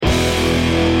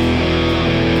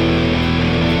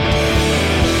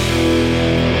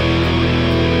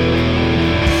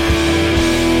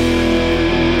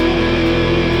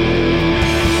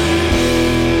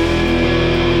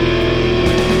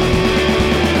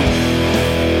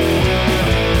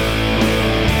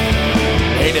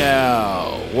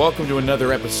Welcome to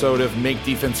another episode of Make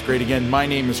Defense Great Again. My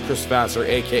name is Chris Vassar,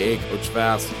 a.k.a. Coach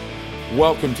Vass.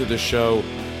 Welcome to the show.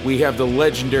 We have the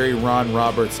legendary Ron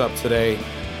Roberts up today,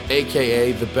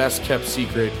 a.k.a. the best-kept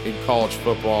secret in college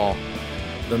football.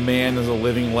 The man is a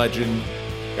living legend.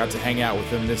 Got to hang out with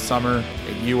him this summer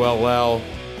at ULL.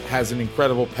 Has an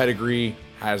incredible pedigree,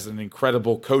 has an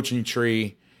incredible coaching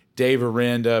tree. Dave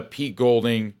Aranda, Pete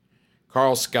Golding,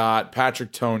 Carl Scott,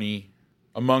 Patrick Toney.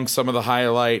 Among some of the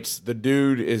highlights, the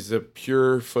dude is a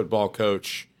pure football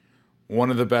coach, one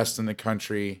of the best in the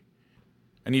country.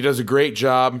 And he does a great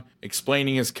job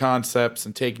explaining his concepts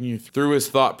and taking you through his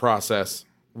thought process.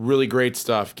 Really great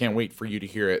stuff. Can't wait for you to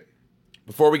hear it.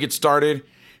 Before we get started,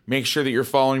 make sure that you're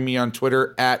following me on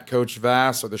Twitter at Coach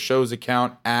Vass or the show's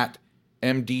account at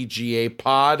MDGA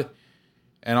Pod.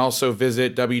 And also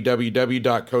visit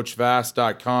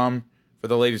www.coachvass.com for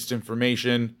the latest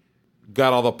information.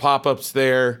 Got all the pop-ups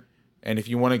there. And if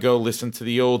you want to go listen to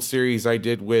the old series I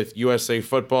did with USA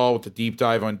Football with the deep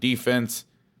dive on defense,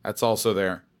 that's also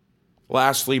there.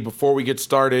 Lastly, before we get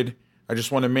started, I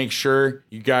just want to make sure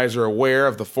you guys are aware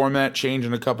of the format change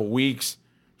in a couple weeks,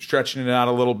 stretching it out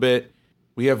a little bit.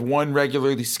 We have one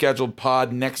regularly scheduled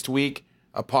pod next week,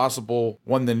 a possible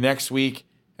one the next week,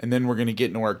 and then we're going to get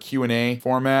into our Q&A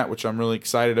format, which I'm really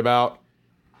excited about,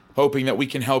 hoping that we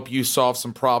can help you solve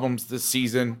some problems this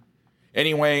season.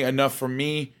 Anyway, enough from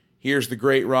me. Here's the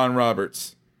great Ron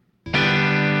Roberts.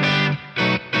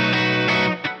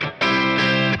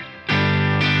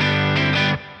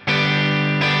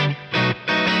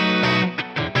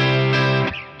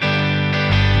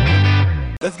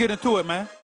 Let's get into it, man.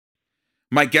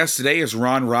 My guest today is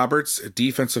Ron Roberts, a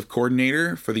defensive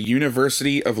coordinator for the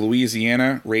University of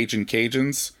Louisiana Ragin'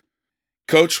 Cajuns.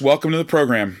 Coach, welcome to the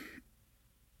program.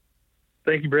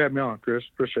 Thank you for having me on, Chris.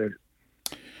 Appreciate it.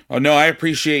 Oh, no, I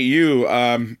appreciate you.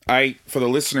 For the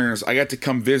listeners, I got to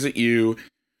come visit you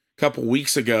a couple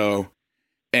weeks ago,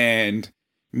 and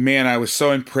man, I was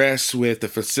so impressed with the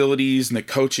facilities and the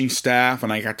coaching staff,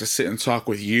 and I got to sit and talk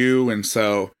with you. And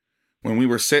so when we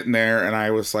were sitting there, and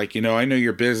I was like, I know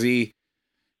you're busy.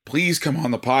 Please come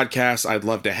on the podcast. I'd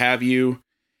love to have you.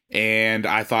 And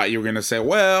I thought you were going to say,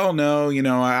 well, no,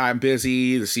 I'm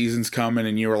busy. The season's coming.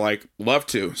 And you were like, love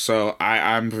to. So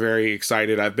I'm very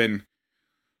excited. I've been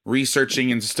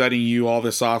researching and studying you all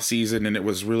this off season, and it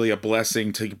was really a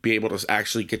blessing to be able to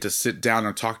actually get to sit down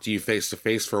and talk to you face to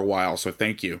face for a while. So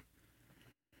thank you.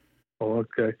 Oh,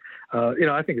 okay.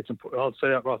 I think it's important. I'll say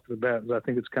that right off the bat. I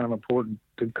think it's kind of important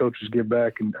to coaches give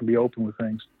back and be open with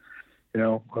things.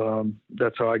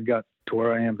 That's how I got to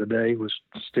where I am today, was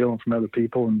stealing from other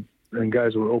people and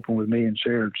guys who were open with me and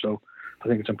shared. So I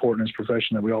think it's important as a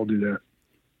profession that we all do that.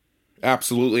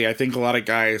 Absolutely. I think a lot of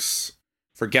guys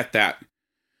forget that.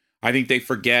 I think they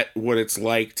forget what it's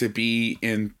like to be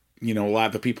in, a lot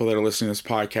of the people that are listening to this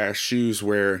podcast shoes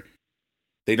where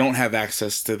they don't have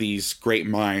access to these great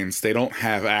minds. They don't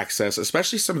have access,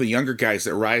 especially some of the younger guys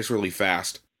that rise really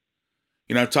fast.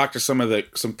 I've talked to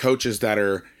some coaches that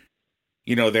are,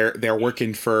 they're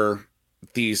working for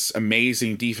these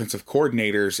amazing defensive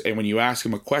coordinators. And when you ask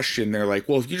them a question, they're like,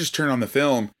 well, if you just turn on the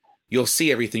film, you'll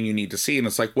see everything you need to see. And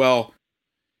it's like, well,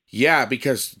 yeah,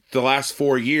 because the last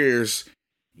 4 years,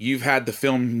 you've had the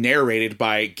film narrated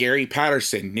by Gary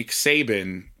Patterson, Nick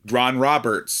Saban, Ron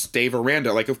Roberts, Dave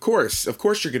Aranda. Like, of course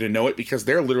you're going to know it because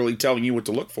they're literally telling you what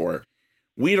to look for.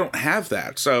 We don't have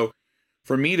that. So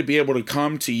for me to be able to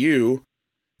come to you,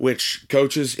 which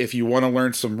coaches, if you want to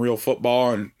learn some real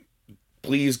football, and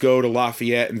please go to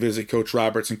Lafayette and visit Coach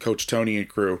Roberts and Coach Toney and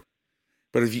crew.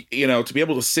 But if to be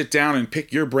able to sit down and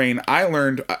pick your brain, I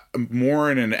learned more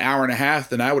in an hour and a half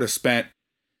than I would have spent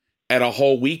at a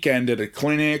whole weekend at a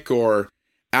clinic or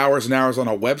hours and hours on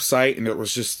a website. And it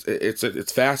was just,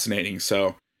 it's fascinating.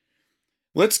 So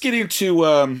let's get into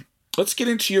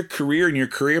your career and your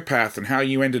career path and how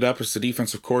you ended up as the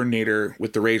defensive coordinator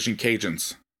with the Ragin'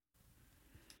 Cajuns.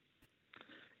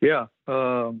 Yeah.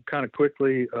 Kind of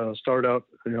quickly, started out,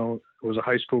 was a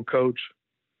high school coach.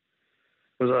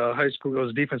 I was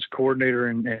a defensive coordinator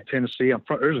in Tennessee. I'm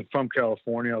from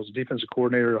California. I was a defensive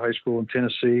coordinator at a high school in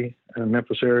Tennessee, in the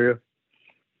Memphis area.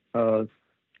 Was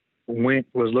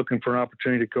looking for an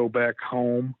opportunity to go back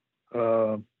home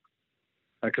because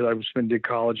I did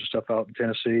college and stuff out in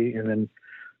Tennessee. And then,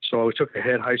 so I took a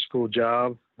head high school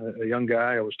job, a young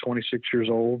guy. I was 26 years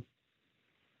old.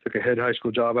 Took a head high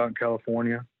school job out in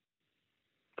California.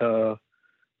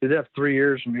 Did that for 3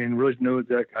 years and really knew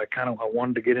that I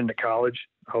wanted to get into college.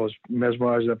 I was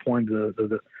mesmerized at that point,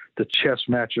 the chess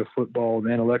match of football, the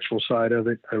intellectual side of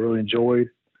it, I really enjoyed.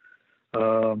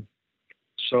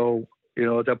 So,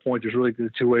 at that point, there's really the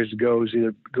two ways to go: is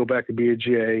either go back to be a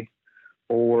GA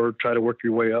or try to work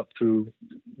your way up through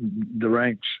the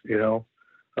ranks, and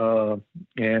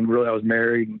really I was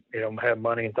married, had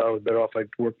money and thought I was better off like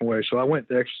working away. So I went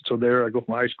there. I go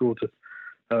from high school to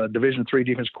Division III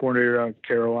defense coordinator out in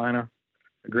Carolina,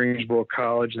 Greensboro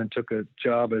College, and then took a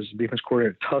job as defense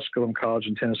coordinator at Tusculum College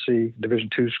in Tennessee, Division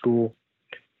II school.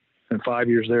 And 5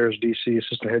 years there as DC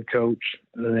assistant head coach.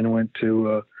 And then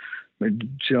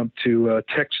jumped to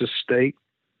Texas State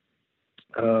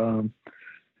as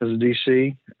a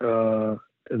DC.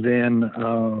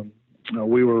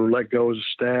 We were let go as a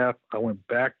staff. I went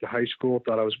back to high school,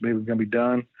 thought I was maybe going to be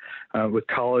done with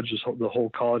college, the whole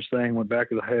college thing, went back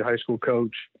as a head high school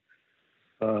coach.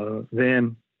 A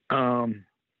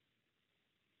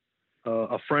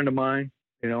friend of mine,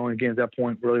 and again, at that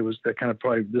point really was that kind of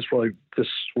this was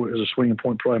a swinging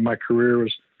point probably in my career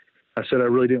was I said I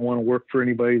really didn't want to work for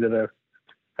anybody that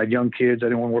I had young kids. I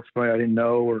didn't want to work for anybody I didn't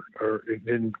know or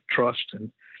didn't trust.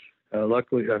 And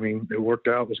luckily, it worked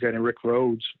out. It was a guy named Rick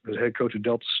Rhodes, who was head coach at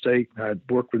Delta State. I had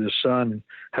worked with his son and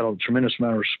had a tremendous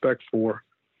amount of respect for.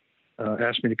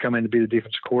 Asked me to come in to be the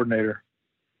defensive coordinator.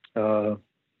 So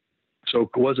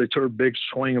it was a big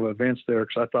swing of events there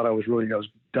because I thought I was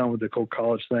done with the whole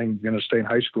college thing, going to stay in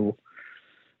high school.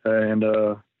 And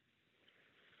so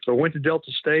I went to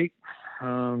Delta State.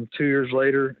 2 years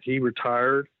later, he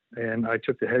retired, and I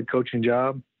took the head coaching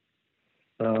job.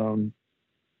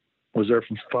 Was there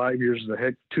for 5 years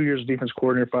as 2 years as defense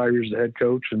coordinator, 5 years as head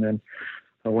coach, and then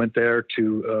I went there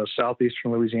to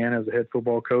Southeastern Louisiana as a head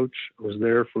football coach. I was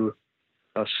there for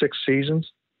 6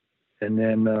 seasons, and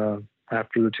then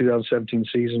after the 2017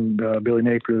 season, Billy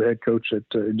Napier, the head coach that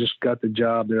just got the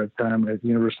job there at the time at the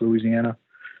University of Louisiana,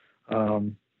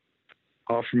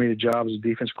 offered me the job as a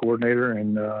defense coordinator,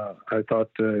 and I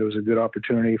thought it was a good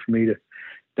opportunity for me to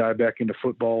dive back into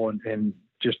football and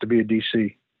just to be a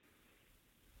DC.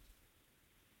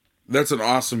 That's an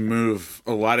awesome move.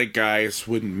 A lot of guys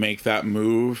wouldn't make that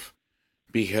move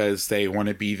because they want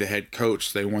to be the head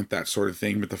coach. They want that sort of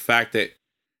thing. But the fact that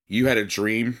you had a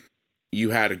dream,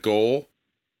 you had a goal,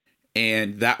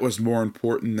 and that was more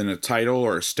important than a title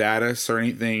or a status or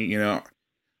anything. A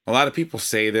lot of people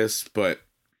say this, but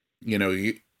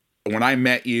when I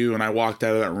met you and I walked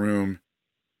out of that room,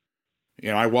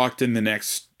 I walked in the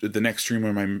next room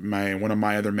where one of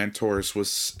my other mentors was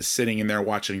sitting in there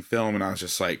watching film, and I was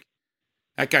just like,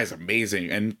 that guy's amazing.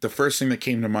 And the first thing that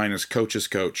came to mind is Coach's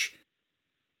Coach.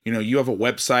 You have a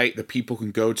website that people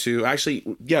can go to.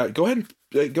 Actually, yeah, go ahead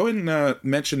and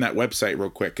mention that website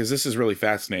real quick, because this is really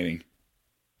fascinating.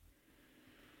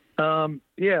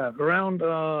 Around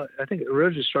I think it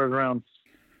originally started around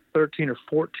 13 or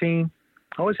 14.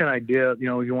 I always had an idea,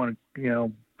 you want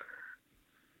to,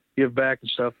 give back and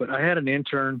stuff. But I had an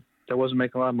intern that wasn't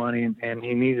making a lot of money, and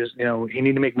he needed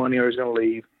to make money or he was going to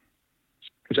leave.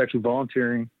 He was actually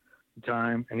volunteering at the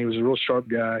time, and he was a real sharp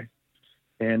guy.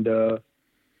 And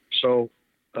so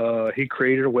he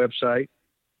created a website.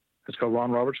 It's called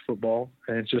Ron Roberts Football,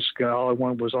 and it's just all I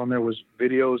wanted was on there was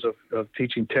videos of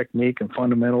teaching technique and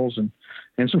fundamentals and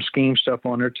some scheme stuff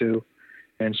on there too.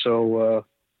 And so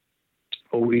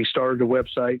we started a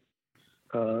website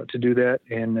to do that,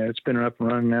 and it's been up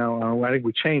and running now. I think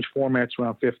we changed formats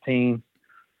around 15,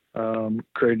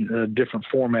 created a different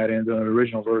format in the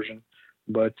original version,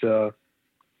 but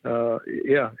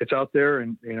it's out there.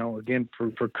 And again,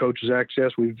 for coaches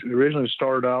access, we originally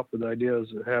started off with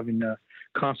ideas of having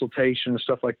consultation and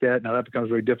stuff like that. Now that becomes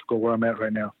very difficult where I'm at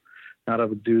right now, not able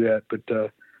to do that, but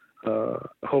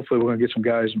hopefully we're going to get some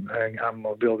guys. I'm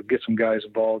going to be able to get some guys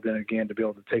involved in it again to be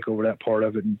able to take over that part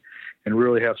of it and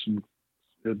really have some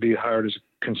be hired as a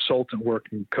consultant work,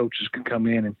 and coaches can come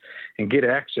in and get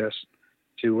access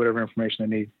to whatever information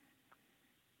they need.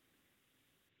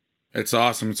 It's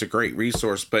awesome. It's a great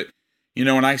resource. But,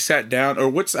 when I sat down, or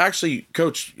what's actually,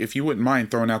 Coach, if you wouldn't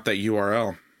mind throwing out that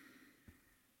URL.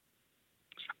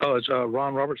 Oh, it's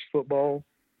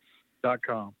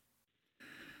ronrobertsfootball.com.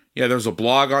 Yeah, there's a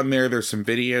blog on there. There's some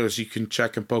videos you can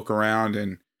check and poke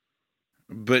around.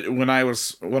 But when I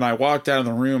walked out of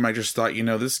the room, I just thought,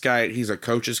 this guy, he's a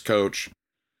coach's coach.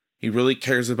 He really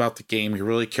cares about the game. He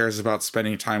really cares about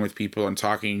spending time with people and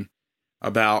talking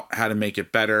about how to make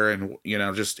it better, and,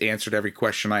 just answered every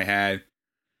question I had.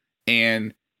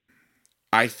 And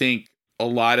I think a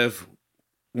lot of,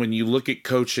 when you look at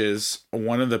coaches,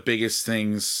 one of the biggest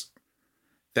things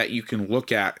that you can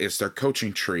look at is their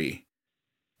coaching tree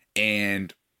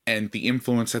and the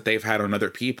influence that they've had on other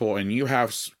people. And you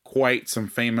have quite some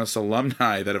famous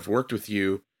alumni that have worked with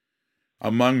you.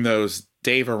 Among those,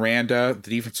 Dave Aranda, the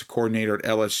defensive coordinator at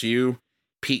LSU,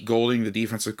 Pete Golding, the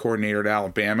defensive coordinator at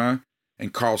Alabama,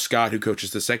 and Carl Scott, who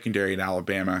coaches the secondary at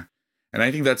Alabama. And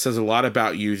I think that says a lot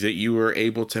about you, that you were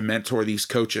able to mentor these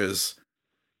coaches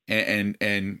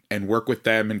and work with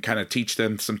them and kind of teach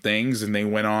them some things. And they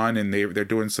went on and they're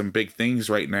doing some big things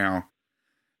right now.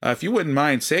 If you wouldn't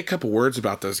mind, say a couple words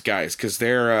about those guys, because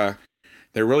they're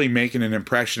really making an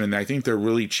impression, and I think they're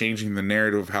really changing the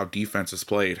narrative of how defense is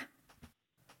played.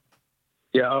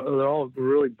 Yeah, they're all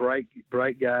really bright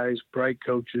guys, bright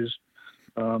coaches.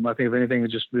 I think if anything,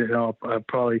 it's just, I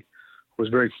probably was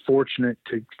very fortunate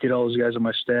to get all those guys on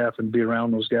my staff and be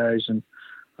around those guys, and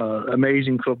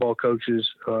amazing football coaches.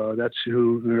 That's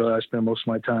who really I spend most of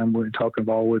my time talking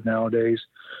ball with nowadays.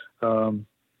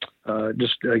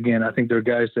 Just again, I think they're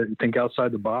guys that think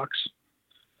outside the box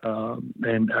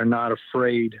and are not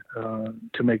afraid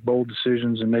to make bold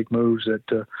decisions and make moves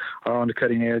that are on the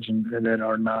cutting edge and that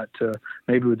are not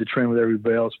maybe with the trend with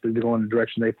everybody else, but they go in the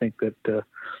direction they think that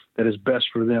that is best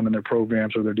for them and their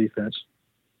programs or their defense.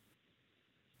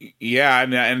 Yeah,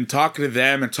 and talking to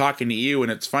them and talking to you,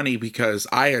 and it's funny because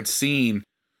I had seen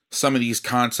some of these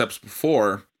concepts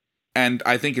before, and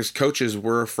I think as coaches,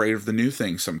 we're afraid of the new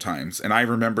things sometimes. And I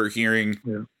remember hearing,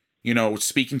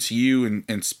 speaking to you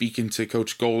and speaking to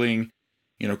Coach Golding.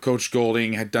 Coach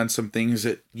Golding had done some things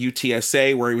at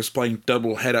UTSA where he was playing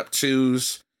double head-up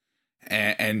twos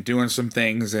and doing some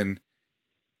things. And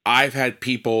I've had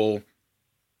people,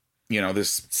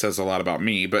 this says a lot about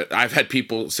me, but I've had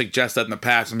people suggest that in the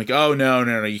past. I'm like, oh,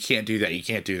 no, you can't do that. You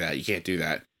can't do that. You can't do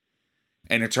that.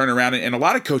 And it turned around, and a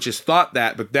lot of coaches thought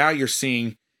that, but now you're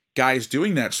seeing guys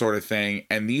doing that sort of thing.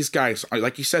 And these guys,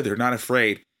 like you said, they're not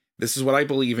afraid. This is what I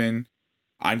believe in.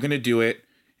 I'm going to do it.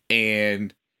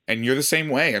 And you're the same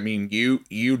way. I mean,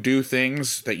 you do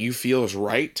things that you feel is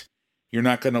right. You're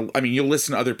not going to, you'll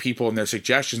listen to other people and their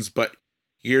suggestions, but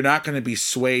you're not going to be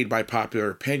swayed by popular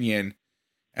opinion.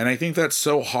 And I think that's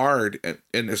so hard,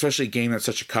 and especially a game that's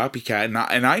such a copycat.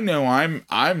 And I know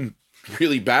I'm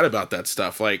really bad about that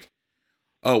stuff. Like,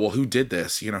 oh, well, who did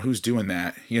this? Who's doing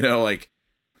that? Like,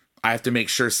 I have to make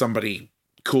sure somebody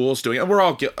cool is doing it. We're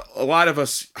all, a lot of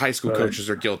us high school coaches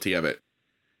are guilty of it.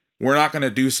 We're not going to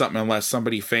do something unless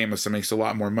somebody famous that makes a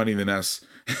lot more money than us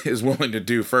is willing to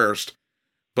do first.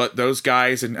 But those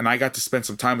guys, and I got to spend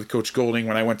some time with Coach Golding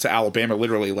when I went to Alabama,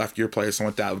 literally left your place and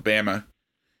went to Alabama.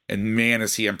 And man,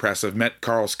 is he impressive. Met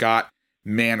Carl Scott.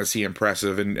 Man, is he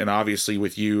impressive. And obviously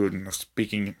with you, and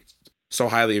speaking so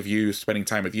highly of you, spending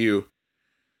time with you,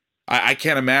 I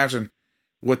can't imagine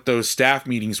what those staff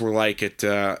meetings were like at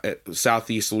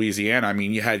Southeast Louisiana. I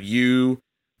mean, you had you,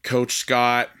 Coach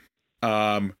Scott,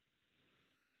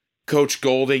 Coach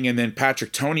Golding, and then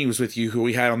Patrick Toney was with you, who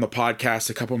we had on the podcast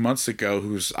a couple months ago,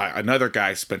 who's another guy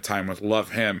I spent time with.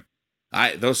 Love him.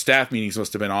 Those staff meetings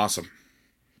must have been awesome.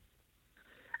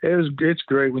 It's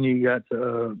great when you got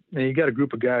a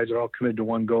group of guys that are all committed to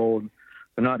one goal.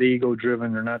 They're not ego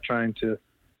driven. They're not trying to.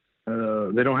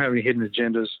 They don't have any hidden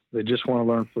agendas. They just want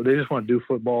to learn. They just want to do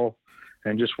football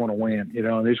and just want to win.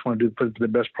 And they just want to put the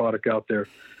best product out there.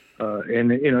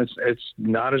 And it's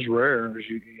not as rare as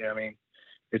you.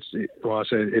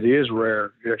 It is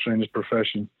rare actually in this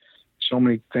profession. So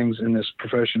many things in this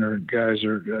profession are guys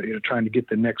are trying to get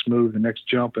the next move, the next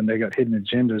jump, and they got hidden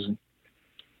agendas.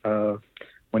 And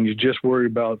when you just worry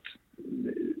about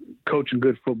coaching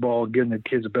good football, giving the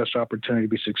kids the best opportunity to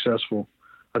be successful,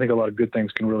 I think a lot of good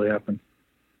things can really happen.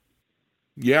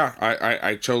 Yeah,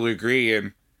 I totally agree.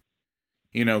 And,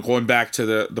 going back to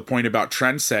the point about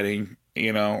trend setting,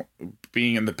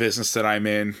 being in the business that I'm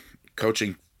in,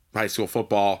 coaching high school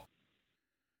football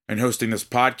and hosting this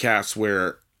podcast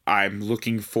where I'm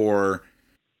looking for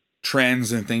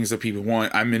trends and things that people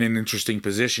want, I'm in an interesting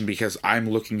position because I'm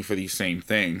looking for these same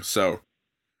things. So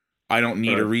I don't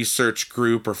need a research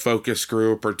group or focus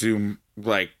group or do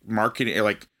like marketing,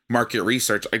 like market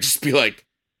research. I just be like,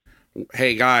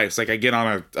 hey guys, like I get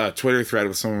on a Twitter thread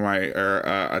with some of my, or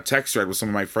a text thread with some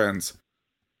of my friends.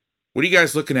 What are you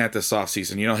guys looking at this off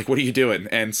season? Like, what are you doing?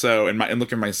 And so, and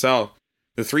looking at myself,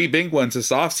 the three big ones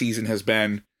this off season has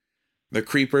been the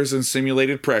creepers and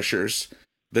simulated pressures,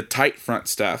 the tight front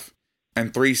stuff,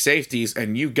 and three safeties.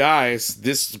 And you guys,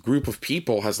 this group of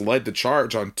people has led the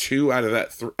charge on two out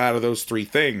of those three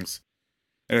things.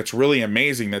 And it's really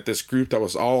amazing that this group that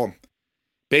was all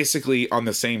basically on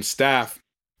the same staff.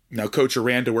 Now, Coach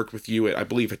Aranda worked with you I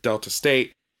believe at Delta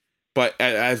State, but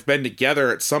I've been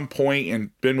together at some point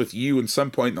and been with you in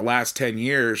some point in the last 10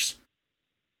 years,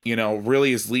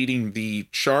 really is leading the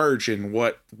charge in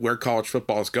where college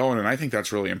football is going. And I think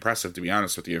that's really impressive, to be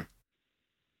honest with you.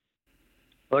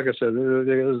 Like I said,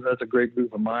 that's a great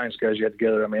group of minds, guys you got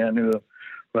together. I knew them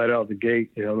right out of the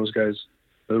gate. Those guys,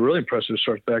 they're really impressive.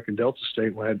 Starts back in Delta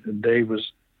State when Dave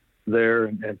was there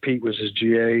and Pete was his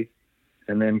GA.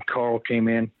 and then Carl came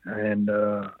in and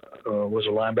was a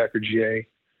linebacker GA.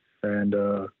 And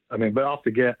I mean, but off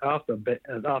the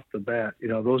bat, you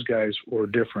know, those guys were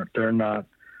different. They're not.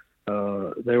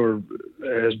 They were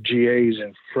as GAs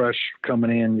and fresh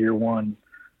coming in year one.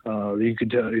 You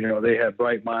could tell, you know, they had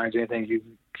bright minds. Anything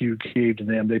you gave to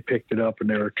them, they picked it up, and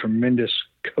they were tremendous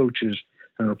coaches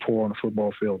and rapport on the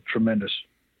football field. Tremendous.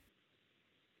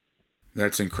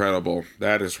 That's incredible.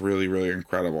 That is really, really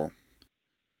incredible.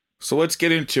 So let's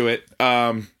get into it.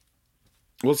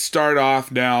 Let's start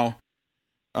off now.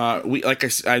 We, like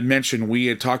I mentioned, we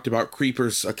had talked about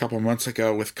creepers a couple months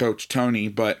ago with Coach Tony,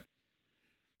 but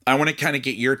I want to kind of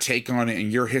get your take on it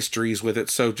and your histories with it.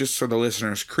 So just for the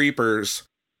listeners, creepers,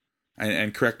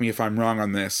 and correct me if I'm wrong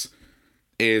on this,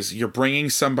 is you're bringing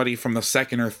somebody from the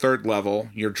second or third level,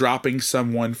 you're dropping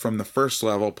someone from the first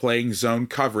level, playing zone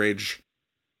coverage,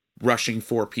 rushing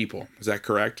 4 people. Is that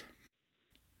correct?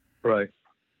 Right.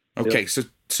 Okay, Yep.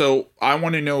 So I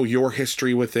want to know your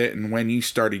history with it and when you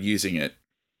started using it.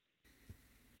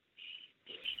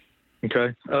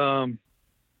 Okay. Well,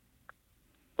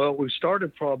 we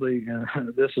started probably,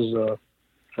 this is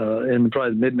in probably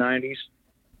the mid 90s.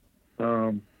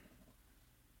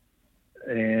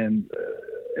 And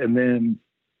then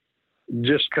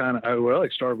just kind of, I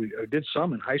did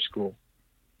some in high school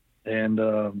and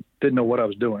didn't know what I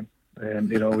was doing. And,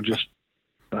 you know, just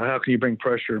how can you bring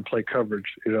pressure and play coverage?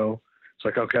 You know, it's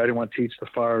like, okay, I didn't want to teach the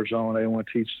fire zone. I didn't want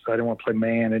to play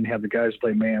man. I didn't have the guys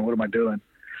play man. What am I doing?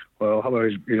 Well, how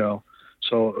about, you know,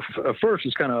 so at first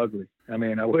it's kind of ugly. I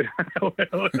mean, I wouldn't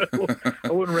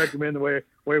recommend the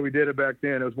way we did it back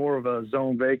then. It was more of a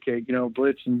zone vacate, you know,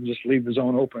 blitz and just leave the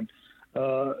zone open,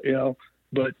 you know,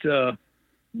 but, and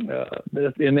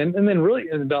then really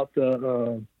in about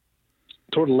the,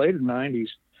 toward the later 90s,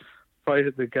 probably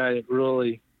the guy that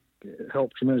really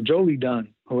helped tremendous, Jolie Dunn,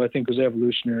 who I think was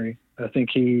evolutionary. I think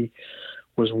he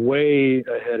was way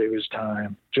ahead of his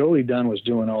time. Jolie Dunn was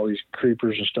doing all these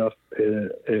creepers and stuff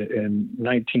in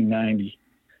 1990,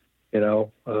 you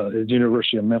know, at the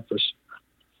University of Memphis.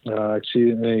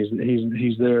 See,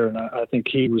 he's there, and I think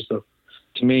he was to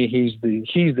me, he's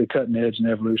the cutting edge in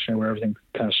evolution where everything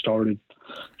kind of started.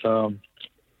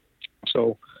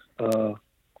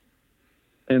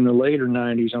 In the later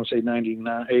 90s, I would say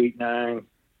 98, 9,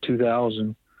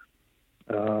 2000,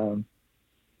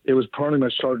 it was pretty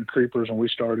much starting creepers, and we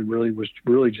started was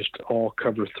just all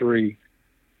cover 3.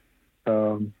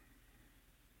 And,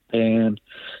 you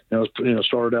know,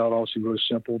 started out obviously really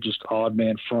simple, just odd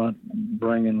man front,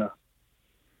 bringing a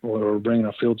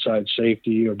field side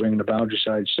safety or bringing a boundary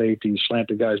side safety, slant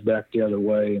the guys back the other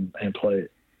way and play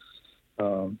it.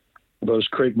 Those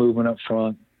create movement up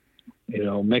front, you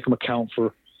know, make them account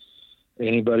for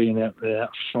anybody in that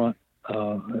front,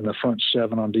 in the front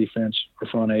 7 on defense or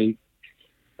front 8.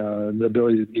 The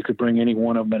ability that you could bring any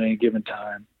one of them at any given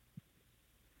time.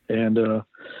 And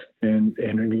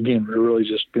again, really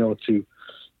just be able to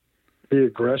be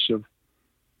aggressive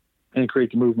and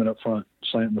create the movement up front,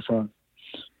 slant in the front.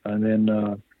 And then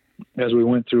as we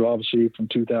went through, obviously from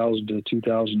 2000 to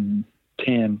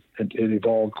 2010, it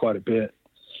evolved quite a bit.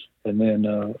 And then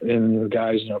and the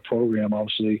guys in our program,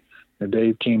 obviously,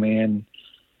 Dave came in,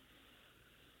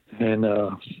 and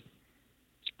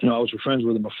you know, I was friends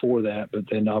with him before that, but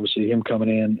then obviously him coming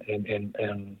in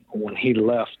and when he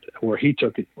left, where he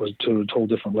took it was to a whole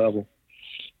different level,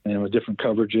 and with different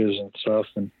coverages and stuff.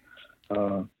 And,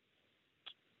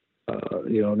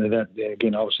 you know, and that,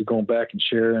 again, obviously going back and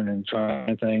sharing and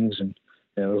trying things. And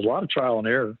you know, there's a lot of trial and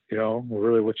error, you know,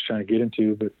 really what you're trying to get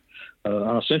into, but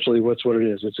essentially what it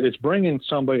is. It's bringing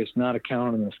somebody that's not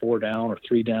accounting in the 4 down or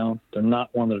 3 down. They're not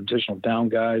one of the additional down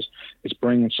guys. It's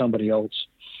bringing somebody else.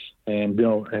 And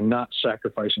and not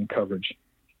sacrificing coverage.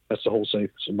 That's the whole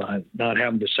safety behind it. Not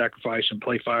having to sacrifice and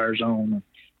play fire zone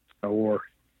or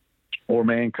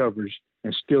man coverage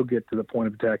and still get to the point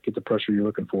of attack, get the pressure you're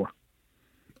looking for.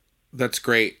 That's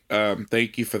great.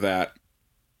 Thank you for that.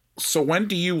 So when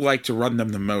do you like to run them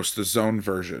the most, the zone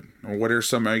version? Or what are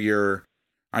some of your...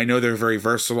 I know they're very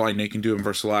versatile. I know you can do them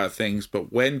versus a lot of things,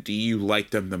 but when do you like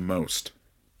them the most?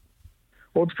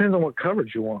 Well, it depends on what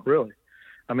coverage you want, really.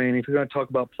 I mean, if you're going to talk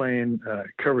about playing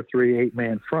cover 3,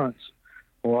 8-man fronts,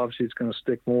 well, obviously it's going to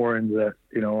stick more into that.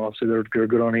 You know, obviously they're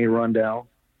good on any rundown.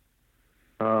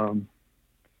 Then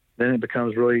it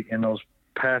becomes really in those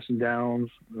passing downs,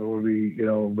 it will be, you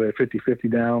know,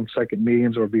 50-50 down, second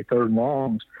mediums, or it'll be third and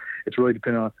longs. It's really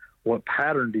depending on what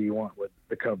pattern do you want with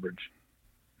the coverage.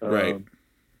 Right.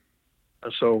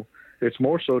 So it's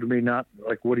more so to me, not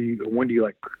like when do you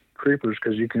like creepers,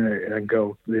 because you can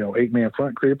go, you know, 8-man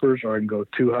front creepers, or I can go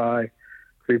 2 high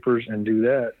creepers and do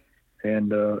that.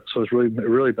 And so it's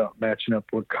really about matching up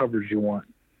what coverage you want,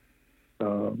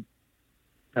 how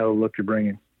the look you're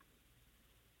bringing.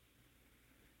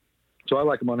 So I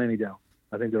like them on any down.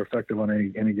 I think they're effective on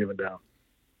any given down.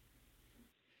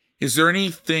 Is there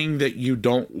anything that you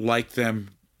don't like them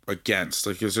against?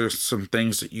 Like, is there some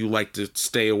things that you like to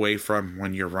stay away from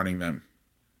when you're running them?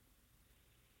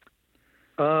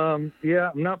 Yeah,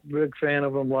 I'm not a big fan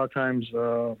of them. A lot of times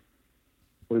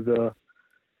with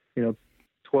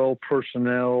 12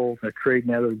 personnel that create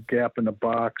another gap in the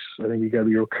box. I think you got to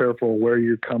be real careful where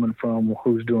you're coming from,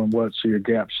 who's doing what, so your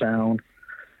gaps sound.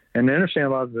 And I understand a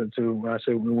lot of it too. When I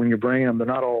say when you're bringing them, they're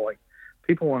not all like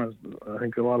people want to. I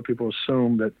think a lot of people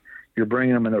assume that you're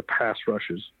bringing them in their pass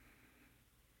rushes.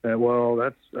 That's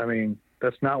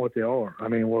not what they are. I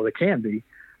mean, well, they can be,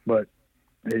 but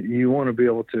you want to be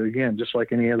able to, again, just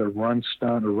like any other run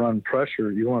stunt or run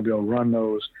pressure, you want to be able to run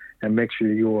those and make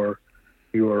sure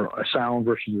you're a sound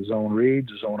versus the zone read,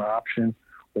 the zone option,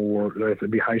 or if it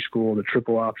be high school, the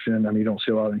triple option. I mean, you don't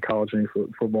see a lot in college any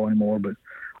football anymore, but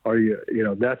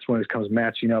that's when it comes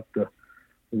matching up the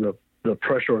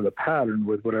pressure or the pattern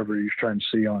with whatever you're trying to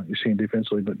see you're seeing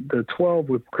defensively. But the 12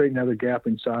 would create another gap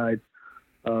inside.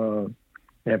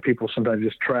 And people sometimes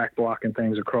just track blocking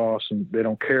things across, and they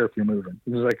don't care if you're moving.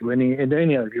 It's like any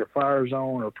other, if you're a fire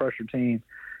zone or a pressure team,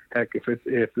 heck,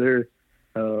 if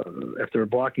their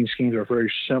blocking schemes are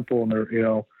very simple and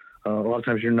they're a lot of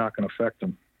times you're not going to affect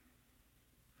them.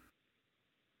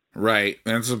 Right,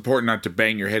 and it's important not to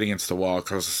bang your head against the wall,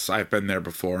 because I've been there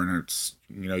before, and it's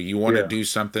you want to do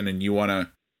something and you want to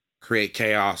create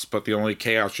chaos, but the only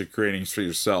chaos you're creating is for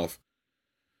yourself.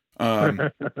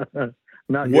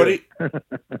 Not good.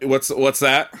 What's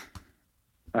that?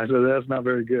 I said that's not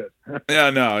very good. Yeah,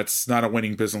 no, it's not a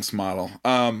winning business model.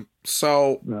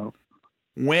 So no.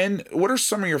 What are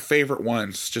some of your favorite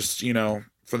ones? Just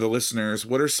for the listeners,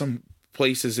 what are some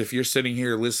places, if you're sitting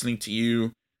here listening to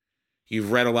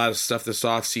you've read a lot of stuff this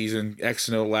off season.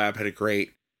 X&O Lab had a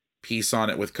great piece on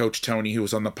it with Coach Tony, who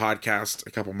was on the podcast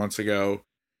a couple months ago,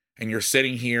 and you're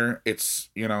sitting here, it's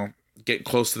getting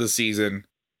close to the season,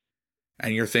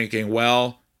 and you're thinking,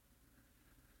 well,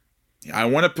 I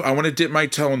want to dip my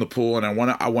toe in the pool, and I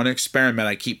want to experiment.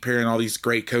 I keep hearing all these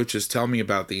great coaches tell me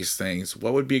about these things.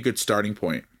 What would be a good starting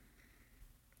point?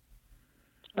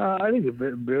 I think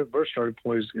the first starting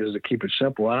point is to keep it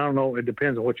simple. I don't know. It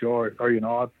depends on what you are. Are you an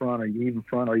odd front? Are you even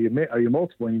front? Are you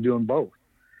multiple? And you're doing both.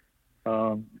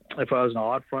 If I was an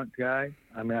odd front guy,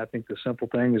 I think the simple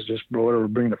thing is just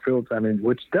bring the field.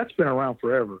 Which that's been around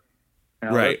forever.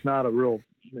 Now, right. That's not a real.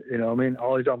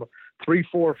 All you're talking about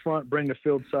 3-4 front, bring the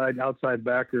field side, outside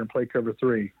backer, and play cover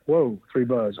 3. Whoa, 3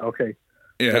 buzz. Okay.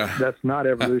 Yeah. That's not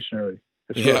evolutionary.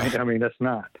 That's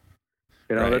not.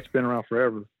 Right. That's been around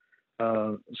forever.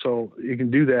 So you can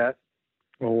do that,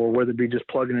 or whether it be just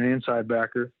plugging an inside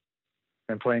backer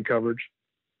and playing coverage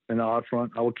in the odd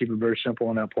front. I will keep it very simple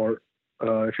on that part.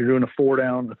 If you're doing a 4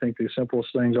 down, I think the simplest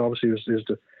things obviously is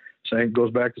to say, it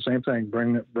goes back to the same thing.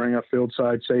 Bring a field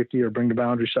side safety or bring the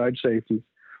boundary side safety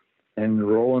and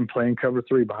roll and playing cover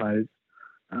 3 behind it.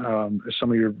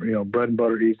 Some of your bread and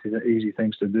butter easy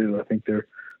things to do. I think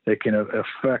they can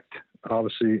affect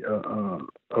obviously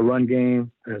a run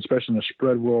game, and especially in the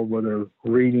spread world where they're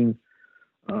reading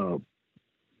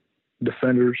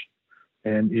defenders.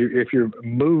 And if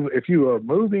you are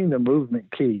moving the movement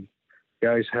key,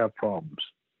 guys have problems.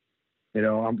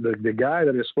 I'm the guy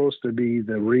that is supposed to be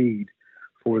the read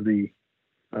for the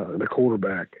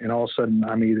quarterback, and all of a sudden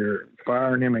I'm either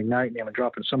firing him, igniting him, and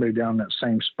dropping somebody down that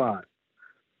same spot.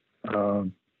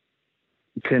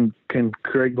 Can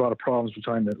create a lot of problems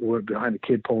behind the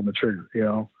kid pulling the trigger,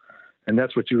 and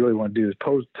that's what you really want to do. Is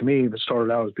post. To me, it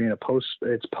started out as being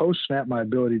it's post snap my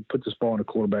ability to put this ball in the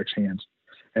quarterback's hands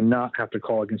and not have to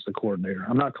call against the coordinator.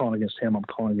 I'm not calling against him. I'm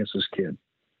calling against this kid,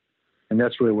 and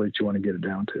that's really what you want to get it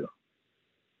down to.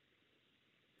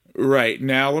 Right.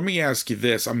 Now, let me ask you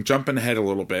this. I'm jumping ahead a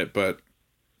little bit, but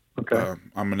okay.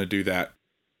 I'm going to do that.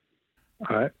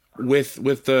 All right. With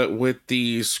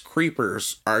these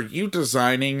creepers, are you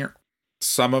designing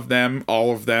some of them,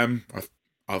 all of them,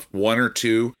 of 1 or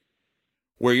 2,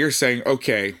 where you're saying,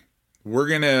 okay, we're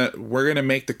gonna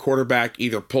make the quarterback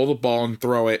either pull the ball and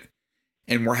throw it,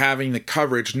 and we're having the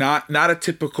coverage, not a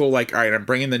typical like, all right, I'm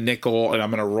bringing the nickel and I'm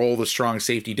gonna roll the strong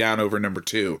safety down over number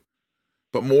 2,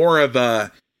 but more of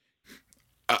a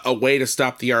way to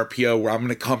stop the RPO where I'm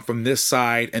gonna come from this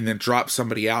side and then drop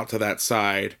somebody out to that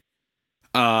side.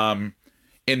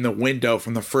 In the window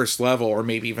from the first level or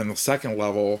maybe even the second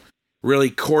level, really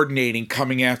coordinating,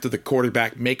 coming after the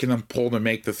quarterback, making them pull to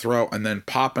make the throw, and then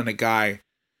popping a guy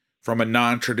from a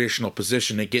non-traditional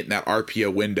position and getting that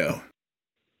RPO window.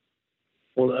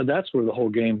 Well, that's where the whole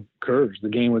game occurs. The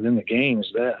game within the game is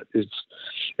that it's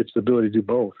the ability to do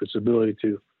both. It's the ability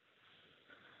to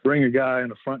bring a guy on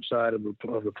the front side of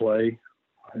the play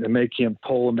and make him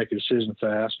pull and make a decision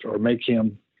fast, or make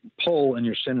him pull and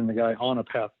you're sending the guy on a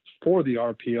path for the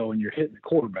RPO and you're hitting the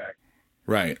quarterback.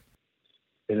 Right.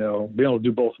 Being able to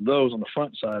do both of those on the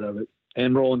front side of it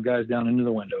and rolling guys down into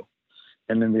the window.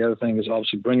 And then the other thing is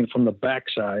obviously bringing from the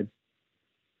backside,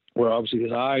 where obviously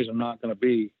his eyes are not going to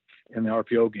be in the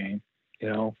RPO game.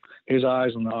 His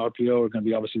eyes on the RPO are going to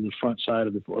be obviously the front side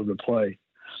of the play.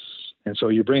 And so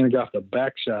you're bringing the guy off the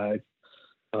backside,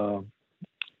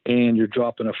 and you're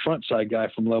dropping a front side guy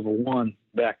from level one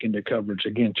back into coverage,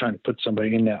 again, trying to put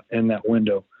somebody in that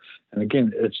window. And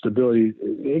again, it's the ability,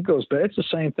 it goes back. It's the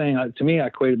same thing. To me, I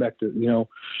equate it back to,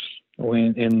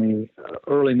 when in the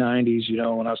early 90s,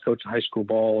 when I was coaching high school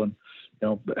ball, and,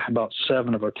 about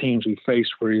 7 of our teams we faced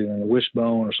were either in a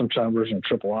wishbone or some kind of version of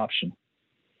triple option.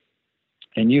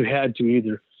 And you had to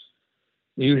either,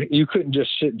 you couldn't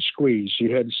just sit and squeeze.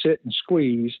 You had to sit and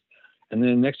squeeze. And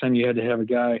then next time you had to have a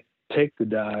guy take the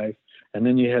dive. And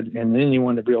then you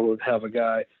wanted to be able to have a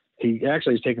guy, he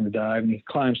actually is taking the dive and he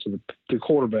climbs to the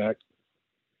quarterback,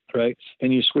 right?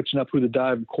 And you're switching up who the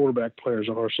dive and quarterback players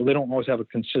are. So they don't always have a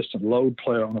consistent load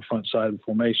player on the front side of the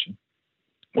formation.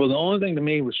 Well, the only thing to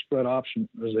me with spread option,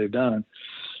 as they've done,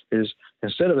 is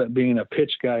instead of it being a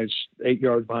pitch guy 8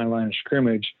 yards behind the line of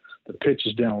scrimmage, the pitch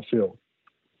is downfield.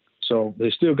 So they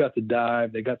still got the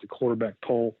dive, they got the quarterback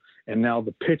pull, and now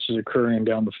the pitch is occurring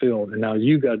down the field. And now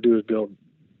you got to do is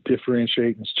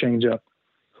differentiate and change up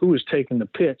who is taking the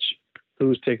pitch,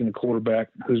 who is taking the quarterback,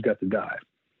 who's got the dive.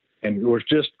 And it's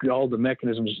just all the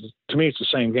mechanisms. To me, it's the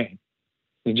same game.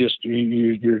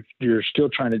 You're still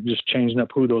trying to just changing up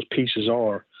who those pieces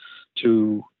are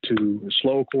to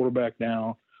slow a quarterback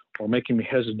down, or make him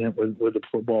hesitant with the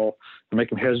football, or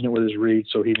make him hesitant with his read,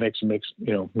 so he makes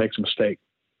a mistake.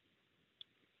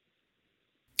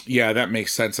 Yeah, that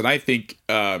makes sense. And I think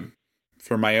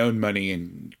for my own money,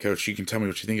 and Coach, you can tell me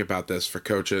what you think about this, for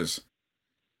coaches,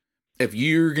 if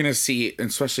you're going to see,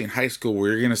 especially in high school, where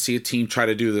you're going to see a team try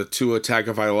to do the Tua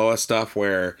Tagovailoa stuff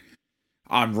where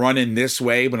I'm running this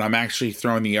way, but I'm actually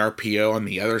throwing the RPO on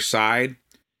the other side,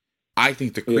 I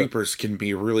think the creepers can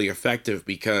be really effective,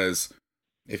 because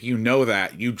if you know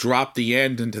that, you drop the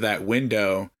end into that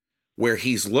window where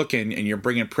he's looking and you're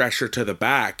bringing pressure to the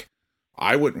back.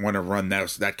 I wouldn't want to run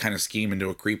that kind of scheme into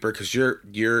a creeper, because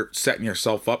you're setting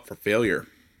yourself up for failure.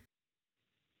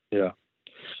 Yeah.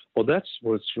 Well, that's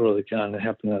what's really kind of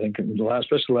happened, I think,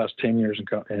 especially the last 10 years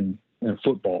in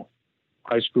football,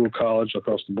 high school, college,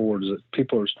 across the board, is that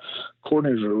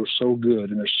coordinators are so good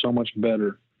and they're so much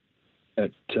better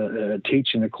at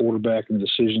teaching the quarterback and the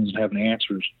decisions and having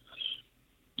answers,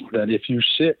 that if you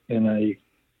sit in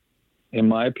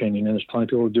my opinion, and there's plenty of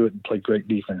people who do it and play great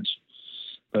defense,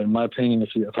 but in my opinion,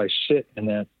 if I sit in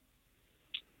that,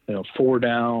 4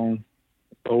 down,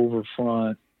 over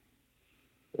front,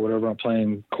 whatever I'm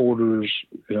playing, quarters,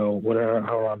 whatever,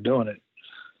 how I'm doing it,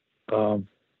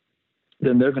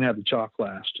 then they're going to have the chalk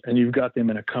last. And you've got them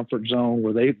in a comfort zone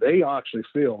where they actually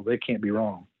feel they can't be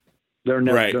wrong. They're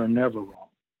never wrong.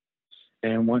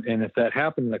 And if that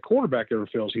happens, and the quarterback ever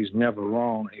feels he's never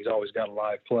wrong, and he's always got a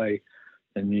live play,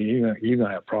 then you're going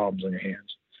to have problems on your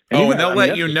hands. And they'll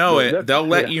let you know it. They'll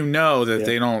let you know that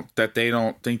they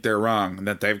don't think they're wrong, and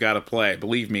that they've got to play.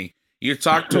 Believe me. You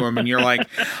talk to them and you're like,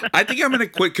 I think I'm going to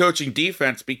quit coaching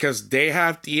defense, because they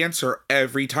have the answer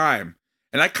every time.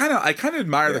 And I kind of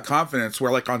admire the confidence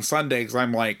where, like, on Sundays,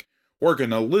 I'm like, we're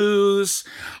going to lose.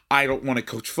 I don't want to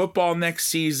coach football next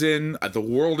season. The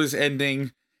world is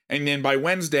ending. And then by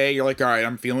Wednesday, you're like, all right,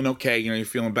 I'm feeling okay. You're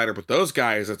feeling better. But those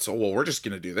guys, it's, well, we're just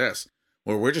going to do this.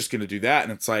 Well, we're just going to do that.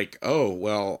 And it's like, oh,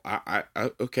 well, I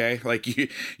okay. Like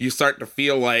you start to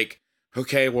feel like,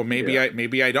 okay, well, maybe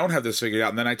I don't have this figured out.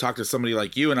 And then I talk to somebody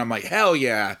like you, and I'm like, hell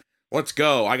yeah, let's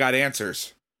go. I got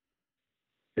answers.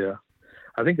 Yeah.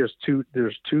 I think there's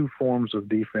two forms of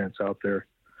defense out there.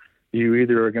 You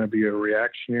either are going to be a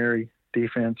reactionary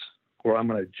defense, where I'm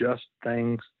going to adjust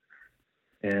things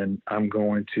and I'm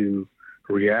going to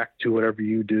react to whatever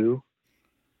you do.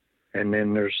 And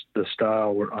then there's the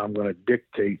style where I'm going to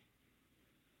dictate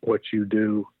what you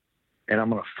do, and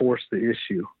I'm going to force the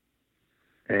issue.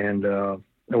 And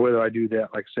whether I do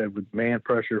that, like I said, with man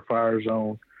pressure, fire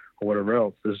zone, or whatever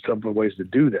else, there's a couple of ways to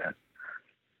do that.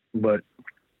 But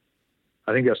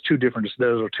I think those are two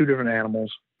different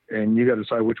animals, and you got to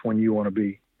decide which one you want to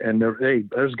be. And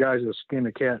there's guys that skin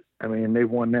a cat. I mean, they've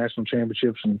won national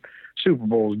championships and Super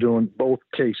Bowls doing both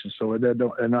cases. So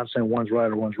I'm not saying one's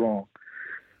right or one's wrong.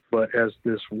 But as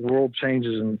this world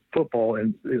changes in football,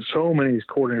 and so many of these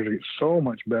coordinators get so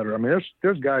much better. I mean,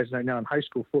 there's guys right now in high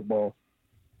school football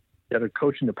that are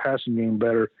coaching the passing game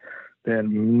better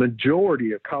than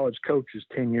majority of college coaches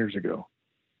 10 years ago.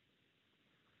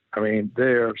 I mean,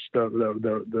 they have sped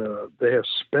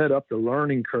up the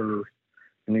learning curve,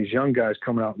 and these young guys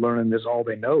coming out learning this, all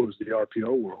they know is the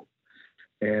RPO world.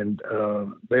 And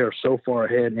they are so far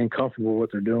ahead and comfortable with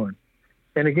what they're doing.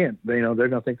 And again, they're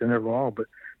going to think they're never wrong, but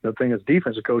the thing is,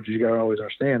 defensive coaches, you got to always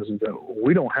understand is that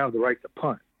we don't have the right to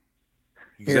punt.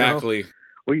 Exactly.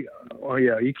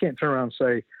 You can't turn around and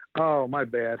say, "Oh, my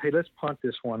bad. Hey, let's punt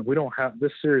this one. We don't have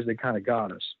this series. They kind of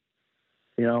got us."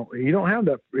 You don't have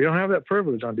that. You don't have that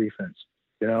privilege on defense.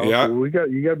 Yeah. So you got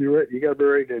to be ready. You got to be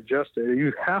ready to adjust it.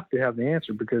 You have to have the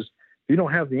answer, because if you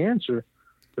don't have the answer,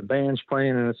 the band's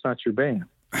playing and it's not your band.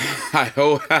 I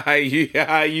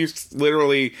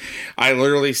literally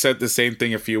said the same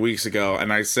thing a few weeks ago,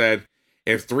 and I said,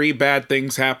 if 3 bad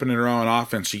things happen in a row on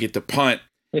offense, you get to punt.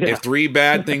 Yeah. If 3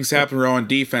 bad things happen in a row on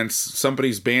defense,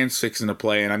 somebody's band's fixing to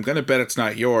play, and I'm going to bet it's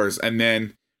not yours. And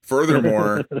then,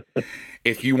 furthermore,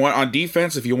 if you want on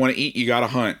defense, if you want to eat, you got to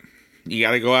hunt. You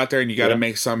got to go out there and you got to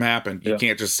make something happen. You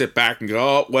can't just sit back and go,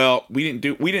 "Oh, well, we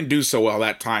didn't do so well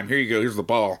that time. Here you go. Here's the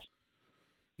ball."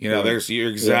 You're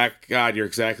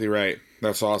exactly right.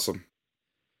 That's awesome.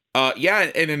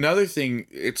 And another thing,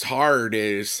 it's hard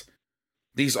is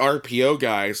these RPO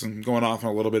guys, I'm going off on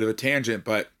a little bit of a tangent,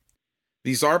 but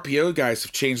these RPO guys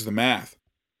have changed the math.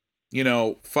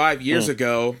 5 years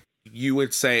ago, you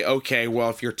would say, okay, well,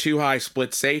 if you're too high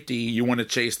split safety, you want to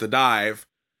chase the dive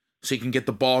so you can get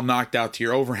the ball knocked out to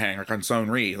your overhang, like on zone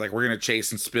read. Like, we're going to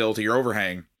chase and spill to your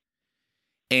overhang.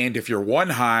 And if you're 1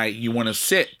 high, you want to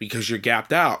sit because you're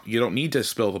gapped out. You don't need to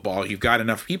spill the ball. You've got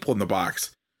enough people in the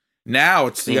box. Now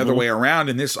it's the other way around.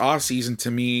 And this offseason,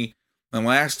 to me, and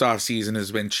last offseason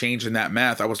has been changing that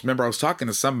math. I was talking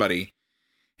to somebody,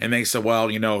 and they said, well,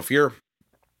 if you're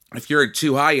in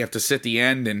 2 high, you have to sit the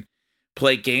end and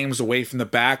play games away from the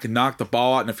back and knock the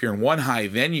ball out. And if you're in 1 high,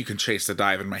 then you can chase the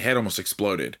dive. And my head almost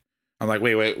exploded. I'm like,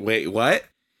 wait, what?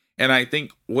 And I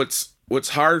think what's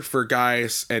hard for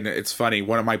guys, and it's funny,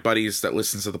 one of my buddies that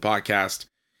listens to the podcast,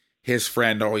 his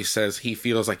friend always says he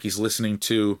feels like he's listening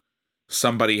to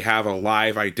somebody have a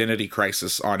live identity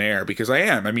crisis on air, because I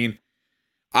am. I mean,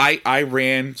 I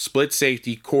ran split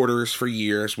safety quarters for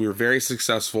years. We were very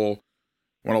successful,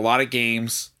 won a lot of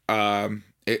games.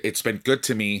 It's been good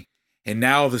to me. And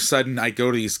now all of a sudden I go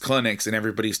to these clinics and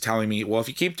everybody's telling me, well, if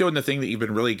you keep doing the thing that you've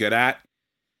been really good at,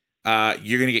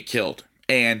 you're going to get killed.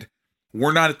 And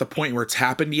we're not at the point where it's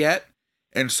happened yet.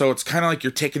 And so it's kind of like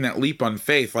you're taking that leap on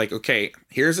faith. Like, okay,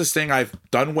 here's this thing I've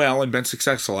done well and been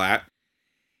successful at.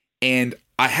 And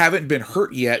I haven't been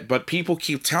hurt yet, but people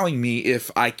keep telling me if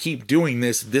I keep doing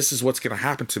this, this is what's going to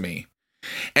happen to me.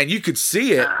 And you could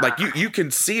see it, like you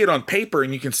can see it on paper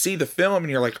and you can see the film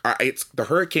and you're like, all right, it's the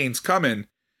hurricane's coming.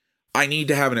 I need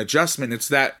to have an adjustment. It's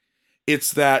that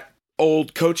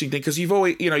old coaching thing. Cause you've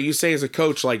always, you say as a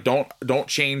coach, like, don't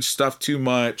change stuff too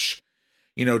much.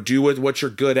 Do with what you're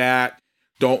good at.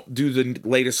 Don't do the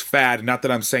latest fad. Not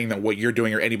that I'm saying that what you're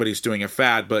doing or anybody's doing a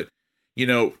fad, but,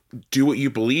 do what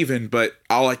you believe in. But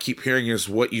all I keep hearing is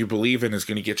what you believe in is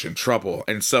going to get you in trouble.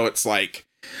 And so it's like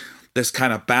this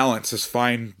kind of balance, this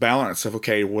fine balance of,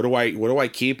 okay, what do I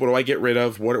keep? What do I get rid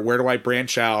of? Where do I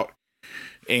branch out?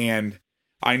 And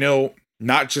I know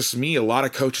not just me, a lot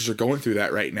of coaches are going through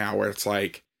that right now, where it's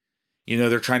like,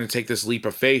 they're trying to take this leap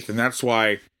of faith. And that's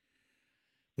why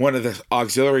one of the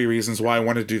auxiliary reasons why I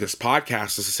want to do this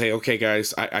podcast is to say, okay,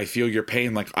 guys, I feel your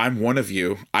pain. Like, I'm one of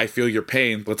you. I feel your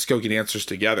pain. Let's go get answers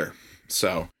together.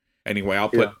 So anyway,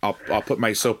 I'll put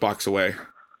my soapbox away.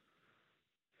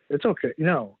 It's okay.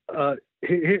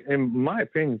 In my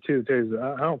opinion too,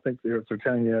 I don't think they're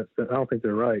telling you that. I don't think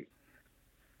they're right.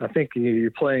 I think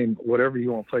you're playing whatever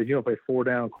you want to play. If you want to play 4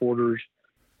 down quarters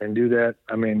and do that,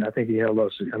 I mean, I think you have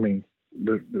those. I mean,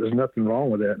 there's nothing wrong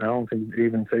with that. And I don't think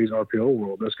even today's RPO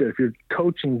world, that's good. If you're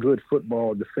coaching good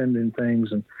football, defending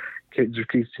things, and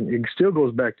it still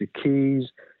goes back to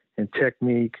keys and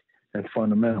technique and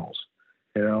fundamentals,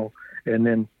 And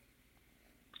then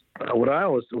what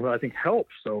I think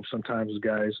helps though sometimes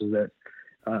guys is that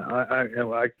I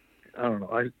don't know.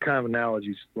 I kind of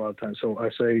analogies a lot of times. So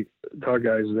I say to our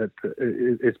guys that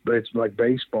it's like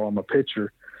baseball. I'm a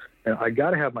pitcher, and I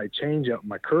got to have my changeup,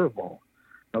 my curveball.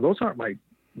 Now those aren't my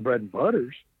bread and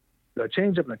butters. The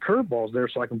changeup and the curveball's there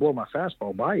so I can blow my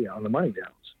fastball by you on the money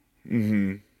downs.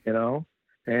 Mm-hmm.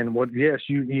 And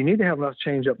you need to have enough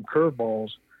changeup and curveballs,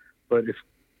 but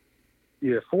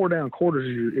if 4 down quarters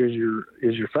is your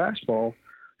fastball,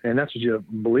 and that's what you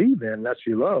believe in, that's what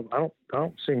you love, I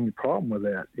don't see any problem with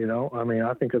that. I mean,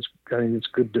 I think it's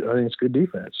good. I think it's good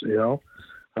defense.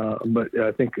 But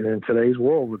I think in today's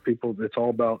world with people, it's all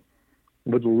about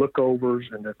with the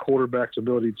lookovers and the quarterback's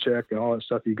ability to check and all that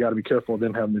stuff. You got to be careful of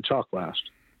them having the chalk last.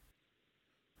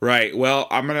 Right. Well,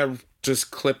 I'm going to just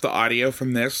clip the audio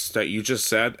from this that you just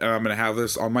said, and I'm going to have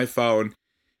this on my phone.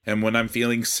 And when I'm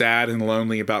feeling sad and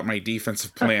lonely about my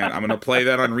defensive plan, I'm going to play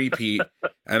that on repeat,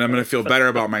 and I'm going to feel better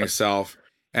about myself.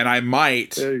 And I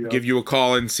might give you a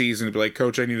call in season and be like,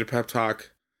 Coach, I need a pep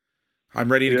talk.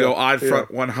 I'm ready to go odd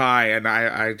front one high, and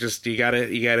I just you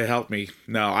gotta help me.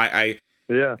 No,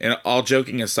 and all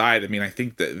joking aside, I mean, I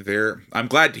think that I'm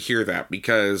glad to hear that,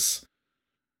 because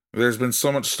there's been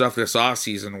so much stuff this off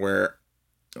season where,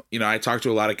 I talk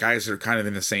to a lot of guys that are kind of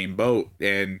in the same boat,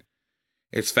 and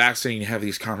it's fascinating to have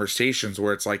these conversations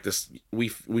where it's like this, we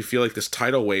feel like this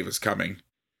tidal wave is coming.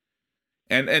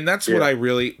 And that's what I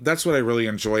really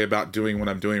enjoy about doing what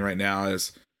I'm doing right now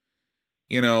is,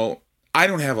 I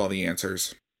don't have all the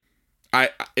answers.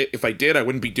 If I did, I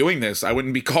wouldn't be doing this. I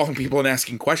wouldn't be calling people and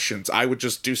asking questions. I would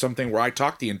just do something where I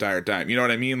talk the entire time. You know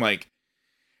what I mean? Like,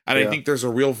 and I think there's a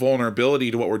real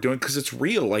vulnerability to what we're doing, because it's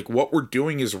real. Like, what we're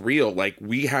doing is real. Like,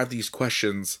 we have these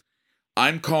questions.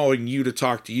 I'm calling you to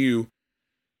talk to you.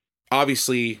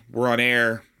 Obviously, we're on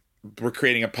air. We're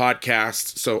creating a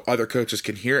podcast so other coaches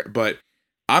can hear it, but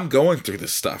I'm going through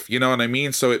this stuff. You know what I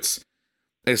mean? So it's,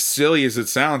 as silly as it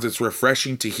sounds, it's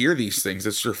refreshing to hear these things.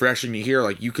 It's refreshing to hear,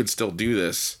 like, you can still do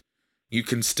this. You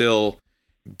can still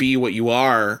be what you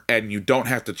are, and you don't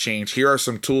have to change. Here are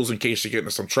some tools in case you get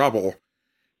into some trouble,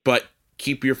 but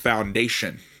keep your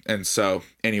foundation. And so,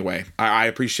 anyway, I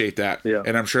appreciate that. Yeah.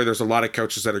 And I'm sure there's a lot of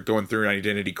coaches that are going through an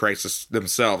identity crisis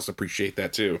themselves appreciate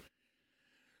that too.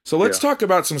 So let's talk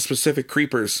about some specific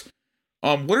creepers.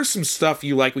 What are some stuff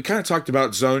you like? We kind of talked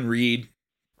about zone read.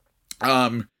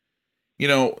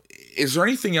 Is there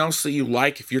anything else that you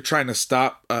like if you're trying to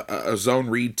stop a zone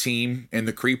read team in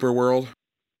the creeper world?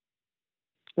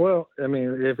 Well, I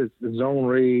mean, if it's the zone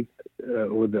read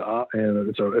with and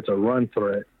it's a run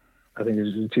threat, I think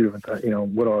there's two different things.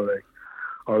 What are they?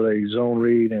 Are they zone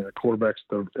read and the quarterback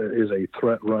is a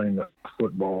threat running the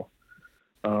football?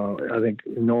 I think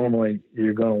normally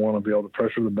you're going to want to be able to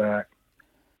pressure the back,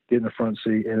 get in the front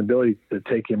seat, and ability to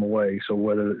take him away. So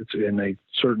whether it's in a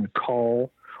certain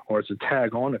call or it's a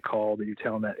tag on a call that you're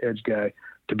telling that edge guy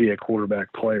to be a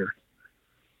quarterback player.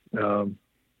 Because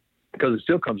it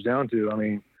still comes down to, I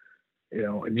mean,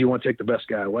 do you want to take the best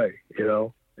guy away?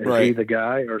 Is he the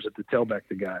guy, or is it the tailback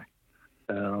the guy?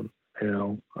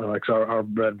 Like our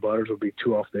bread and butters would be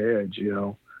two off the edge,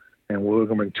 and we're going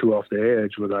to bring two off the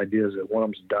edge with ideas that one of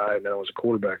them's a dive and that was a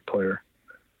quarterback player.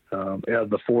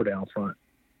 The four down front.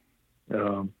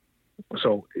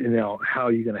 So, how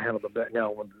are you going to handle the bet?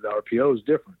 Now, when the RPO is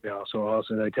different now, so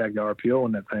also they tag the RPO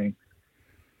in that thing.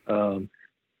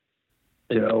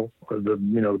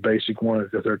 The basic one is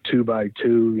if they're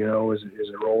 2x2, is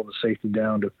it rolling the safety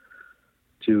down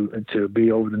to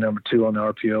be over the number 2 on the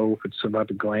RPO? If it's about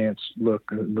the glance look,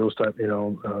 those type,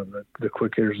 the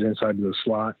quick hitters inside to the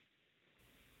slot.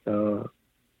 But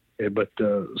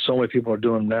so many people are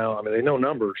doing them now. I mean, they know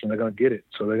numbers and they're going to get it.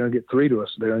 So they're going to get 3 to us.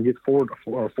 They're going to get 4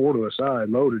 to a side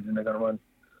loaded, and they're going to run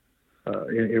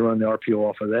the RPO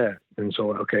off of that. And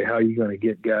so, okay, how are you going to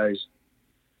get guys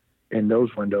in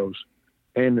those windows?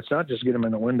 And it's not just get them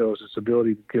in the windows. It's the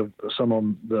ability to give some of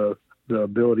them the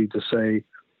ability to say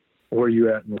where you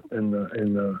at in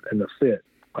the fit.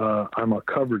 I'm a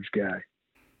coverage guy.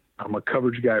 I'm a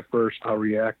coverage guy first. I'll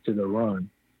react to the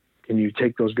run. Can you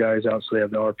take those guys out so they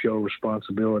have the RPO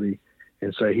responsibility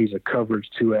and say he's a coverage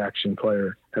 2 action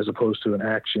player as opposed to an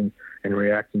action and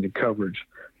reacting to coverage?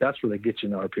 That's where they get you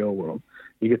in the RPO world.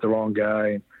 You get the wrong guy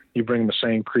and you bring the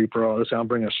same creeper. Oh, listen, I'm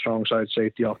bringing a strong side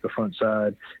safety off the front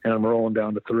side and I'm rolling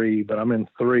down to 3, but I'm in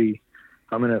 3.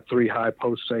 I'm in a 3 high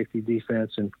post safety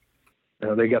defense, and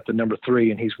they got the number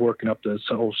 3 and he's working up the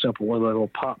whole simple little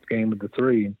pop game with the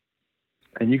 3.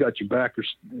 And you got your backer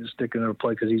sticking in a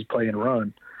play because he's playing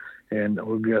run. And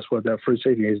well, guess what? That free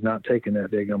safety is not taking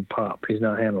that big pop. He's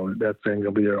not handling it. That thing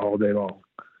will be there all day long.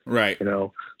 Right.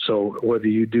 So whether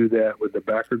you do that with the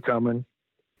backer coming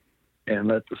and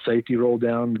let the safety roll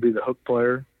down to be the hook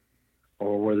player,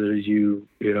 or whether you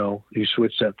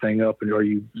switch that thing up or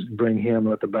you bring him and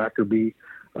let the backer be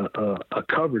a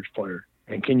coverage player.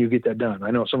 And can you get that done?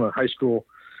 I know some of the high school,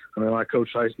 I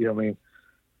coach high school,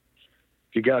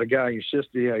 if you got a guy in your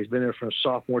system, he's been there from a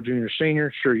sophomore, junior,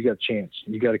 senior, sure, you got a chance.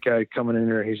 You got a guy coming in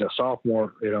there, he's a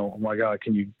sophomore, oh my God,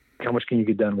 how much can you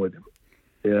get done with him?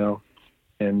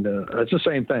 And it's the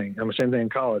same thing. I mean, same thing in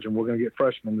college. And we're going to get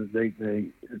freshmen that they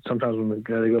sometimes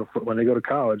when they go to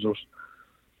college,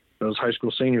 those high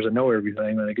school seniors that know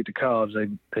everything, when they get to college,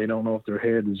 they don't know if their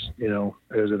head is,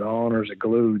 is it on or is it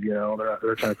glued?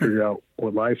 They're trying to figure out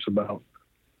what life's about.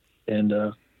 And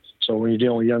so when you're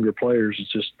dealing with younger players,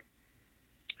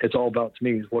 it's all about, to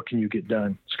me, is what can you get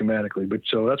done schematically. But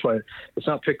so that's why it's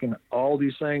not picking all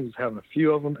these things, it's having a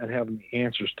few of them and having the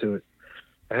answers to it.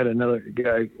 I had another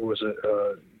guy who was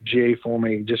a GA for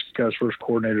me, just got his first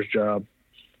coordinator's job,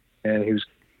 and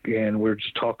we were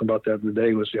just talking about that the other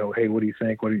day. Was hey, what do you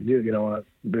think? What do you do? The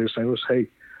biggest thing was, hey,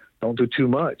 don't do too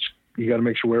much. You got to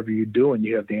make sure whatever you do, and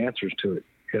you have the answers to it.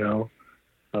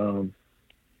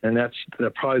 And that's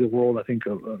probably the world I think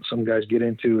some guys get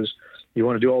into, is you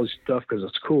want to do all this stuff because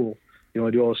it's cool. You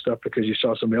want to do all this stuff because you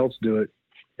saw somebody else do it,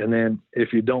 and then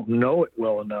if you don't know it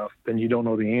well enough, then you don't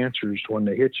know the answers when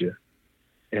they hit you.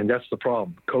 And that's the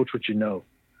problem. Coach what you know.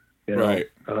 Right.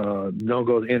 Don't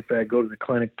go to the infect, go to the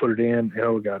clinic, put it in.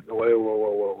 Oh, God,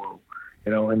 whoa.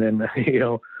 And then,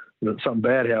 something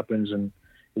bad happens and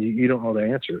you don't know the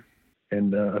answer.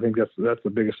 And I think that's the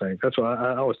biggest thing. That's why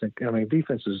I always think,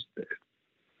 defense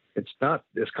it's not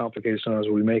as complicated sometimes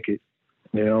as we make it.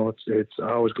 I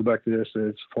always go back to this.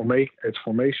 It's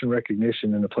formation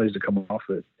recognition and the plays that come off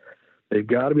it. They've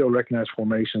got to be able to recognize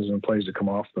formations and the plays that come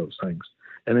off those things,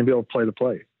 and then be able to play the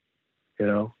play,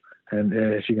 and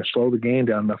if you can slow the game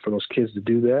down enough for those kids to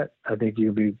do that, I think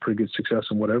you'll be pretty good success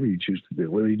in whatever you choose to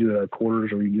do, whether you do that out of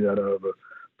quarters or you do that out of a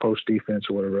post defense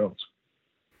or whatever else.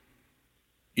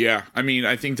 Yeah.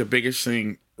 I think the biggest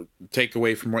thing take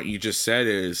away from what you just said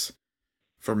is,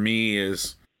 for me,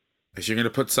 is if you're going to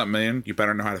put something in, you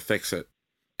better know how to fix it.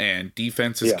 And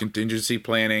defense is contingency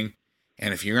planning.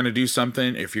 And if you're going to do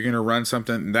something, if you're going to run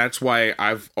something, that's why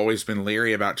I've always been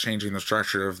leery about changing the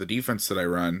structure of the defense that I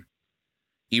run,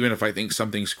 even if I think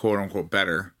something's quote unquote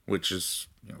better, which is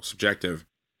subjective,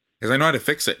 because I know how to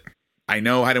fix it. I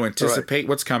know how to anticipate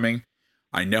what's coming.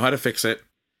 I know how to fix it.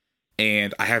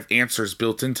 And I have answers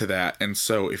built into that. And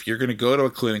so if you're going to go to a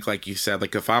clinic, like you said,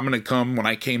 like if I'm going to come, when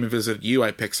I came and visited you,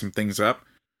 I picked some things up.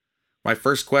 My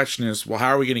first question is, well, how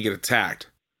are we going to get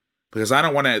attacked? Because I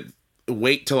don't want to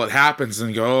wait till it happens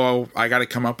and go, oh, I got to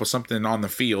come up with something on the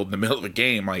field in the middle of a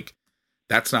game. Like,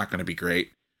 that's not going to be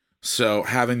great. So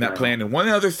having that plan. And one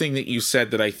other thing that you said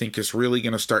that I think is really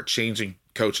going to start changing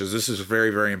coaches, this is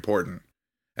very, very important.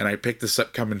 And I picked this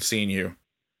up coming seeing you.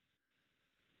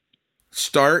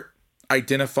 Start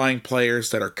identifying players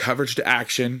that are coverage to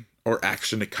action or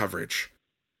action to coverage.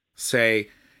 Say,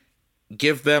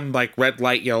 give them like red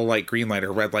light, yellow light, green light,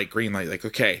 or red light, green light. Like,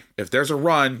 okay, if there's a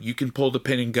run, you can pull the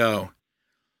pin and go.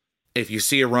 If you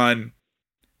see a run,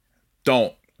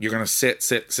 don't. You're going to sit.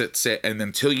 And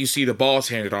until you see the balls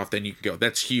handed off, then you can go.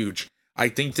 That's huge. I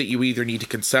think that you either need to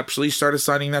conceptually start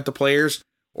assigning that to players,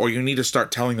 or you need to start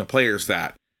telling the players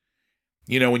that.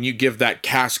 When you give that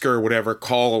Casker or whatever,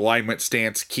 call, alignment,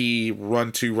 stance, key,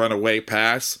 run to, run away,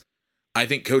 pass, I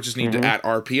think coaches need to add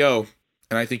RPO,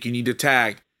 and I think you need to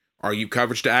tag. Are you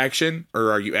coverage to action,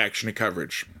 or are you action to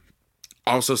coverage?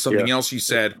 Also, something else you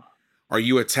said, are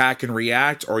you attack and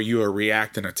react, or are you a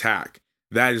react and attack?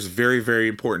 That is very, very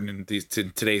important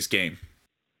in today's game.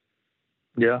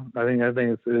 Yeah, I think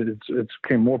it's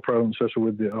became more prevalent, especially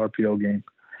with the RPO game.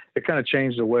 It kind of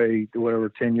changed the way,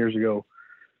 10 years ago,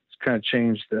 it's kind of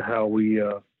changed how we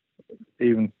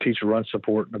even teach run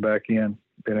support in the back end,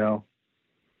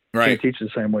 Right. Can't teach it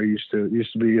the same way you used to. It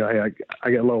used to be, hey,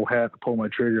 I got a low hat, pull my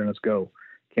trigger, and let's go.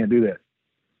 Can't do that.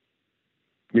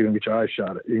 You're gonna get your eyes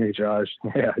shot at. You can get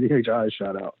your eyes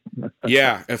shot out.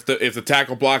 Yeah, if the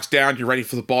tackle blocks down, you're ready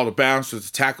for the ball to bounce. It's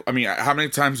a tackle. How many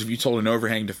times have you told an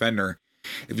overhang defender,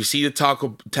 if you see the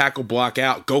tackle block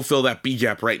out, go fill that B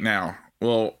gap right now?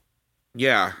 Well,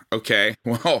 yeah, okay.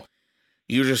 Well,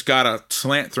 you just got a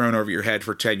slant thrown over your head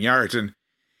for 10 yards, and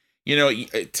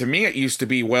to me, it used to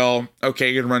be, well, okay,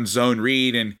 you're going to run zone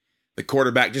read and the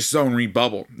quarterback just zone read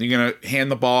bubble. You're going to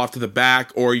hand the ball off to the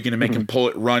back, or you're going to make him pull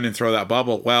it, run, and throw that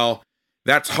bubble. Well,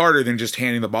 that's harder than just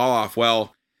handing the ball off.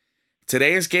 Well,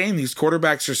 today's game, these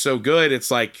quarterbacks are so good. It's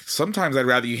like, sometimes I'd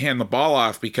rather you hand the ball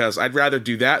off, because I'd rather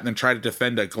do that than try to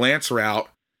defend a glance route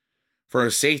for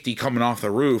a safety coming off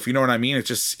the roof. You know what I mean?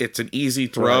 It's an easy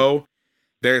throw. Right.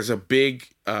 There's a big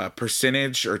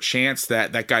percentage or chance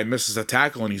that guy misses a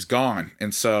tackle and he's gone.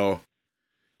 And so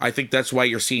I think that's why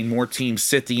you're seeing more teams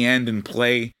sit the end and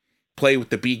play with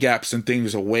the B gaps and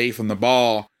things away from the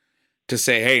ball, to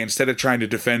say, hey, instead of trying to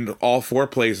defend all 4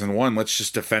 plays in one, let's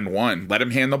just defend one. Let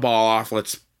him hand the ball off.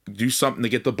 Let's do something to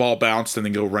get the ball bounced and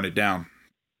then go run it down.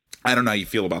 I don't know how you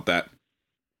feel about that.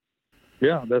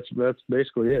 Yeah, that's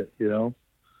basically it,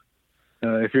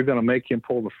 If you're going to make him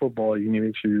pull the football, you need to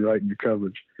make sure you're right in your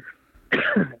coverage.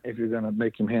 If you're going to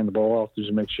make him hand the ball off,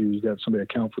 just make sure you've got somebody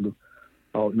account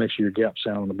for make sure your gap's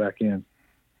sound on the back end.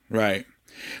 Right.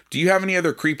 Do you have any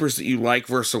other creepers that you like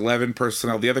versus 11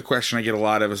 personnel? The other question I get a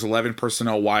lot of is 11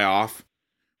 personnel, why off?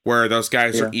 Where those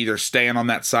guys are either staying on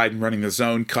that side and running the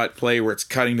zone cut play where it's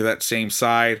cutting to that same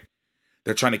side.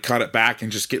 They're trying to cut it back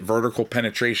and just get vertical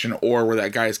penetration, or where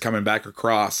that guy is coming back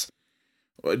across.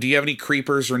 Do you have any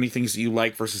creepers or anything that you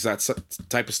like versus that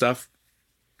type of stuff?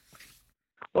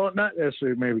 Well, not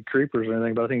necessarily maybe creepers or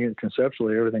anything, but I think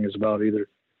conceptually everything is about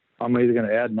I'm either going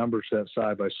to add numbers to that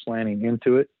side by slanting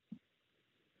into it,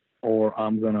 or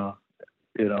I'm going to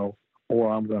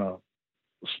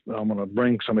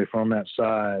bring somebody from that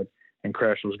side and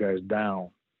crash those guys down.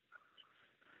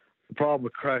 The problem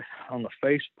with on the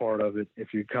face part of it,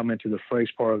 if you come into the face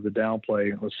part of the down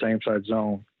play with same side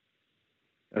zone,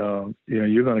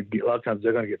 you're going to get, a lot of times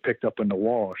they're going to get picked up in the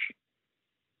wash.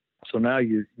 So now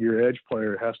your edge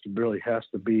player has to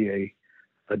be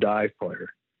a dive player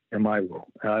in my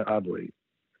world. I believe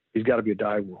he's got to be a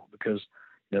dive world because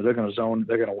they're going to zone.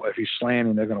 If he's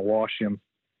slanting, they're going to wash him.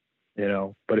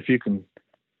 But if you can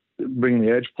bring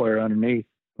the edge player underneath,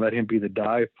 let him be the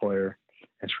dive player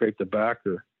and scrape the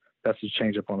backer, that's the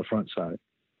change up on the front side.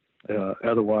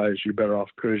 Otherwise, you're better off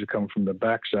cruising coming from the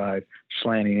backside,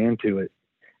 slanting into it,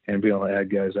 and being able to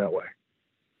add guys that way.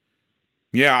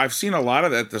 Yeah, I've seen a lot of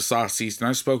that this off season.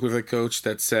 I spoke with a coach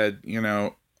that said,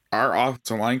 our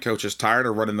offensive line coach is tired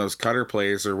of running those cutter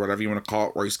plays or whatever you want to call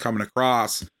it, where he's coming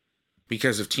across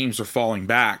because if teams are falling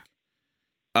back,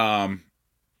 or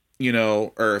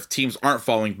if teams aren't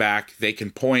falling back, they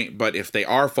can point. But if they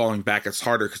are falling back, it's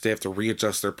harder because they have to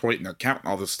readjust their point and their count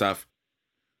and all this stuff.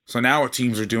 So now what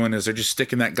teams are doing is they're just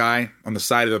sticking that guy on the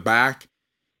side of the back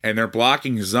and they're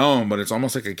blocking zone, but it's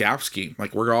almost like a gap scheme.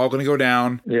 Like we're all going to go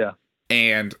down. Yeah.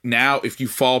 And now if you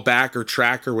fall back or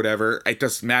track or whatever, it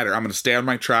doesn't matter. I'm going to stay on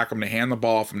my track. I'm going to hand the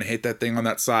ball off. I'm going to hit that thing on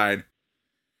that side.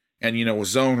 And, with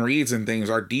zone reads and things,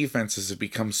 our defenses have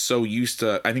become so used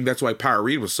to, I think that's why power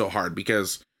read was so hard,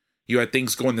 because you had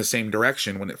things going the same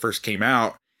direction when it first came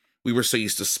out. We were so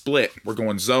used to split. We're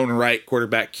going zone right,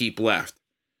 quarterback keep left.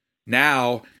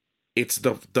 Now it's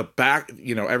the back,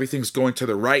 everything's going to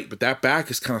the right, but that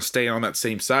back is kind of staying on that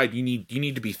same side. You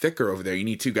need to be thicker over there. You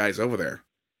need two guys over there.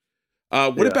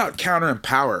 What about counter and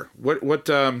power? What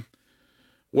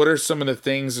are some of the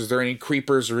things? Is there any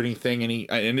creepers or anything?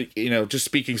 Just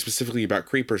speaking specifically about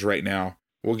creepers right now,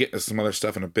 we'll get to some other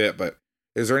stuff in a bit, but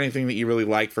is there anything that you really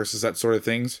like versus that sort of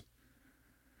things?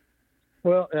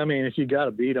 Well, I mean, if you got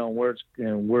a beat on where it's,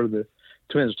 where the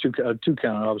Twins two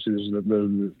counter, obviously there's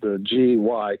the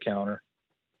GY counter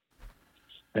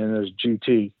and there's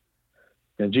GT,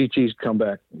 and GT's come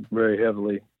back very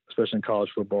heavily, especially in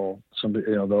college football. Some, the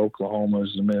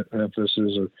Oklahomas, the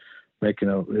Memphises are making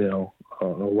a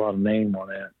lot of name on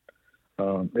that.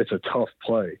 It's a tough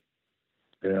play,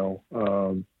 so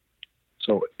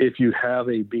if you have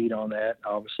a beat on that,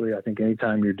 obviously, I think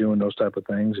anytime you're doing those type of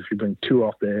things, if you bring two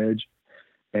off the edge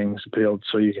and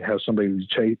so you can have somebody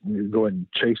go ahead and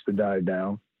chase the dive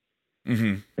down.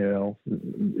 Mm-hmm.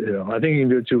 I think you can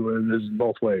do it too.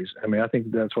 Both ways. I mean, I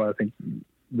think that's why I think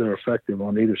they're effective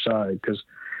on either side, because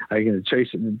I can chase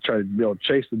it and try to be able to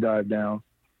chase the dive down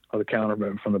of the counter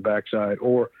from the backside,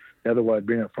 or the other way,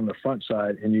 bring it from the front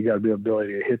side, and you got to be able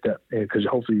to hit that, because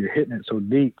hopefully you're hitting it so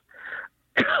deep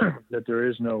that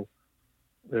there's no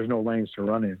lanes to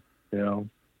run in,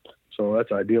 So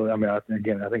that's ideal. I mean, I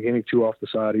think any two off the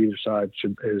side, either side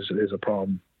is a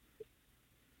problem.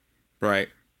 Right.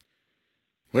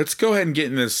 Let's go ahead and get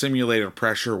into the simulated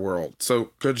pressure world.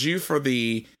 So could you, for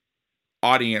the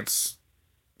audience,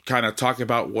 kind of talk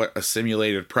about what a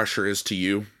simulated pressure is to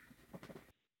you?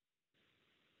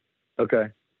 Okay.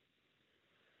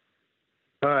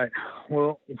 All right.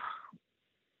 Well,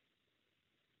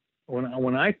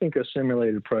 when I think of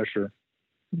simulated pressure,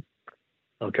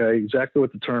 okay, exactly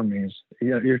what the term means.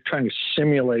 You're trying to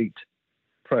simulate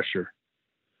pressure.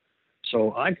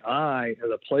 So I as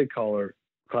a play caller,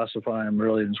 classify him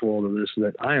really in this world of this,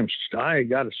 that I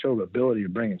got to show the ability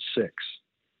of bringing six.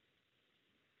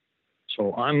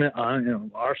 So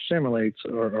our simulates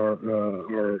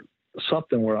or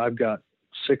something where I've got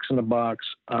six in the box.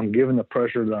 I'm giving the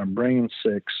pressure that I'm bringing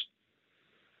six,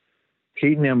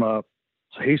 heating him up.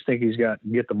 So he's thinking he's got to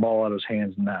get the ball out of his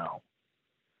hands now,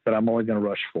 but I'm only going to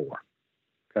rush four.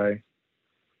 Okay.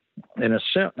 In a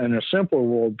simpler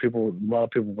world, a lot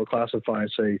of people will classify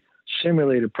and say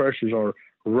simulated pressures are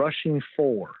rushing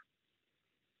four,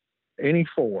 any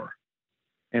four,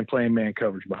 and playing man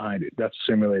coverage behind it. That's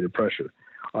simulated pressure.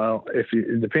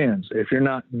 It depends. If you're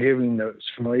not giving the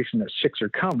simulation that six are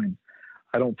coming,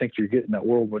 I don't think you're getting that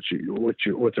world what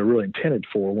they're really intended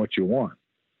for, what you want.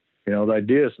 The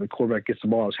idea is the quarterback gets the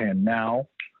ball in his hand now,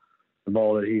 the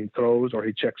ball that he throws, or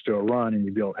he checks to a run, and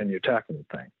you tackle the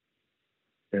thing.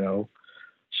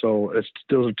 So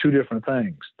those are two different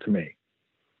things to me.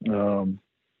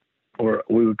 Or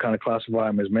we would kind of classify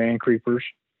them as man creepers,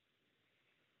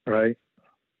 right?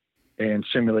 And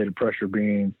simulated pressure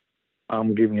being,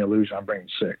 I'm giving you illusion, I'm bringing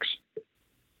six.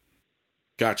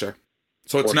 Gotcha.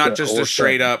 So it's not just a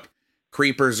straight up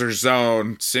creepers or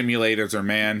zone, simulators or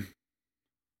man.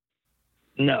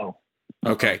 No.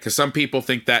 Okay, because some people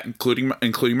think that,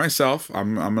 including myself.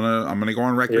 I'm gonna go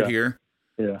on record here.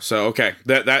 Yeah. So okay,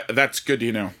 that's good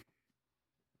to know.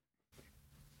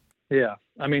 Yeah,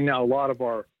 I mean, now a lot of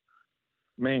our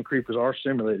man creepers are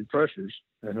simulated pressures,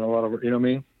 and a lot of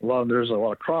there's a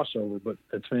lot of crossover, but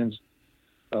it depends.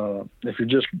 If you're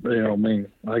just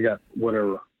I got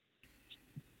whatever.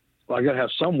 Well, I got to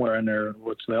have somewhere in there.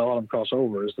 What's the all of them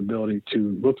crossover is the ability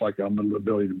to look like I'm the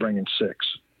ability to bring in six.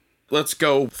 Let's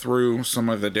go through some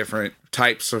of the different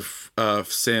types of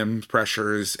sim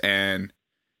pressures and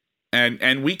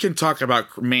we can talk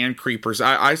about man creepers.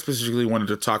 I specifically wanted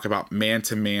to talk about man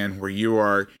to man, where you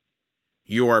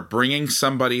are bringing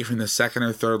somebody from the second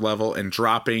or third level and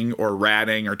dropping or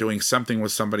ratting or doing something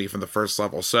with somebody from the first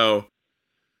level. So,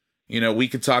 we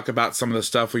could talk about some of the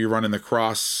stuff where you're running the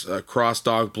cross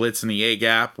dog blitz in the A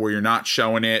gap, where you're not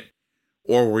showing it,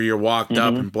 or where you're walked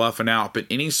up and bluffing out. But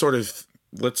any sort of,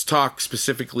 let's talk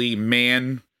specifically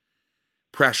man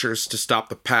pressures to stop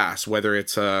the pass, whether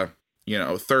it's a,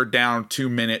 third down, 2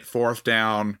 minute, fourth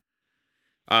down,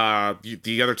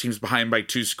 the other team's behind by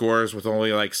 2 scores with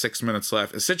only like 6 minutes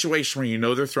left. A situation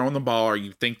where they're throwing the ball, or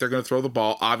you think they're going to throw the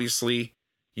ball. Obviously,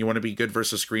 you want to be good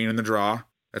versus screen in the draw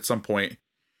at some point.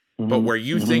 But where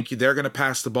you think they're going to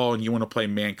pass the ball and you want to play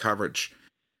man coverage.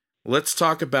 Let's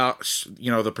talk about,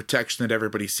 the protection that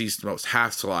everybody sees the most,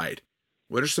 half slide.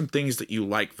 What are some things that you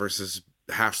like versus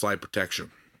half slide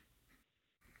protection?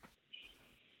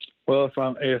 Well,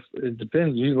 if it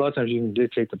depends, a lot of times you can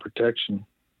dictate the protection.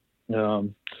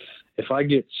 If I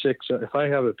get six, if I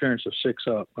have an appearance of 6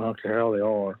 up, I don't care how they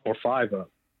are, or 5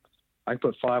 up, I can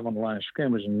put 5 on the line of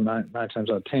scrimmage, and nine times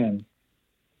out of 10,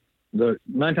 they're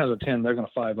going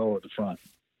to 5-0 at the front.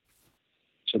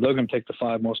 So they're going to take the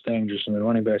 5 most dangerous, and the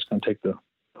running back's going to take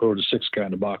whoever the 6th guy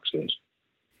in the box is.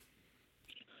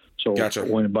 So gotcha.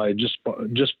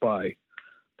 Just by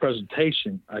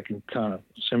presentation, I can kind of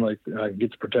simulate, I can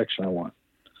get the protection I want.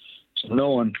 So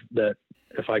knowing that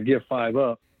if I give 5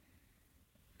 up,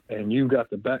 and you got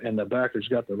the back, and the backer's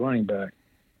got the running back,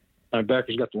 my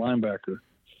backer's got the linebacker.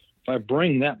 If I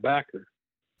bring that backer,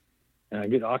 and I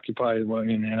get occupied,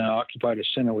 and I occupy the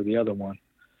center with the other one,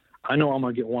 I know I'm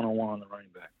going to get one-on-one on the running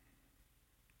back.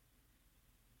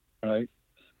 Right?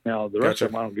 Now, the rest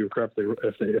of them, I don't give a crap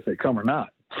if they come or not.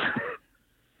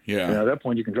 Yeah. At that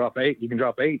point, you can drop 8. You can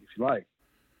drop 8 if you like.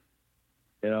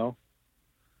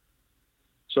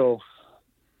 So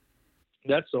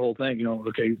that's the whole thing.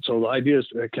 Okay, so the idea is,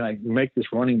 can I make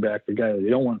this running back, the guy that they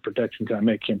don't want protection, can I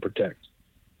make him protect?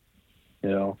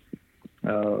 And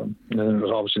then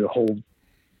there's obviously the whole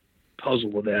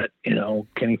puzzle with that.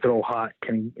 Can he throw hot?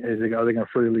 Are they going to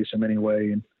free release him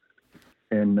anyway?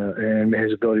 And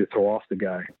his ability to throw off the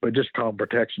guy, but just for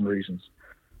protection reasons.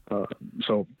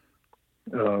 So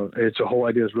it's a whole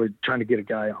idea is really trying to get a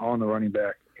guy on the running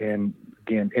back, and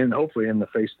again, and hopefully in the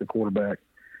face of the quarterback,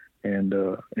 and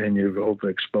you're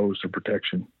hopefully exposed to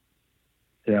protection.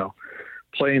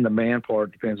 Playing the man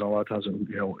part depends on a lot of times.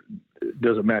 It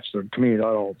doesn't match to me at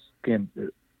all. Again,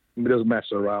 it doesn't match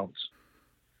the routes.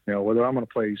 Whether I'm going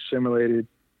to play simulated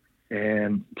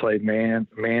and play man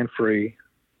free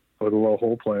with a low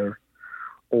hole player,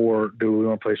 or do we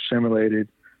want to play simulated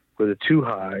with a too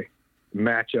high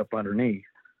match up underneath,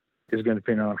 is going to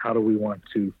depend on how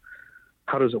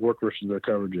does it work versus their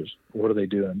coverages? What are they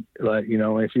doing? Like,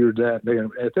 if you're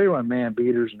if they run man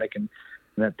beaters and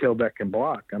that tailback can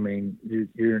block, I mean,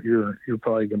 you're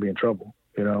probably going to be in trouble.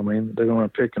 They're going to run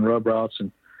pick and rub routes,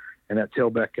 and that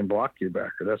tailback can block your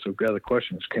backer. That's the other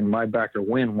question is, can my backer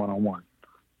win one-on-one?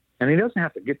 And he doesn't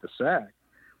have to get the sack.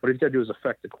 What he's got to do is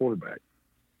affect the quarterback.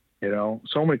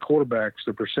 So many quarterbacks,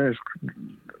 the percentage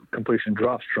completion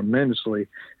drops tremendously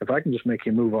if I can just make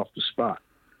him move off the spot.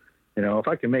 If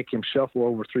I can make him shuffle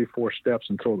over 3-4 steps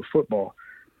and throw the football,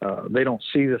 they don't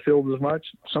see the field as much.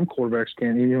 Some quarterbacks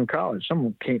can't, even in college.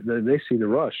 Some can't. They see the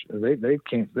rush. They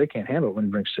can't handle it when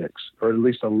you bring 6, or at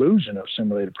least illusion of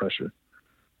simulated pressure.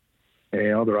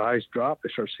 Their eyes drop. They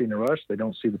start seeing the rush. They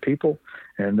don't see the people,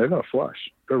 and they're going to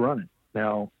flush. They're running.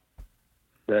 Now,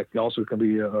 that also can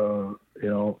be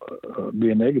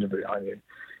be a negative.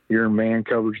 You're in man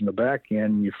coverage in the back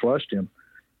end. You flushed him.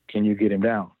 Can you get him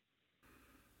down?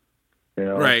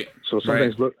 Right. So some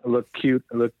things look cute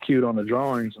on the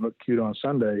drawings and look cute on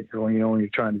Sunday when you're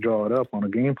trying to draw it up on a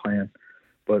game plan.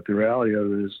 But the reality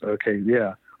of it is, okay,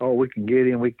 yeah, we can get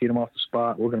him. We can get him off the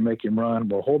spot. We're going to make him run.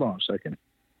 Well, hold on a second.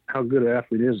 How good an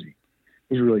athlete is he?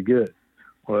 He's really good.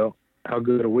 Well, how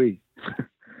good are we?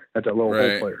 That's a low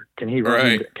hole player. Can he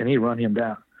run? Can he run him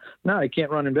down? No, he can't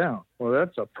run him down. Well,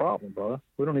 that's a problem, brother.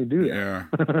 We don't need to do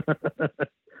that.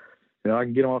 Yeah. I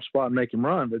can get him off spot and make him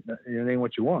run, but it ain't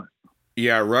what you want.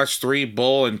 Yeah, rush 3,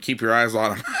 bull, and keep your eyes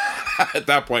on him at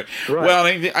that point. Right. Well,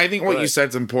 I think what you said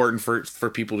is important for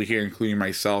people to hear, including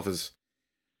myself, is,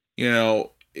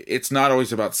 it's not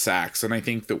always about sacks. And I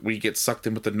think that we get sucked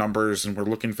in with the numbers and we're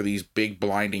looking for these big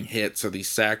blinding hits or these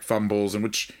sack fumbles, and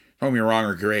which, don't get me wrong,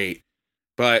 are great.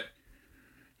 But,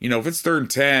 if it's 3rd and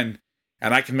 10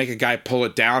 and I can make a guy pull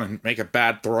it down and make a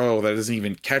bad throw that isn't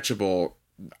even catchable,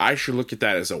 I should look at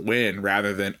that as a win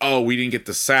rather than, we didn't get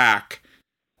the sack,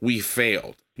 we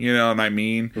failed. You know what I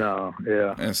mean? No,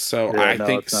 yeah. And so I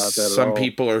think some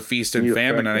people are feast and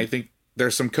famine, and I think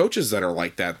there's some coaches that are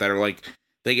like that are like,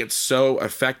 they get so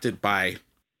affected by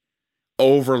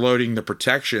overloading the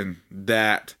protection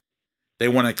that they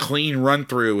want a clean run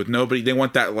through with nobody. They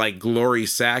want that like glory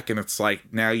sack, and it's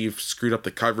like, now you've screwed up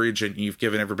the coverage and you've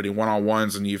given everybody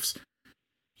one-on-ones, and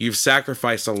you've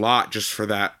sacrificed a lot just for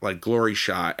that like glory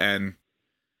shot. And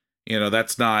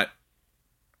that's not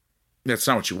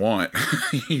what you want.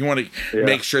 You want to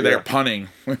make sure they're punting.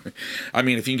 I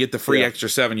mean, if you can get the free extra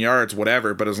 7 yards,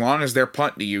 whatever, but as long as they're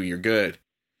punting to you, you're good.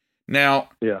 Now,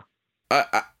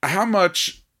 how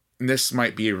much, and this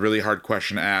might be a really hard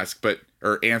question to ask,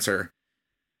 or answer,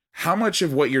 how much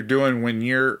of what you're doing when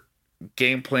you're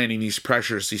game planning these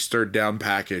pressures, these 3rd down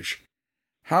package,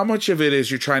 how much of it is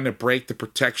you're trying to break the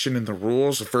protection and the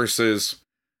rules versus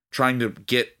trying to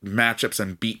get matchups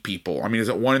and beat people? I mean, is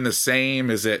it one and the same?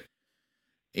 Is it,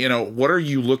 what are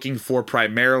you looking for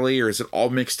primarily, or is it all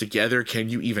mixed together? Can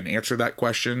you even answer that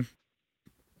question?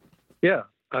 Yeah.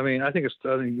 I mean, I think it's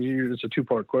a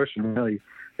 2-part question, really,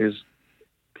 is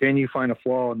can you find a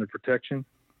flaw in the protection,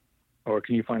 or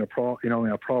can you find a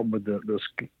problem with the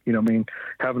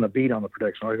having a beat on the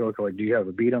protection? I go, like, do you have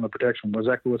a beat on the protection?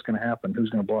 Exactly what's going to happen? Who's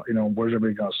going to block? Where's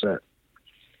everybody going to set?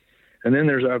 And then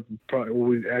there's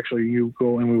you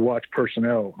go and we watch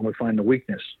personnel and we find the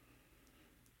weakness.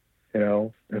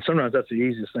 And sometimes that's the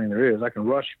easiest thing there is. I can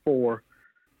rush 4,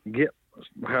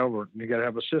 however, you got to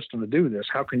have a system to do this.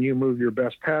 How can you move your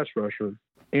best pass rusher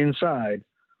inside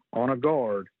on a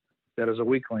guard that is a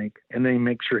weak link, and then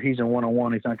make sure he's in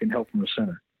one-on-one, he's not getting help from the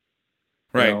center?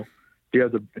 Right. Do you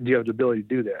have the ability to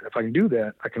do that? If I can do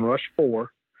that, I can rush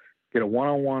 4, get a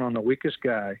one-on-one on the weakest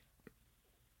guy,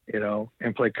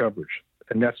 and play coverage.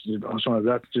 And that's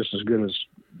just as good as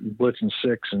blitzing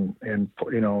 6 and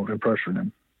pressuring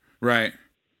him. Right.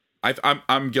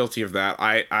 I'm guilty of that.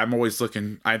 I'm always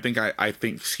looking. I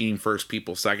think scheme first,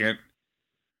 people second,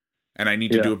 and I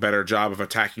need to do a better job of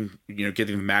attacking.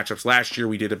 Getting the matchups. Last year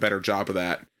we did a better job of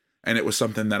that, and it was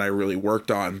something that I really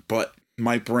worked on. But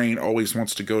my brain always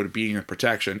wants to go to beating the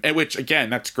protection, and which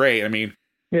again, that's great. I mean,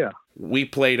 we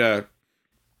played a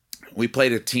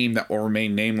team that will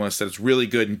remain nameless that is really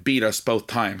good and beat us both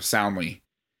times soundly,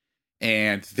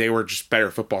 and they were just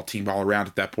better football team all around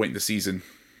at that point in the season.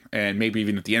 And maybe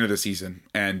even at the end of the season.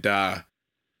 And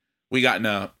we got in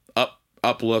a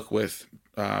up look with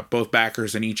both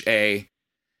backers in each A.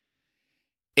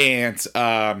 And,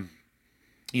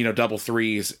 double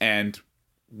threes. And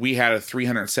we had a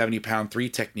 370-pound 3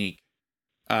 technique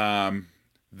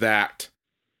that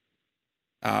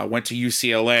went to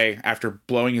UCLA after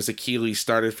blowing his Achilles,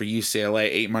 started for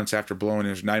UCLA 9 months after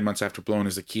blowing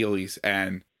his Achilles.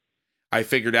 And I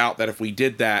figured out that if we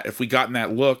did that, if we got in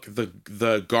that look,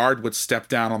 the guard would step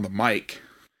down on the mic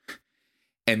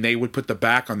and they would put the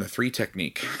back on the 3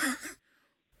 technique.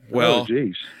 Well,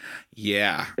 geez.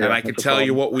 Yeah. And I can tell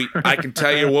you what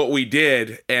we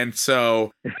did. And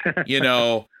so,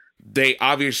 they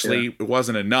obviously it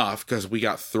wasn't enough because we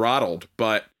got throttled,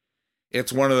 but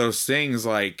it's one of those things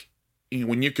like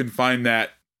when you can find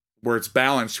that where it's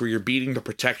balanced, where you're beating the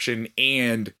protection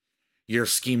and you're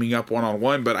scheming up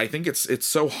one-on-one. But I think it's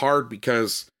so hard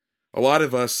because a lot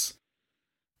of us,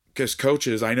 because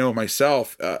coaches, I know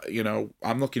myself,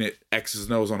 I'm looking at X's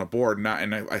and O's on a board,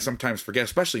 and I sometimes forget,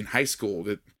 especially in high school,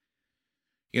 that,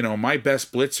 my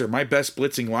best blitzing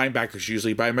linebacker is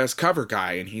usually my best cover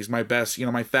guy, and he's my best,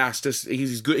 my fastest,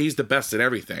 he's good, he's the best at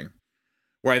everything.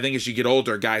 Where I think as you get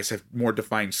older, guys have more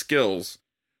defined skills,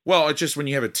 Well, it's just when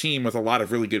you have a team with a lot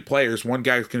of really good players, one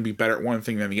guy's going to be better at one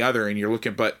thing than the other, and you're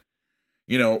looking,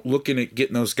 looking at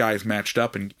getting those guys matched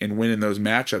up and winning those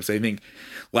matchups. I think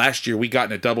last year we got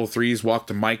into double threes, walked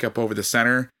the mic up over the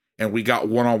center, and we got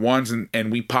one-on-ones,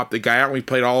 and we popped the guy out, and we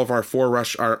played all of our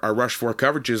rush 4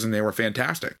 coverages, and they were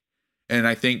fantastic. And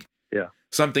I think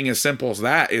something as simple as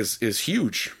that is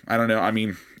huge. I don't know. I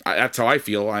mean, that's how I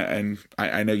feel, and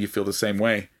I know you feel the same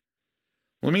way.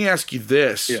 Let me ask you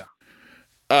this. Yeah.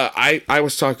 I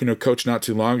was talking to a coach not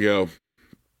too long ago,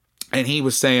 and he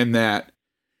was saying that,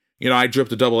 I drew up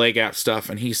the double A gap stuff,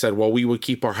 and he said, well, we would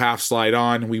keep our half slide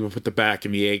on, and we would put the back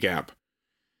in the A gap.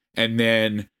 And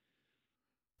then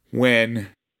when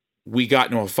we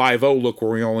got into a 5-0 look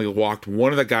where we only walked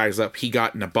one of the guys up, he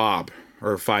got in a bob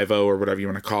or a 5-0 or whatever you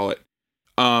want to call it.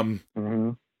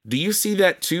 Do you see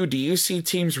that too? Do you see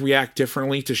teams react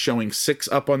differently to showing 6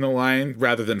 up on the line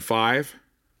rather than 5?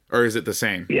 Or is it the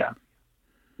same? Yeah.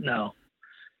 No.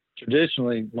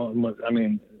 Traditionally, I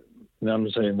mean, I'm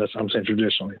saying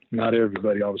traditionally. Not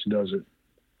everybody obviously does it.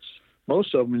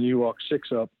 Most of them, when you walk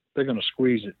 6 up, they're going to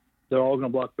squeeze it. They're all going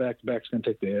to block back. The back's going to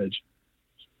take the edge,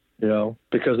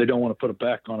 because they don't want to put it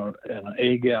back on an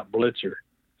A gap blitzer.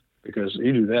 Because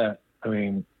you do that, I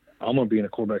mean, I'm going to be in a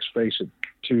quarterback's face at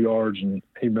 2 yards, and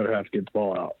he better have to get the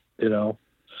ball out. So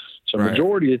right.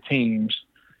 Majority of teams,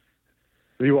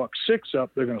 if you walk 6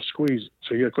 up, they're going to squeeze it.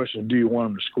 So you got a question: do you want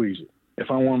them to squeeze it?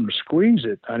 If I want them to squeeze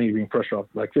it, I need to bring pressure off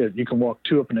like this. You can walk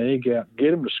 2 up in the A gap,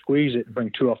 get them to squeeze it, and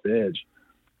bring 2 off the edge.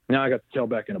 Now I got the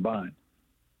tailback in a bind.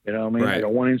 You know what I mean? Right. I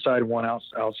got one inside and one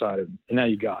outside of it, and now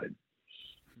you got it.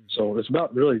 So it's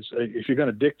about really, if you're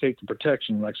going to dictate the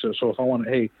protection, like so if I want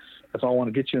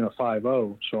to get you in a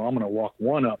 5-0, so I'm going to walk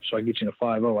 1 up so I get you in a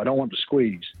 5-0. I don't want to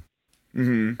squeeze.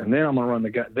 Mm-hmm. And then I'm going to run the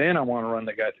guy. Then I want to run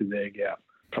the guy through the A gap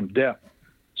from depth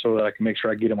so that I can make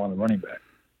sure I get him on the running back.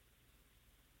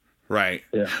 Right.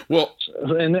 Yeah. Well,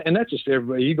 and that's just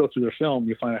everybody. You go through their film,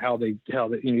 you find out how they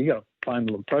you got to find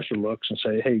the little pressure looks and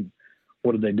say, hey,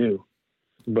 what did they do?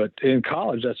 But in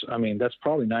college, that's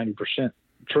probably 90%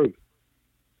 truth.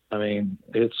 I mean,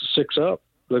 it's 6 up.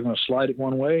 They're going to slide it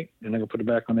one way, and they're going to put it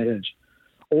back on the edge,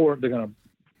 or they're going to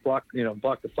block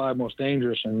the 5 most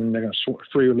dangerous, and then they're going to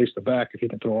free release the back if you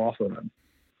can throw off of them.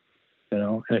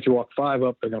 And if you walk 5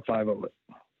 up, they're going to 5-0 it.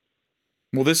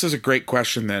 Well, this is a great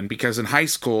question then, because in high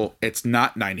school, it's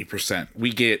not 90%.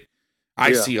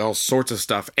 I see all sorts of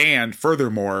stuff. And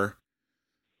furthermore,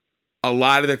 a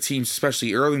lot of the teams,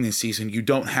 especially early in the season, you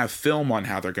don't have film on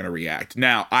how they're going to react.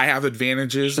 Now, I have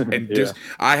advantages, and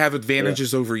I have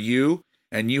advantages over you,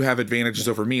 and you have advantages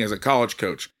over me as a college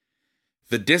coach.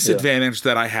 The disadvantage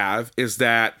that I have is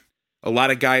that a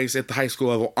lot of guys at the high school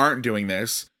level aren't doing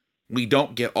this. We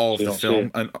don't get all of the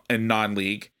film in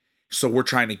non-league. So we're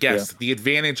trying to guess. Yeah. The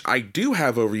advantage I do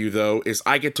have over you, though, is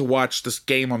I get to watch this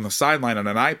game on the sideline on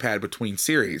an iPad between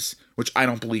series, which I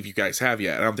don't believe you guys have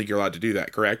yet. I don't think you're allowed to do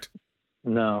that, correct?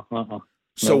 No.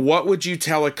 So what would you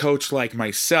tell a coach like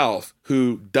myself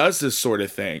who does this sort of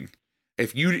thing,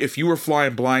 if you were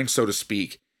flying blind, so to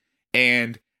speak,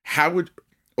 and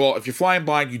if you're flying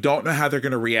blind, you don't know how they're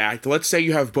going to react. Let's say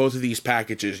you have both of these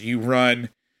packages. You run,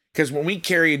 because when we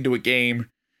carry into a game,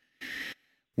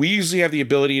 we usually have the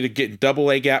ability to get double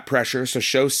A gap pressure, so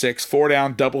show 6, 4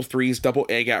 down, double threes, double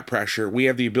A gap pressure. We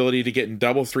have the ability to get in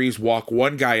double threes, walk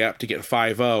one guy up to get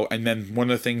 5-0, and then one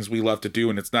of the things we love to do,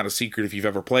 and it's not a secret if you've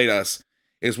ever played us,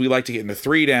 is we like to get into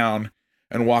 3 down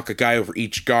and walk a guy over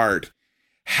each guard.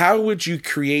 How would you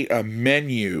create a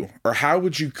menu, or how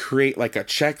would you create like a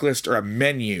checklist or a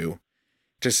menu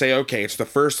to say, okay, it's the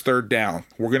first 3rd down.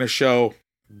 We're going to show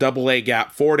double A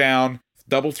gap, 4 down,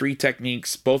 double 3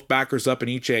 techniques, both backers up in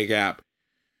each A gap.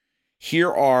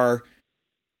 Here are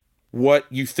what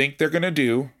you think they're going to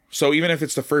do. So even if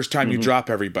it's the first time you drop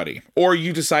everybody, or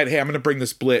you decide, hey, I'm going to bring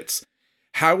this blitz.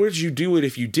 How would you do it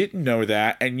if you didn't know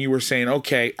that and you were saying,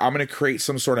 okay, I'm going to create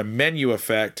some sort of menu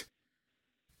effect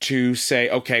to say,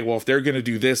 okay, well, if they're going to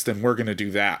do this, then we're going to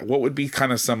do that. What would be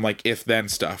kind of some like if-then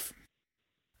stuff?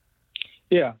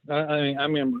 Yeah. I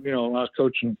mean, when I was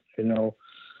coaching,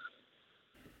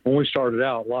 when we started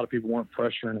out, a lot of people weren't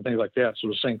pressuring and things like that. So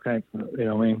the same thing,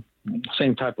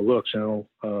 same type of looks,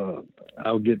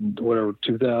 I would get in whatever,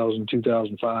 2000,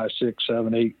 2005, 6,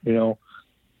 7, 8,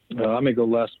 I may go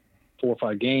last 4 or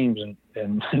 5 games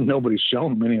and nobody's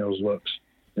shown many of those looks,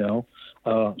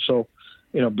 So,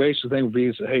 basic thing would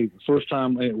be, hey, first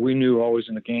time we knew always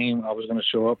in the game, I was going to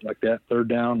show up like that 3rd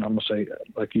down. I'm going to say,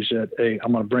 like you said, hey,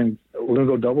 we're going to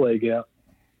go double A gap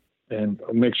and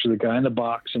make sure the guy in the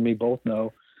box and me both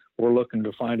know we're looking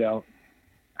to find out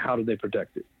how did they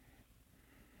protect it,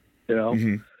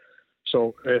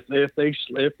 So if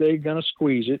they gonna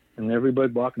squeeze it and everybody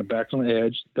blocking the backs on the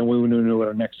edge, then we knew what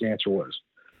our next answer was.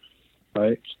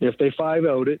 Right? If they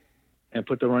 5-0'd it and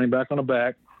put the running back on the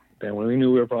back, then we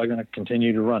knew we were probably going to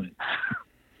continue to run it.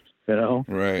 You know,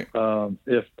 right?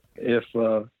 If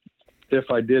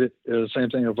I did it, the same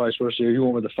thing or vice versa. If you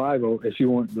went with the 5-0, if you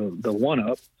want the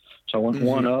 1-up, so I went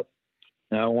 1-up.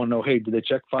 Now I want to know, hey, did they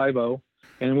check 5-0?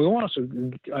 And we want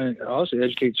to also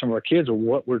educate some of our kids on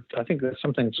what I think that's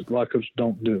something that a lot of coaches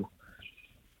don't do.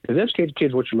 Is educate the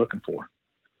kids what you're looking for.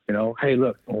 You know, hey,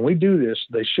 look, when we do this,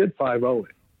 they should 5-0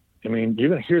 it. I mean, you're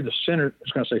going to hear the center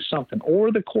is going to say something,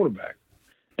 or the quarterback,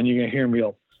 and you're going to hear him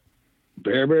yell,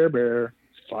 bear, bear, bear,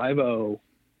 5-0,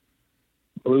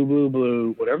 blue, blue,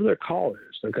 blue, whatever their call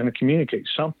is. They're going to communicate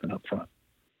something up front,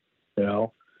 you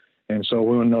know. And so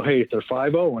we want to know, hey, if they're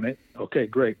 5-0 in it, okay,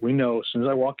 great. We know as soon as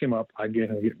I walk him up, I'm going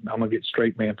to get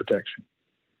straight man protection,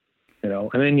 you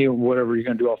know. And then whatever you're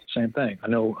going to do off the same thing. I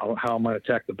know how I'm going to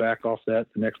attack the back off that,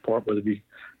 the next part, whether it be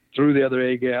through the other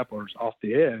A gap or off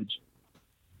the edge.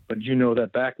 But you know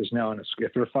that back is now if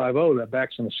they're 5-0, that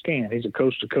back's in a scan. He's a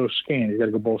coast-to-coast scan. He's got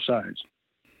to go both sides,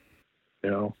 you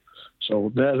know.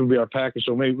 So that would be our package.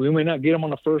 So we may not get them on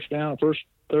the first down, first,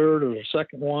 third, or the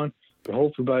second one, but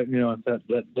hopefully by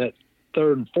that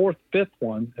third and fourth, fifth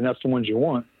one, and that's the ones you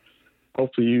want.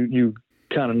 Hopefully you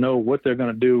kind of know what they're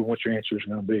going to do and what your answer is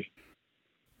going to be.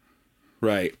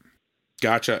 Right.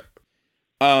 Gotcha.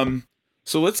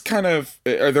 So let's kind of.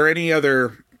 Are there any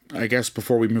other? I guess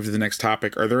before we move to the next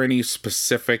topic, are there any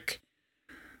specific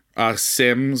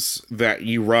sims that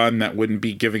you run that wouldn't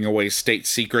be giving away state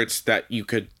secrets that you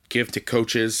could give to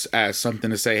coaches as something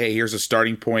to say, hey, here's a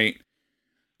starting point.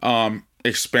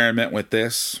 Experiment with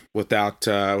this without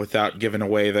giving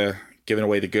away the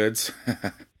goods.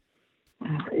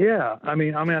 Yeah, I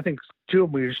mean, I think two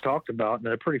of them we just talked about, and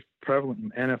they're pretty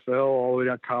prevalent in NFL all the way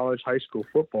down to college, high school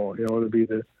football. You know, it'd be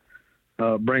the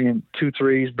bringing 2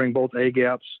 3s, bring both A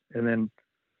gaps, and then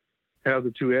have the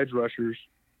 2 edge rushers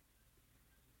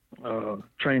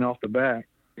train off the back.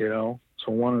 You know,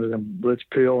 so one is going to blitz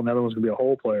peel, and the other one's going to be a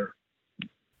hole player.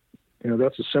 You know,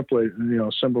 that's simplest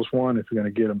one if you're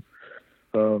going to get them.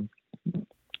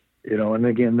 You know, and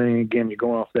again, you're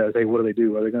going off that. Hey, what do they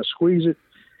do? Are they going to squeeze it?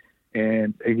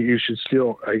 And you should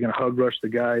still. Are you going to hug rush the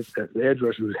guy, the edge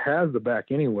rusher who has the back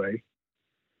anyway?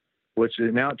 Which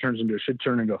now should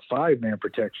turn into a 5-man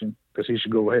protection because he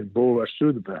should go ahead and bull rush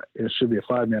through the back. It should be a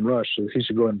 5-man rush, so he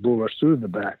should go ahead and bull rush through the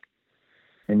back,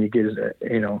 and you get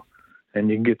and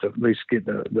you can at least get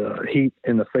the heat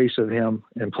in the face of him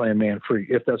and play a man free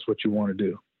if that's what you want to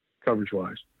do, coverage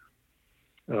wise.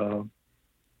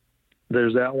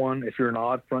 There's that one. If you're an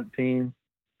odd front team,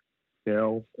 you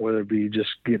know, whether it be just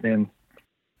getting in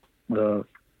the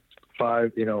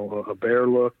 5, you know, a bear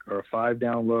look or a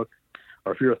 5-down look,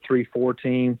 or if you're a 3-4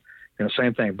 team, you know,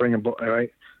 same thing. Bring them, all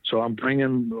right. So I'm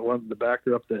bringing the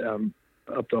backer up I'm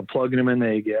plugging him in the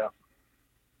A gap.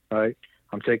 Right.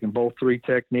 I'm taking both 3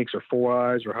 techniques or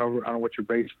 4 eyes or however, I don't know what your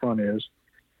base front is,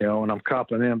 you know, and I'm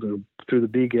coupling them through the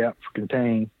B gap for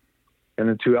contain, and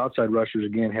then 2 outside rushers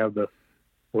again have the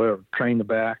train the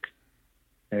back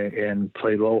and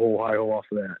play low hole, high hole off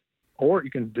of that. Or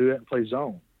you can do that and play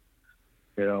zone.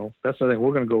 You know, that's the thing.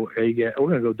 We're going to go A gap. We're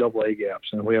going to go double A gaps,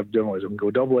 and we have different ways. We can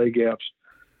go double A gaps,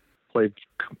 play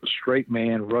straight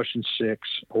man, Russian 6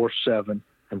 or 7,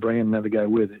 and bring in another guy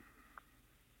with it.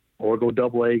 Or go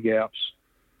double A gaps,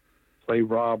 play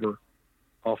robber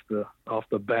off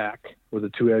the back with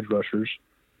the 2 edge rushers,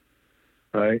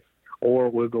 right? Or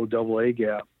we'll go double A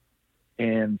gap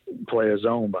and play a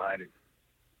zone behind it.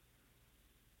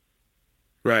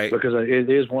 Right. Because it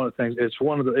is one of the things. It is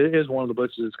one of the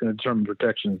blitzes that's going to determine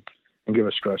protection and give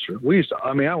a stressor.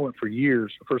 I went for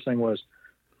years. The first thing was,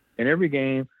 in every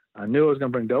game, I knew I was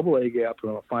going to bring double A gap, and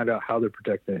I'm going to find out how they're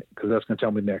protecting it because that's going to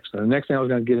tell me next. And the next thing I was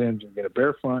going to get in is get a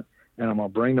bare front, and I'm going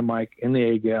to bring the mic in the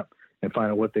A gap and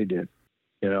find out what they did.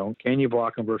 You know, can you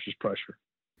block them versus pressure?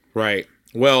 Right.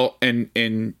 Well, and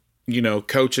you know,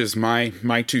 coaches, my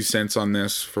 2 cents on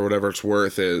this, for whatever it's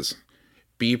worth, is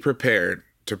be prepared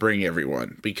to bring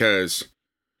everyone, because,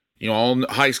 you know, all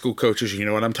high school coaches, you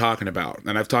know what I'm talking about.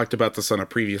 And I've talked about this on a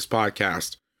previous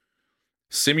podcast.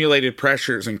 Simulated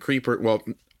pressures and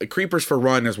creepers for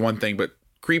run is one thing, but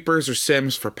creepers or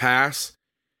sims for pass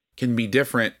can be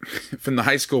different from the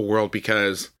high school world,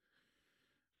 because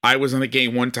I was in a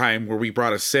game one time where we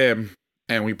brought a sim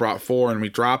and we brought 4 and we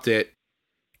dropped it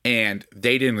and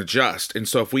they didn't adjust. And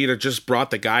so if we had just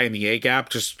brought the guy in the A gap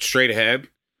just straight ahead,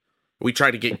 we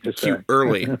tried to get cute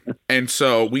early. And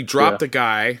so we dropped the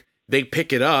guy. They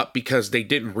pick it up because they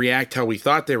didn't react how we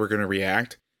thought they were going to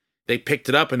react. they picked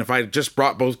it up. And if I had just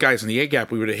brought both guys in the A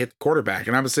gap, we would have hit the quarterback.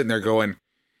 And I was sitting there going,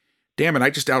 damn it, I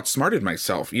just outsmarted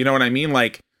myself. You know what I mean?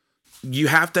 Like, you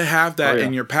have to have that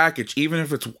in your package, even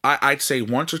if it's, I'd say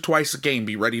once or twice a game,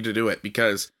 be ready to do it.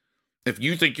 Because if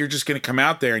you think you're just going to come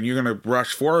out there and you're going to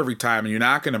rush 4 every time and you're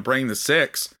not going to bring the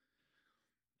 6,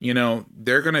 you know,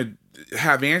 they're going to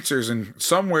have answers, and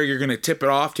somewhere you're going to tip it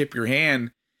off, tip your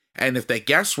hand. And if they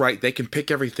guess right, they can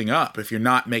pick everything up if you're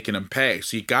not making them pay.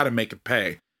 So you got to make it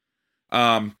pay.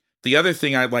 The other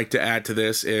thing I'd like to add to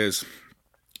this is,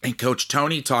 and Coach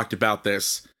Tony talked about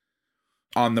this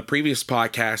on the previous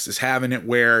podcast, is having it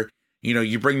where, you know,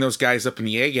 you bring those guys up in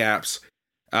the A gaps.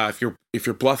 If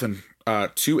you're bluffing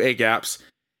 2 A gaps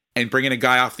and bringing a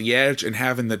guy off the edge and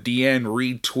having the DN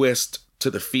read twist to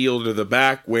the field or the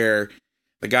back where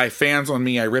the guy fans on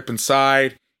me, I rip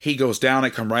inside, he goes down, I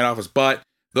come right off his butt.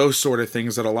 Those sort of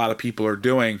things that a lot of people are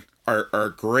doing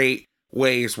are great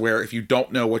ways where if you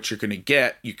don't know what you're going to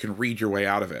get, you can read your way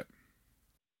out of it.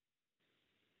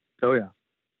 Oh, yeah.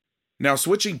 Now,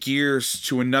 switching gears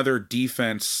to another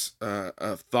defense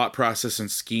thought process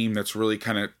and scheme that's really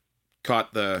kind of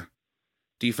caught the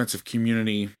defensive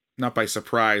community, not by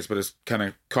surprise, but has kind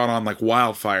of caught on like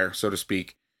wildfire, so to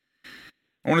speak.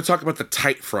 I want to talk about the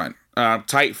tight front.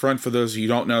 Tight front, for those of you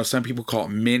who don't know, some people call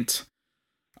it mint.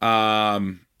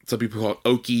 Some people call it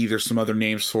Okie. There's some other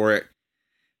names for it.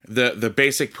 The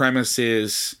basic premise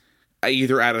is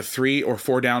either out of 3 or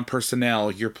 4 down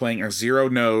personnel, you're playing a 0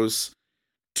 nose,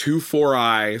 2 4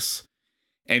 eyes,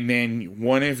 and then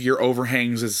one of your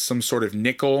overhangs is some sort of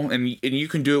nickel, and you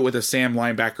can do it with a Sam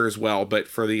linebacker as well. But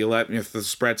for the 11, if the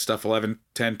spread stuff,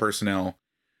 11-10 personnel,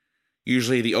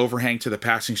 usually the overhang to the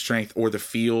passing strength or the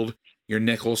field, your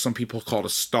nickel, some people call it a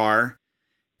star,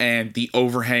 and the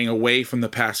overhang away from the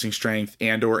passing strength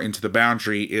and or into the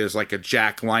boundary is like a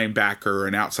jack linebacker or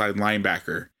an outside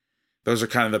linebacker. Those are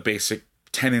kind of the basic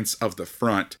tenets of the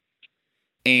front.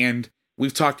 And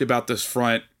we've talked about this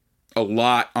front a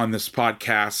lot on this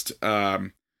podcast.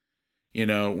 You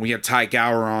know, we had Ty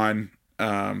Gower on.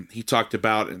 He talked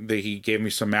about he gave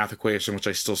me some math equation, which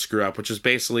I still screw up, which is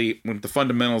basically when the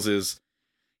fundamentals is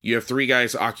you have 3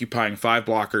 guys occupying 5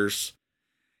 blockers,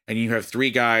 and you have 3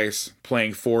 guys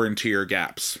playing 4 interior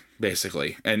gaps,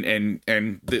 basically. And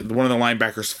one of the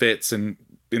linebackers fits, and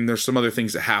there's some other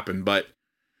things that happen, but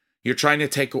you're trying to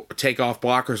take off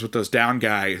blockers with those down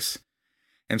guys,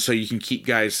 and so you can keep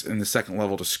guys in the second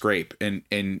level to scrape. And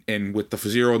with the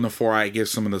 0 and the 4 eye, it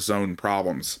gives some of the zone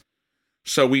problems.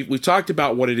 So we talked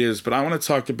about what it is, but I want to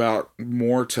talk about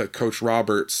more to Coach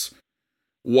Roberts,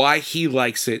 why he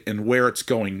likes it and where it's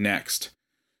going next.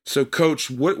 So,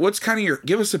 Coach, what's kind of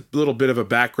give us a little bit of a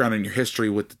background in your history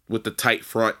with the tight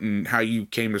front and how you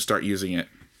came to start using it.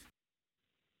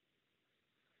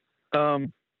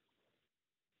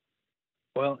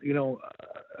 Well, you know,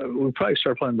 we probably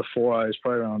started playing the 4 eyes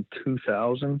probably around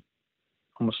 2000, I'm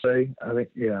going to say. I think,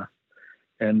 yeah.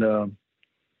 And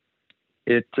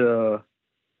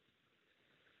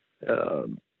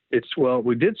well,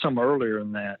 we did some earlier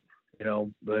than that, you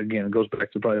know, but again, it goes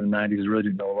back to probably the 90s. I really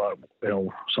didn't know a lot of, you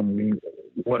know,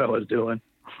 what I was doing,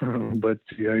 but,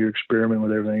 you know, you're experimenting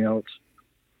with everything else.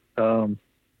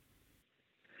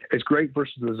 It's great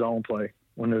versus the zone play.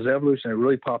 When there's evolution, it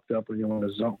really popped up when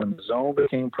the zone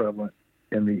became prevalent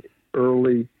in the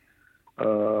early,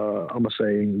 I'm going to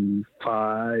say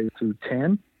 5 through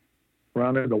 10,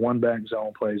 around there, the one back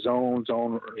zone play, zone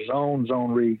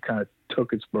read kind of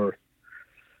took its birth.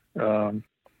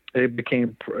 It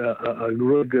became a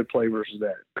really good play versus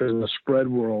that, because in the spread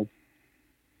world,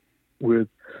 with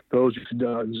those,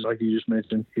 like you just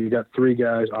mentioned, you got 3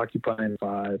 guys occupying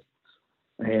 5,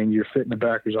 and you're fitting the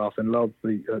backers off. And love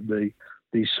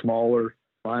the smaller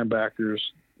linebackers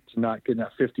to not get in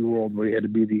that 50 world where you had to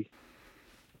be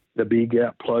the B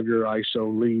gap plugger,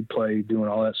 ISO lead play, doing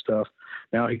all that stuff.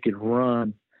 Now he could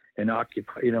run and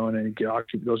occupy, you know, and then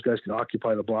those guys can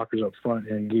occupy the blockers up front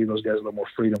and give those guys a little more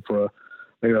freedom for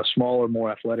maybe a smaller, more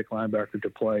athletic linebacker to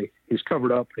play. He's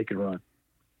covered up, he can run.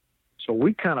 So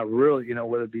we kind of really, you know,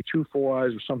 whether it be 2 4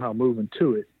 eyes or somehow moving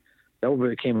to it, that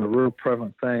became a real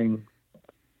prevalent thing.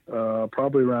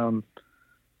 Probably around,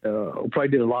 we probably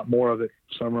did a lot more of it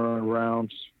somewhere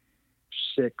around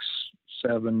 6,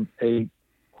 7, 8.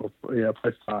 Yeah,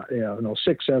 probably 5. Yeah, no,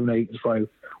 6, 7, 8 is probably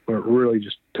where it really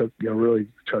just took. You know, really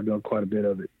tried doing quite a bit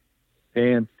of it.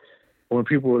 And when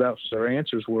people without their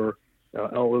answers were,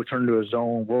 we turned into a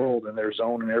zone world, and they're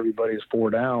zoning everybody is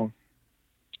 4 down.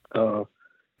 You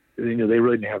know, they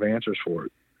really didn't have answers for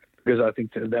it, because I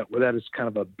think that is kind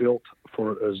of a built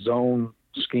for a zone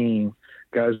scheme.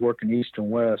 Guys working east and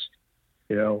west,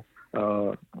 you know,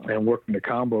 and working the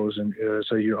combos, and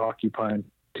so you're occupying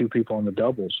two people on the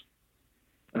doubles.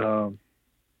 Now,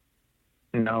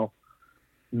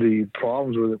 the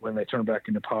problems with it when they turn back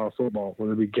into power football,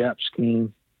 whether it be gap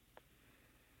scheme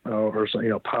or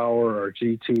power or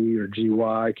GT or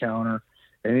GY counter,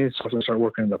 and it's supposed to start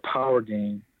working in the power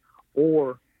game,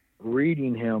 or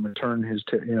reading him and turning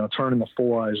the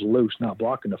four eyes loose, not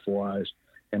blocking the four eyes,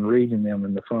 and reading them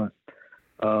in the front.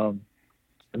 Those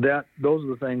are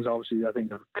the things, obviously, I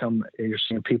think you're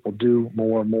seeing people do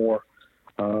more and more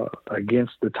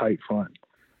against the tight front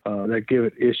that give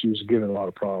it issues, give it a lot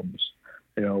of problems.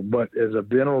 But as a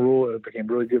general rule, it became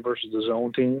really good versus the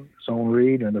zone team, zone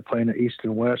read, and they're playing the East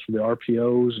and West with the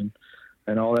RPOs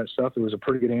and all that stuff. It was a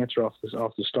pretty good answer off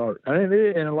the start, and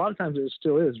a lot of times it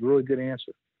still is a really good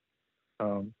answer.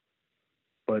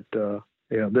 But there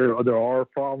are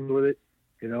problems with it,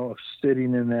 of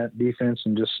sitting in that defense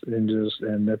and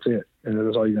that's it, and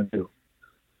that's all you're gonna do.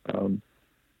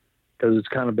 Because it's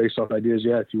kind of based off ideas.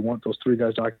 Yeah, if you want those three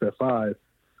guys to occupy five,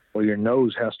 well, your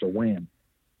nose has to win.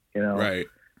 Right.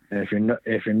 And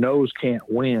if your nose can't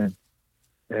win,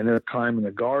 and they're climbing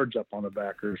the guards up on the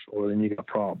backers, well, then you got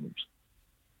problems.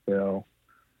 Can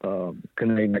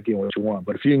they not get what you want?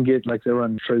 But if you can get, like, they're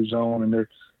running trade zone and they're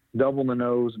doubling the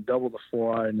nose and double the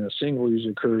four eye, and a single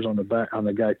usually occurs on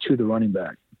the guy to the running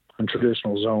back on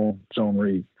traditional zone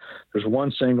read. There's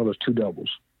one single, there's two doubles.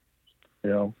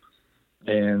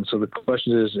 And so the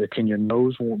question is, can your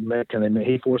nose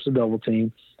he force a double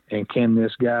team? And can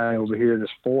this guy over here, this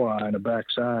four eye on the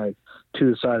backside to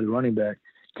the side of the running back,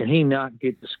 can he not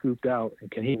get scooped out? And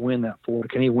can he win that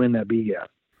Can he win that B gap?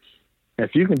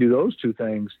 If you can do those two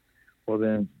things, well,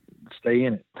 then stay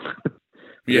in it.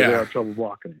 Yeah. They have trouble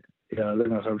blocking it. They're going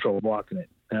to have trouble blocking it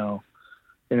now.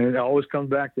 And it always comes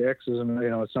back to X's and,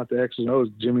 it's not the X's and O's,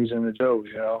 Jimmy's and the Joe's,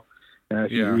 And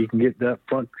if you can get that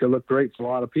front to look great for a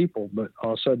lot of people, but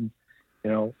all of a sudden,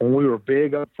 when we were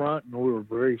big up front and we were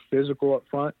very physical up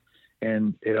front,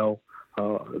 and they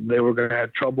were going to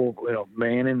have trouble,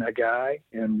 manning a guy,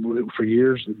 and for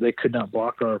years they could not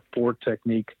block our forward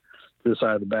technique to the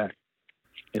side of the back,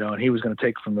 and he was going to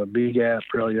take from the B gap,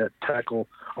 really that tackle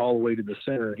all the way to the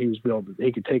center.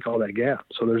 He could take all that gap.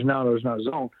 So there's not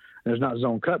zone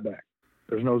cutback.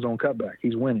 There's no zone cutback.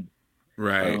 He's winning.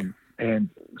 Right. And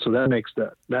so that makes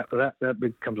that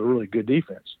becomes a really good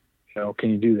defense. Can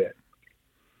you do that?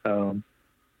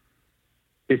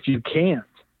 If you can't,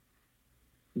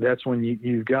 that's when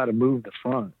you've got to move the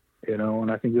front,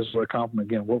 and I think this is a compliment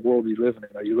again. What world are you living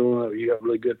in? You got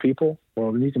really good people?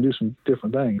 Well, then you can do some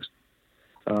different things.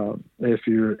 If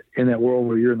you're in that world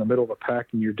where you're in the middle of a pack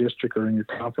in your district or in your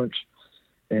conference,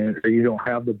 and you don't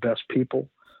have the best people,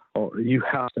 you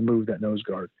have to move that nose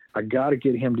guard. I got to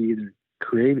get him to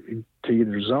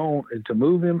either zone and to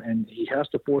move him, and he has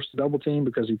to force the double team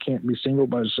because he can't be singled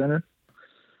by the center.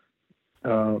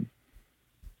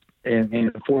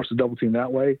 And force the double team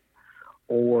that way,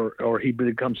 or he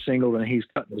becomes singled and he's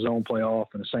cutting the zone play off,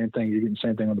 and the same thing, you're getting the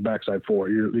same thing on the backside four.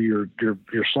 You're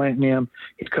slanting him,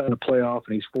 he's cutting the play off,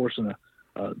 and he's forcing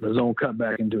the zone cut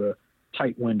back into a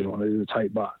tight window into a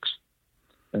tight box.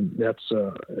 And that's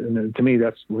and to me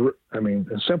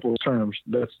in simple terms,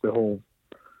 that's the whole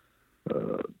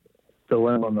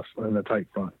dilemma in the tight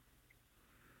front.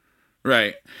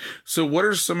 Right. So what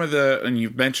are some of and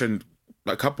you've mentioned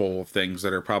a couple of things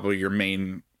that are probably your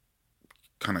main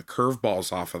kind of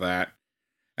curveballs off of that.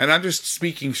 And I'm just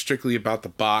speaking strictly about the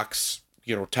box,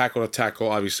 tackle to tackle,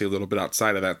 obviously a little bit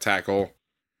outside of that tackle.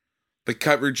 The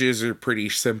coverages are pretty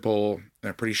simple.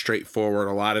 They're pretty straightforward.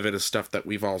 A lot of it is stuff that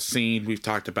we've all seen. We've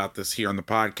talked about this here on the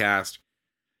podcast.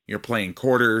 You're playing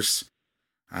quarters.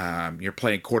 You're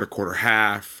playing quarter,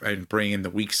 half, and bringing the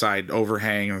weak side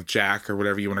overhang or jack or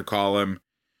whatever you want to call them.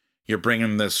 You're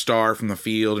bringing the star from the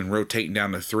field and rotating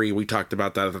down to 3. We talked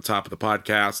about that at the top of the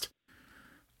podcast.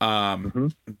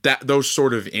 That those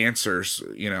sort of answers,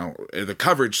 the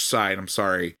coverage side, I'm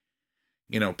sorry,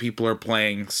 people are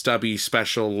playing stubby,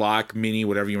 special, lock, mini,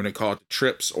 whatever you want to call it,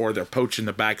 trips, or they're poaching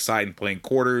the backside and playing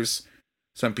quarters.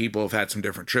 Some people have had some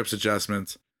different trips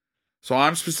adjustments. So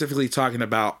I'm specifically talking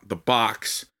about the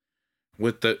box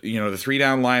with the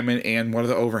 3-down lineman and one of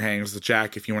the overhangs, the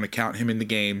jack, if you want to count him in the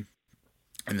game,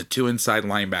 and the 2 inside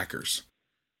linebackers.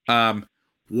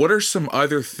 What are some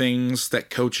other things that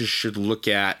coaches should look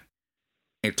at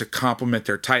to complement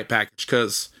their tight package?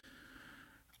 Because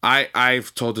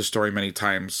I've told this story many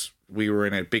times. We were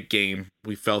in a big game.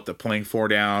 We felt that playing 4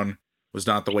 down was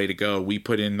not the way to go. We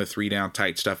put in the 3-down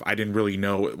tight stuff. I didn't really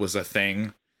know it was a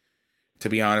thing. To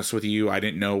be honest with you, I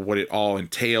didn't know what it all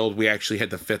entailed. We actually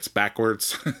had the fits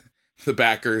backwards. The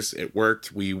backers, it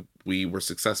worked. We were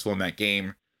successful in that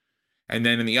game. And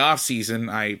then in the off season,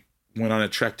 I went on a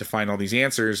trek to find all these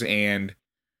answers, and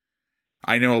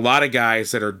I know a lot of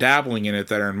guys that are dabbling in it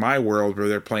that are in my world where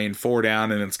they're playing 4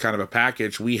 down and it's kind of a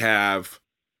package. We have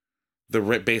the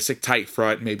basic tight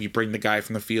front, maybe bring the guy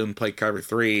from the field and play cover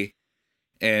 3,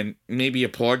 and maybe a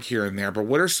plug here and there. But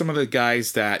what are some of the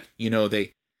guys that,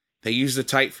 they used the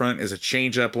tight front as a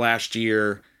change-up last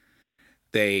year?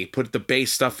 They put the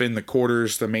base stuff in the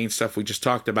quarters, the main stuff we just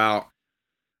talked about.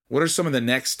 What are some of the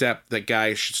next step that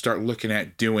guys should start looking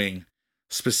at doing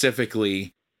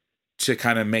specifically to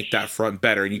kind of make that front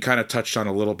better? And you kind of touched on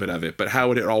a little bit of it, but how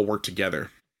would it all work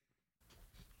together?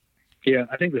 Yeah,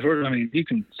 I think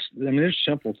there's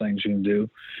simple things you can do.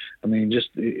 I mean, just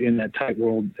in that tight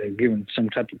world, giving some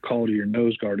type of call to your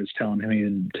nose guard is telling him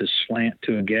either to slant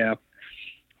to a gap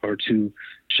or to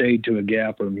shade to a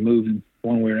gap or moving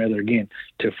one way or another, again,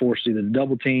 to force either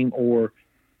double team or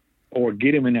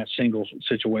get him in that single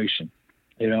situation.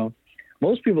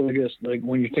 Most people, I guess, like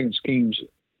when you're thinking schemes,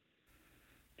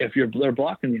 if they're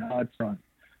blocking the odd front,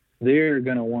 they're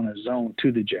going to want to zone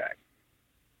to the jack.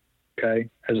 Okay,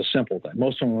 as a simple thing,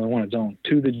 most of them want to zone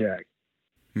to the jack.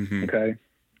 Mm-hmm. Okay,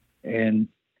 and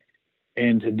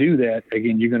to do that,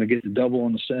 again, you're going to get the double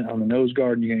on the nose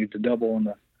guard, and you're going to get the double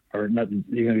you're going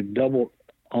to get double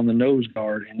on the nose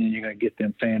guard, and then you're going to get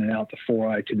them fanning out the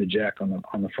 4-eye to the jack on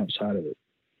the front side of it.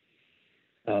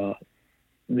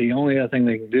 The only other thing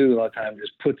they can do a lot of times is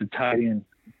put the tight end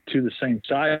to the same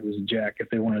side as the jack if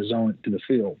they want to zone it to the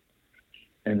field,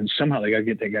 and somehow they got to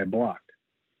get that guy blocked.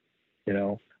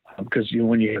 Because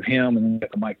when you have him and then you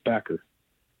have Mike Backer.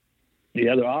 The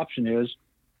other option is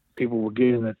people will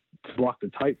get in to block the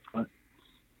tight front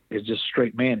is just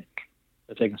straight manning.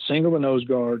 If they can single the nose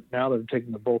guard, now they're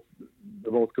taking the both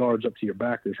guards up to your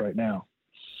backers right now.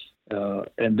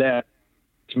 And that,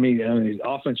 to me,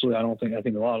 offensively, I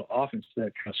think a lot of offense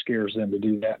that kind of scares them to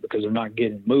do that because they're not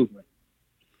getting movement.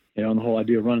 And the whole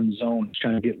idea of running the zone is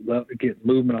trying to get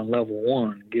movement on level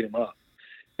 1 and get them up.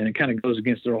 And it kind of goes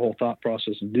against their whole thought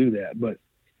process to do that. But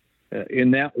in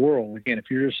that world, again, if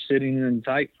you're just sitting in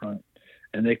tight front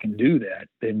and they can do that,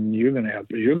 then you're going to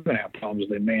have problems if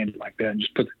they man it like that and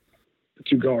just put the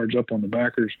 2 guards up on the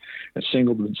backers and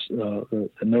single the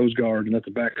nose guard and let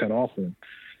the back cut off them.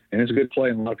 And it's a good play,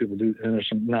 and a lot of people do.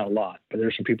 And not a lot, but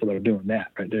there's some people that are doing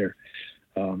that right there.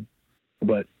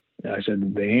 But I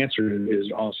said the answer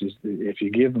is also if you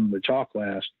give them the chalk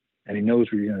last and he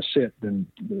knows where you're going to sit, then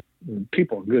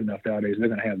people are good enough nowadays, they're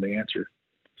going to have the answer.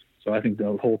 So I think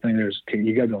the whole thing is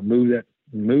you got to move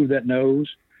that nose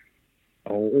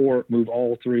or move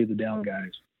all 3 of the down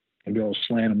guys and be able to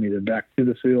slant them either back to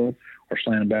the field or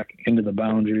slant them back into the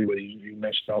boundary. But you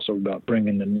mentioned also about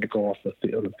bringing the nickel off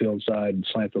the field side and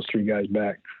slant those 3 guys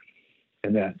back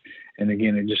and that. And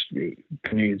again,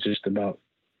 to me, it's just about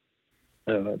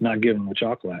not giving them the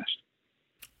chalk last.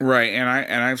 Right, and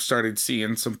I've started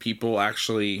seeing some people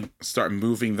actually start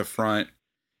moving the front,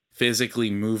 physically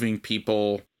moving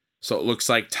people, so it looks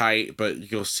like tight,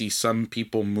 but you'll see some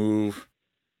people move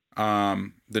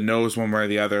the nose one way or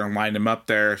the other and line them up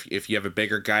there. If you have a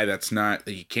bigger guy that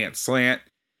you can't slant,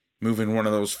 moving one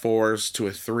of those 4s to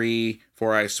a 3,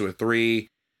 4 eyes to a 3,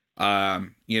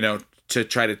 to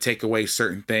try to take away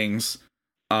certain things.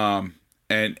 And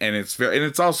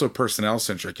it's also personnel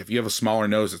centric. If you have a smaller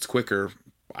nose, it's quicker.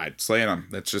 I'd slant them.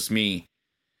 That's just me.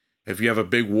 If you have a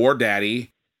big war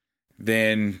daddy,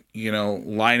 then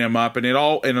line them up, and it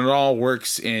all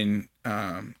works in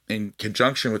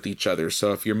conjunction with each other.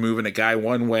 So if you're moving a guy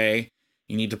one way,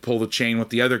 you need to pull the chain with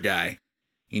the other guy.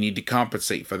 You need to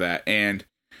compensate for that, and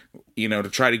to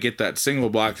try to get that single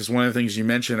block. Because one of the things you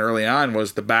mentioned early on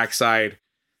was the backside,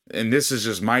 and this is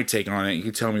just my take on it.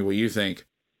 You tell me what you think.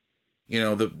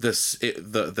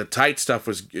 The tight stuff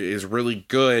is really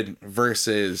good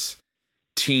versus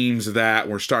teams that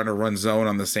were starting to run zone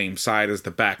on the same side as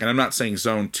the back. And I'm not saying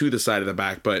zone to the side of the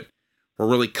back, but we're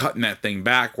really cutting that thing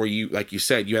back where you, like you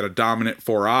said, you had a dominant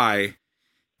 4-eye.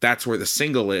 That's where the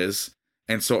single is.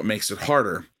 And so it makes it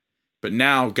harder. But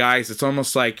now, guys, it's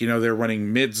almost like, they're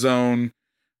running mid zone,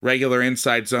 regular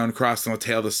inside zone, crossing the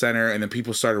tail of the center, and then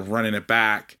people started running it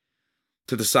back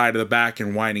to the side of the back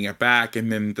and winding it back,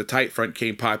 and then the tight front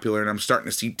came popular, and I'm starting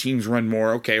to see teams run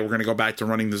more. Okay, we're going to go back to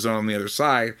running the zone on the other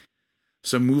side.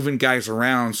 So moving guys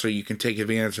around so you can take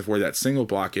advantage of where that single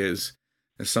block is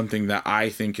something that I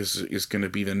think is going to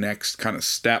be the next kind of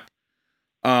step.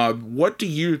 What do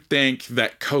you think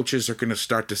that coaches are going to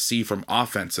start to see from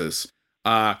offenses?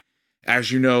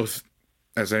 As you know,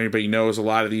 as anybody knows, a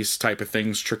lot of these type of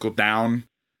things trickle down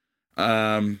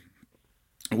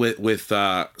with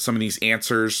some of these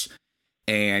answers,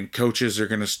 and coaches are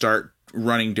going to start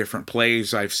running different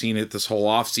plays. I've seen it this whole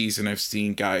offseason. I've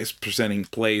seen guys presenting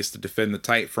plays to defend the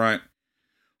tight front.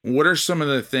 What are some of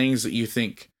the things that you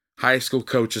think high school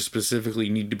coaches specifically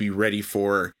need to be ready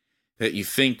for, that you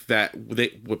think that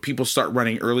when people start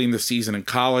running early in the season in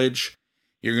college,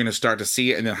 you're going to start to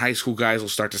see it, and then high school guys will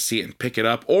start to see it and pick it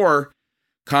up? Or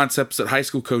concepts that high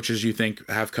school coaches you think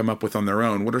have come up with on their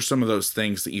own? What are some of those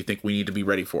things that you think we need to be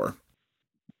ready for?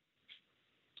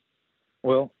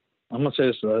 Well, I'm going to say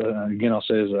this again. I'll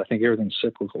say this: I think everything's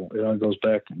cyclical. It goes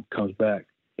back and comes back.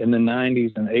 In the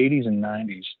 90s and 80s and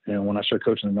 90s, when I started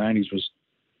coaching in the 90s, was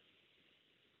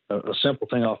a simple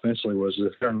thing offensively was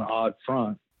if they're in the odd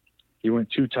front, you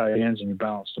went 2 tight ends and you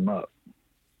balanced them up,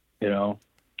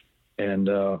 And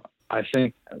I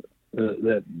think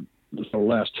that for the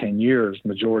last 10 years,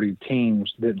 majority of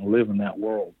teams didn't live in that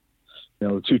world.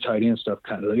 The 2 tight end stuff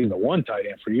even the 1 tight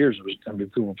end for years, it was going to be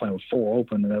people were playing with 4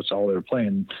 open, and that's all they were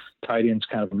playing. Tight ends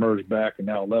kind of emerged back, and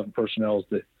now 11 personnel is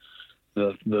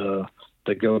the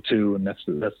go-to, and that's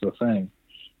the thing.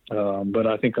 But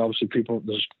I think obviously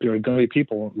there are going to be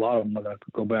people, a lot of them that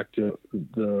go back to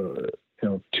the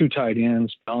 2 tight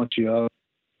ends, balance you up,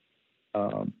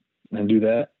 and do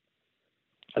that.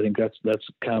 I think that's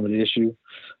kind of an issue.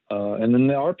 And then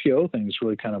the RPO thing is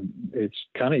really it's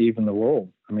kind of even the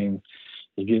world. I mean,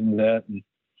 you get into that, and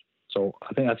so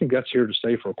I think that's here to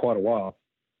stay for quite a while.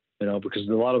 Because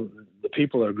a lot of the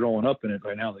people that are growing up in it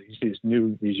right now, you see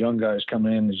these young guys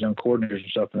coming in, these young coordinators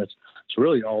and stuff, and it's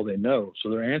really all they know. So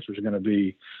their answers are going to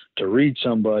be to read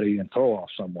somebody and throw off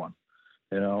someone,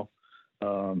 and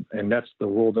that's the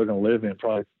world they're going to live in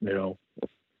probably,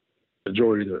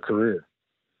 majority of their career.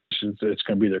 It's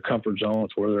going to be their comfort zone.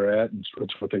 It's where they're at, and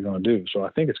it's what they're going to do. So I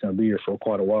think it's going to be here for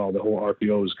quite a while. The whole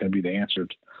RPO is going to be the answer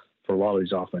for a lot of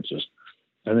these offenses.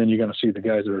 And then you're going to see the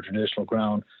guys that are traditional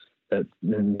ground, that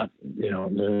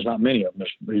there's not many of them.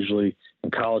 There's usually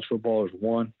in college football, there's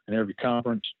 1 in every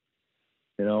conference,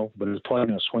 but it's probably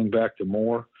going to swing back to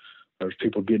more. There's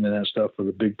people getting in that stuff for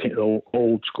the Big Ten,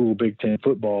 old school Big Ten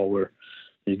football, where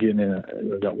you're getting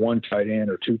in got 1 tight end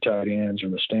or 2 tight ends or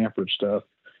the Stanford stuff,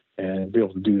 and be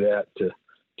able to do that to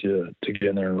get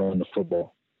in there and run the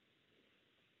football.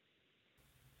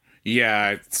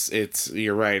 Yeah, it's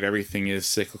you're right. Everything is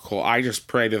cyclical. I just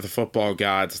pray to the football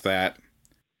gods that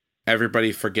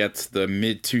everybody forgets the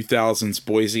mid-2000s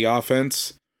Boise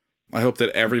offense. I hope that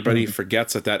everybody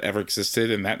forgets that ever existed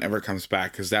and that never comes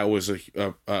back, because that was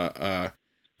a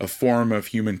form of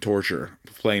human torture,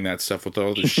 playing that stuff with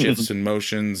all the shifts and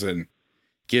motions, and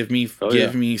give me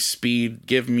speed,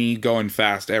 give me going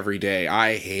fast every day.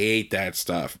 I hate that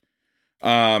stuff.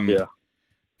 What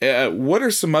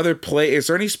are some other plays? Is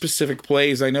there any specific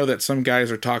plays? I know that some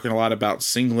guys are talking a lot about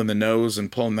singling the nose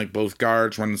and pulling like both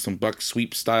guards, running some buck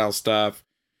sweep style stuff.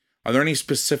 Are there any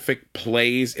specific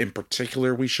plays in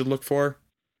particular we should look for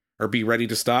or be ready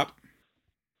to stop?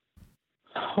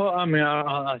 Well, I mean,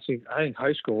 I think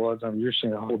high school, you're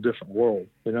seeing a whole different world.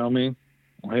 You know what I mean?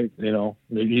 You're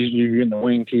getting the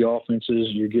wing T offenses,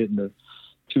 you're getting the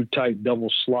 2 tight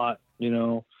double slot,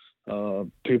 people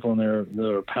in there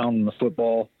that are pounding the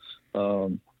football.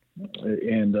 So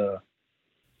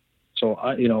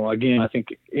I think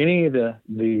any of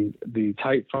the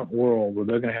tight front world where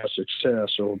they're going to have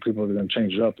success, or people are going to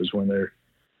change it up, is when they're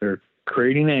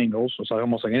creating angles. It's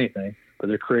almost like anything, but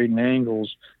they're creating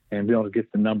angles and be able to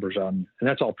get the numbers on. And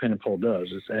that's all pin and pull does.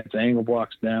 It's angle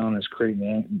blocks down. It's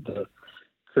creating the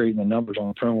numbers on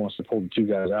the perimeter once they pull the 2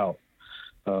 guys out.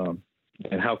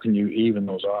 And how can you even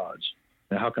those odds?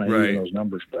 And how can I even those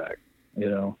numbers back?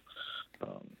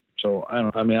 So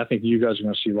I think you guys are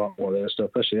going to see a lot more of that stuff.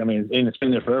 Especially, and it's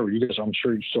been there forever. You guys, I'm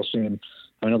sure you're still seeing.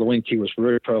 I know the wing T was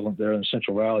very prevalent there in the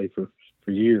Central Valley for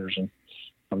years, and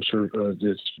I'm sure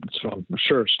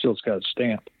it's got a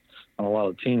stamp on a lot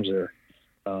of teams there.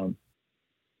 And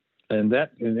to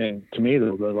me,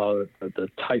 a lot of the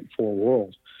tight 4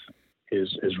 world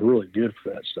is really good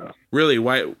for that stuff. Really?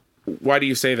 Why do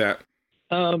you say that?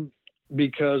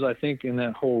 Because I think in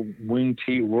that whole wing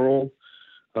T world,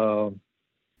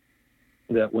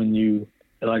 that when you,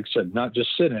 like I said, not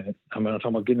just sit in it. I'm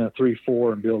talking about getting a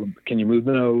 3-4 and build. Can you move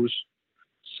the nose?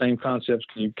 Same concepts.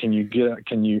 Is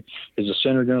the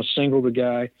center going to single the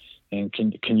guy, and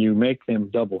can you make them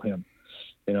double him?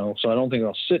 So I don't think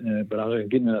I'll sit in it, but I was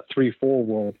getting in a 3-4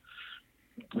 world.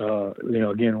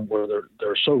 Again, where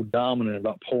they're so dominant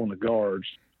about pulling the guards.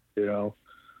 There's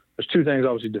 2 things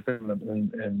obviously defending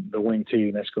them and the wing T,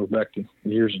 and that goes back to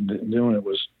years of doing it.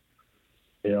 Was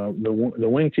the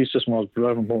wing T system, I was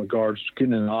driving pulling the guards,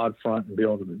 getting in an odd front and be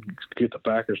able to get the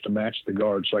backers to match the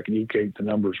guards so I can equate the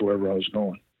numbers wherever I was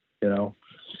going.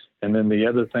 And then the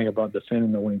other thing about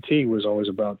defending the wing T was always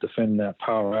about defending that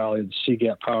power alley, the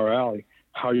C-gap power alley.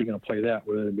 How are you going to play that,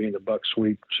 whether it be the buck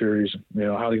sweep series, how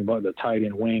are you going to the tight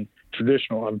end wing,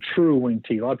 traditional, true wing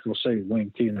T. A lot of people say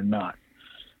wing T and they're not.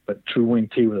 But true wing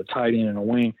T with a tight end and a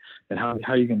wing, and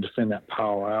how you can defend that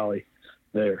power alley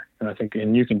there. And I think,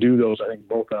 and you can do those, I think,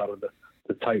 both out of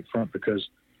the tight front because,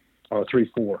 or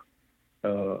 3-4.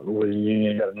 Where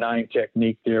you got a 9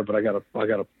 technique there, but I got a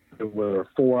whether a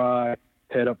 4-eye,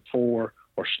 head up 4,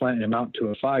 or slanting him out to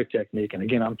a 5 technique. And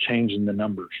again, I'm changing the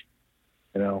numbers,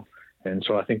 And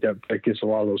so I think that gets a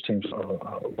lot of those teams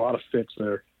a lot of fits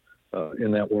there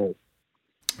in that world.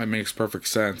 That makes perfect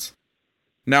sense.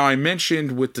 Now, I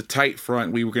mentioned with the tight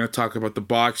front, we were going to talk about the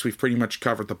box. We've pretty much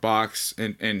covered the box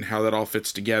and how that all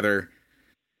fits together.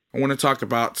 I want to talk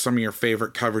about some of your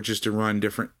favorite coverages to run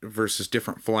different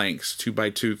flanks,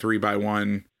 2x2,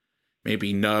 3x1,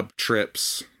 maybe nub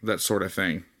trips, that sort of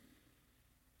thing.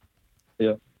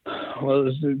 Yeah.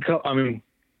 Well,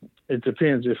 it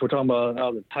depends. If we're talking about out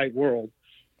of the tight world,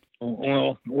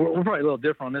 well, we're probably a little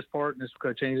different on this part, and this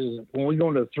kind of changes. When we go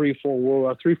into the 3-4 world,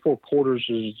 our 3-4 quarters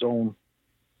is its own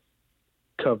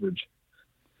coverage.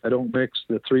 I don't mix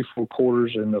the 3-4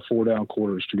 quarters and the 4-down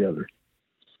quarters together.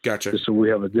 Gotcha. So we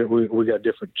have we got a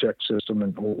different check system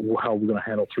and how we're going to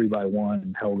handle 3x1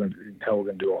 and how we're going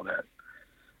to do all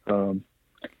that.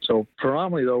 So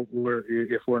predominantly though,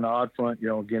 if we're an odd front,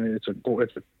 again,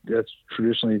 that's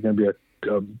traditionally going to be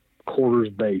a quarters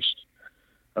based.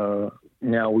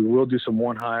 Now we will do some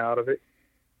 1-high out of it,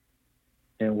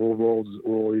 and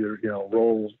we'll either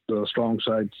roll the strong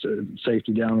side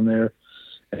safety down in there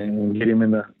and get him in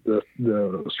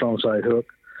the strong side hook,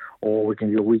 or we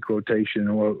can do a weak rotation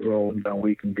and roll him down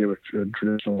weak and give a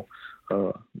traditional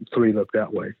 3 look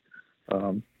that way.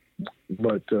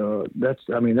 But that's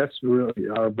really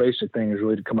our basic thing is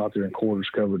really to come out there in quarters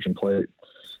coverage and play it.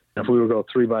 And if we were to go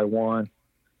 3x1,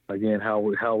 again, how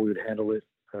we would handle it.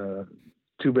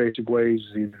 2 basic ways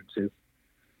is either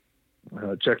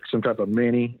to check some type of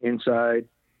mini inside,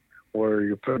 or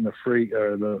you're putting the free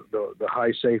or the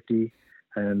high safety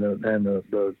and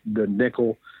the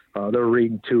nickel. They're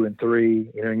reading 2 and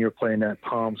 3, and you're playing that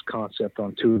palms concept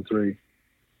on 2 and 3.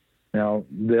 Now,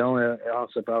 the only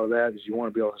concept out of that is you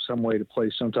want to be able to some way to play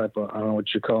some type of, I don't know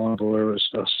what you're calling it,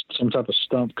 but some type of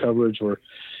stump coverage where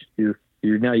you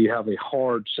have a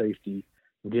hard safety,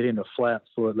 get in a flat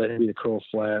foot, let him be the curl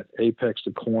flat, apex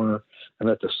the corner, and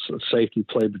let the safety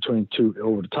play between 2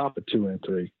 over the top of 2 and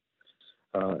 3.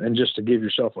 And just to give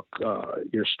yourself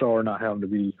your star not having to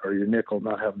be, or your nickel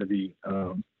not having to be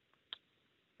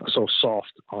so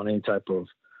soft on any type of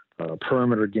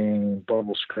perimeter game,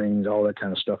 bubble screens, all that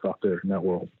kind of stuff out there in that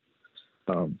world.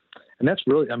 And that's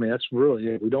really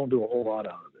it. We don't do a whole lot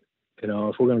out of it.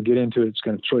 If we're going to get into it, it's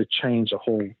going to really change the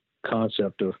whole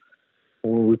concept of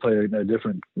when we play a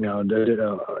different, if we're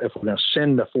going to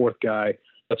send the 4th guy,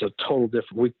 that's a total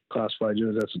different, we classify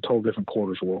it, that's a total different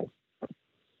quarters world.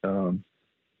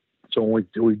 So when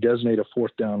we designate a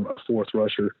 4th down, a 4th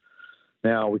rusher,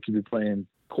 now we could be playing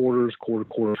quarters,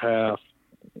 quarter, half,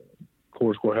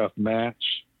 quarter, half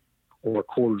match, or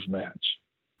quarters match.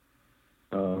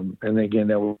 And again,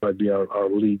 that would be our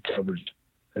lead coverage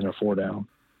in a 4-down.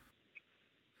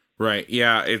 Right.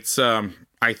 Yeah. It's,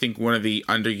 I think one of the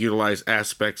underutilized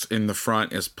aspects in the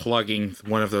front is plugging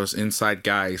one of those inside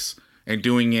guys and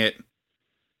doing it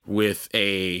with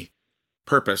a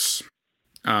purpose.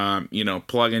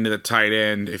 Plug into the tight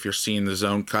end if you're seeing the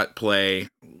zone cut play,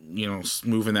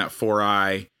 moving that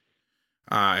 4-eye.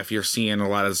 If you're seeing a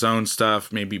lot of zone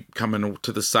stuff, maybe coming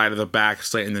to the side of the back,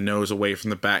 slanting the nose away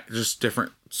from the back, just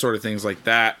different sort of things like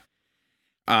that.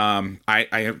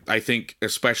 I think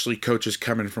especially coaches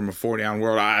coming from a 4-down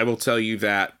world, I will tell you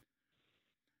that,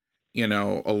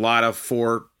 a lot of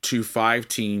 4-2-5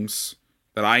 teams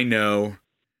that I know,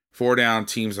 4-down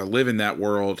teams that live in that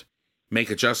world, make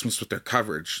adjustments with their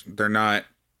coverage. They're not,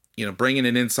 bringing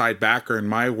an inside backer in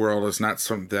my world is not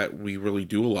something that we really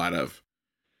do a lot of.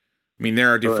 I mean,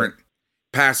 there are different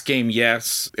pass game,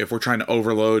 yes, if we're trying to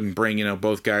overload and bring,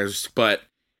 both guys, but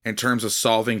in terms of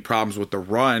solving problems with the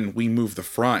run, we move the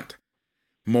front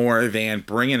more than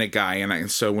bringing a guy in. And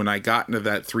so when I got into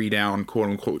that 3-down, quote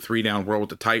unquote, 3-down world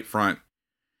with the tight front,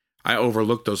 I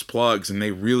overlooked those plugs, and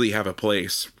they really have a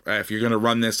place. If you're going to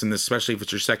run this, and especially if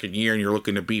it's your second year and you're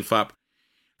looking to beef up,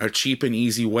 a cheap and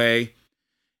easy way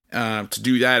to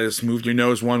do that is move your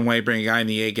nose one way, bring a guy in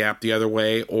the A gap the other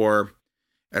way, or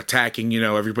attacking,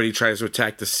 everybody tries to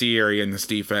attack the C area in this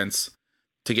defense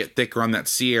to get thicker on that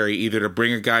C area, either to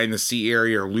bring a guy in the C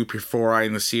area or loop your 4-eye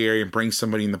in the C area and bring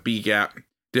somebody in the B gap.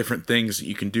 Different things that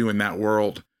you can do in that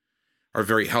world are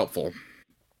very helpful.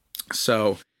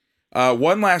 So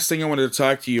One last thing I wanted to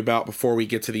talk to you about before we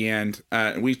get to the end.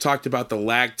 We talked about the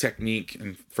lag technique,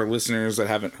 and for listeners that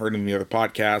haven't heard any other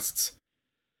podcasts,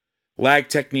 lag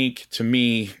technique to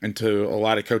me and to a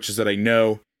lot of coaches that I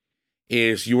know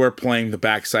is you are playing the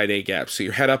backside A gap. So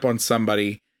you're head up on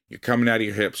somebody, you're coming out of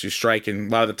your hips, you're striking. A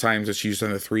lot of the times it's used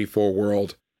in the 3-4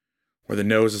 world where the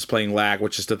nose is playing lag,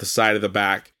 which is to the side of the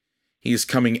back. He's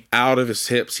coming out of his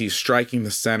hips, he's striking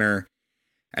the center.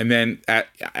 And then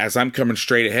as I'm coming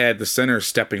straight ahead, the center is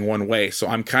stepping one way. So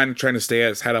I'm kind of trying to stay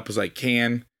as head up as I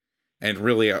can. And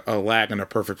really a lag in a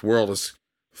perfect world is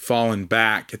falling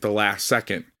back at the last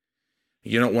second.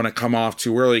 You don't want to come off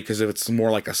too early because if it's more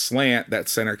like a slant, that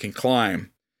center can climb.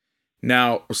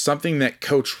 Now, something that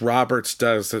Coach Roberts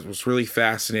does that was really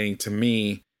fascinating to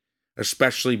me,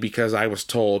 especially because I was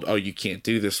told, oh, you can't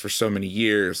do this for so many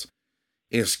years,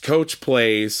 is Coach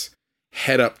plays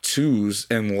head up twos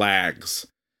and lags.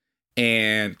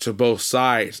 And to both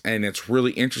sides, and it's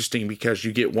really interesting because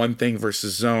you get one thing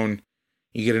versus zone,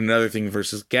 you get another thing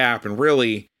versus gap, and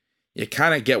really you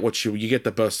kind of get what you get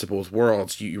the best of both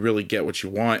worlds. You really get what you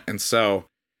want. And so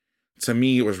to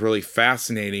me it was really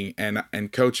fascinating. And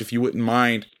Coach, if you wouldn't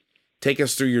mind, take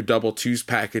us through your double twos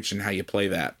package and how you play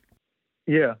that.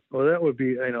 Yeah, well, that would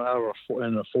be out of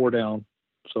in a 4-down.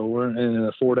 So we're in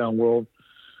a 4-down world,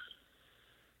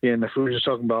 and if we were just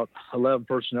talking about 11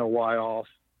 personnel Y off,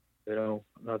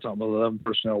 not talking about 11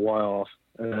 personnel Y off.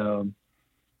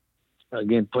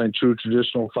 Again, playing true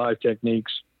traditional 5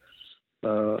 techniques.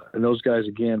 And those guys,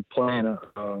 again, playing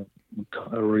a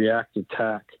react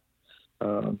attack.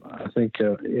 I think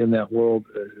in that world,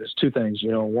 there's 2 things.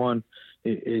 One,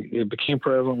 it became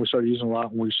prevalent. We started using a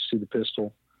lot when we used to see the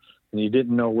pistol. And you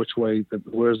didn't know which way,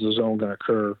 where's the zone going to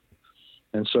curve.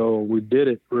 And so we did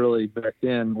it really back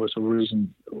then was the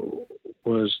reason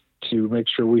was to make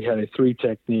sure we had a 3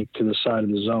 technique to the side of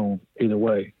the zone either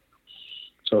way.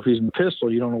 So if he's in the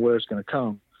pistol, you don't know where it's going to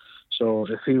come. So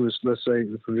if he was, let's say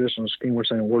the traditional scheme, we're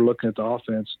saying we're looking at the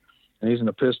offense and he's in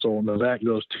the pistol and the back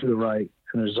goes to the right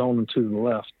and there's zoning to the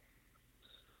left.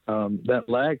 That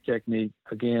lag technique,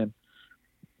 again,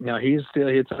 now it's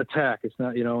an attack. It's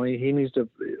not, he needs to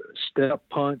step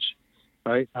punch,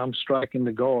 right? I'm striking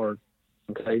the guard.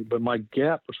 Okay. But my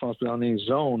gap responsibility on any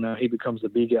zone, now he becomes the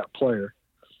B gap player.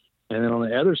 And then on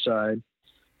the other side,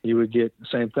 you would get the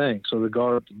same thing. So the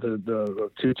guard, the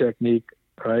 2 technique,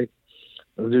 right?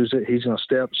 He's going to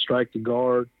step, strike the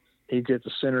guard. He gets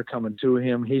the center coming to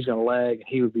him. He's going to lag.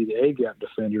 He would be the A gap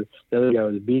defender. The other guy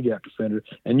was the B gap defender.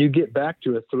 And you get back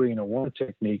to a 3 and a 1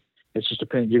 technique. It's just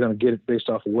depending. You're going to get it based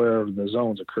off of wherever the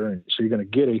zone's occurring. So you're going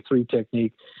to get a 3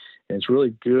 technique, and it's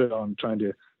really good on trying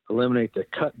to eliminate the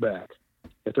cutback.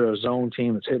 If they're a zone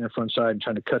team that's hitting the front side and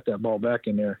trying to cut that ball back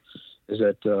in there, is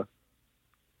that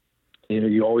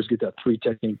you always get that 3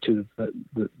 technique to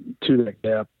that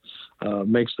gap.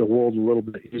 Makes the world a little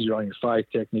bit easier on your 5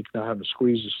 technique, not having to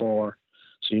squeeze as far,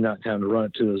 so you're not having to run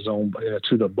it to the zone,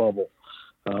 to the bubble.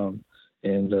 Again,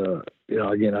 I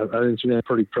think it's been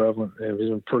pretty prevalent. It's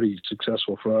been pretty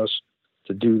successful for us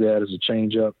to do that as a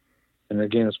change-up. And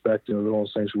again, it's back to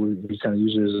those things we kind of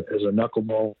use it as a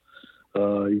knuckleball.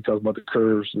 You talk about the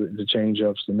curves, the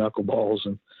change-ups, the knuckleballs,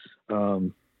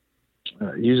 and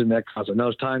using that concept.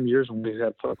 Now, there's years when we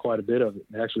had quite a bit of it.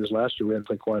 Actually, this last year we had to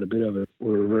play quite a bit of it.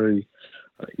 We were very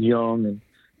young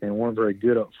and weren't very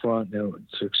good up front. The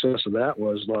success of that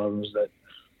was a lot of them was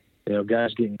that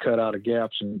guys getting cut out of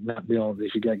gaps and not being able.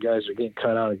 If you got guys that are getting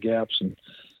cut out of gaps and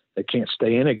they can't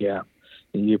stay in a gap,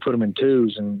 and you put them in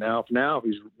twos. And now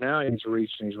he's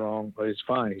reached and he's wrong, but it's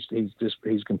fine. He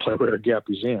can play whatever gap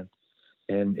he's in,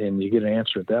 and you get an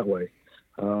answer it that way.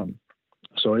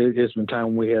 So it's been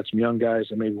time when we had some young guys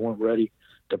that maybe weren't ready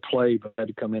to play, but had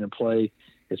to come in and play.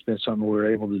 It's been something we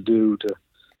were able to do to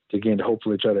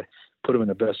hopefully try to put them in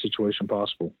the best situation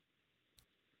possible.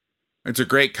 It's a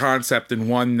great concept, and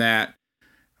one that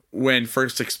when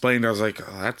first explained, I was like,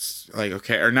 oh, that's like,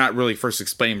 okay, or not really first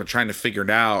explained, but trying to figure it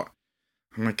out.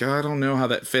 I'm like, oh, I don't know how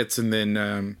that fits. And then,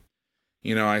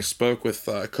 I spoke with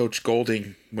Coach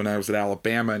Golding when I was at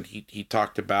Alabama, and he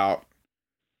talked about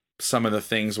some of the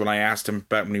things when I asked him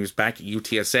about when he was back at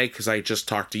UTSA, because I just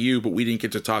talked to you, but we didn't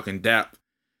get to talk in depth.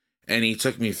 And he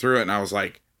took me through it, and I was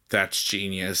like, that's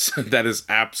genius. That is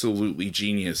absolutely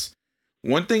genius.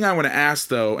 One thing I want to ask,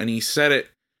 though, and he said it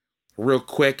real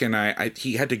quick, and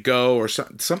he had to go, or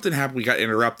something happened, we got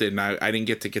interrupted, and I didn't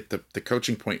get the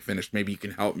coaching point finished. Maybe you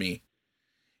can help me.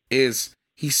 Is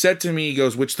he said to me, he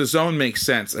goes, which the zone makes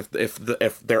sense. If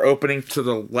they're opening to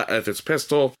the left, if it's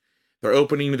pistol, they're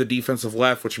opening to the defensive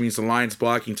left, which means the line's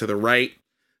blocking to the right.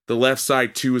 The left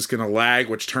side 2 is going to lag,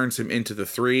 which turns him into the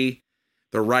 3.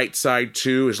 The right side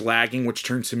 2 is lagging, which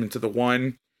turns him into the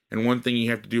 1. And one thing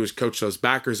you have to do is coach those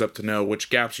backers up to know which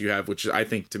gaps you have, which I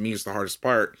think to me is the hardest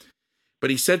part. But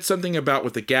he said something about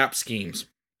with the gap schemes.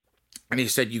 And he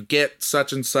said you get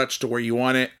such and such to where you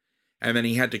want it. And then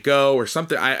he had to go or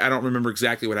something. I don't remember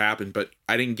exactly what happened, but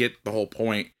I didn't get the whole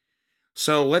point.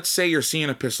 So let's say you're seeing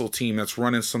a pistol team that's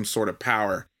running some sort of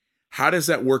power. How does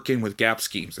that work in with gap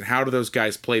schemes? And how do those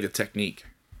guys play the technique?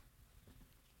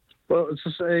 Well, it's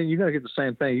the same. You're going to get the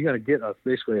same thing. You're going to get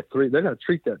basically a 3. They're going to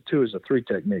treat that too as a 3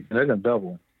 technique. And they're going to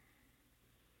double him.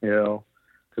 Because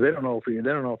they don't know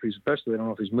if he's especially they don't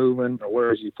know if he's moving or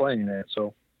where is he playing at.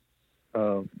 So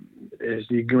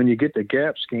when you get the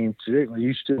gap scheme,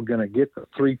 you're still going to get the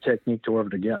 3 technique to wherever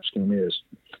the gap scheme is,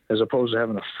 as opposed to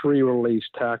having a free release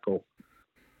tackle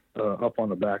up on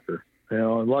the backer. A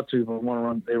lot of people want to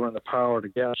run. They run the power of the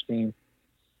gap scheme,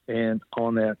 and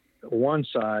on that one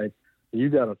side, you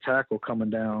got a tackle coming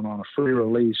down on a free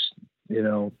release. It's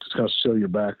going to seal your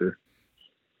backer,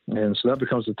 and so that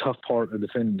becomes the tough part of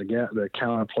defending the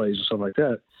counter plays and stuff like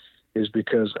that. Is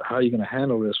because how are you going to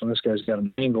handle this when this guy's got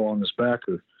an angle on this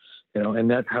backer, and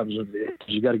that happens.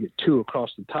 You got to get 2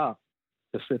 across the top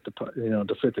to fit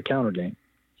the counter game.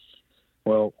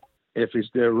 Well, if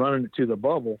they're running it to the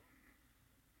bubble,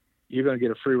 you're going to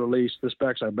get a free release. This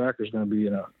backside backer is going to be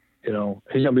he's going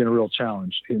to be in a real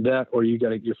challenge in that, or you got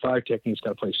to your 5 technique's got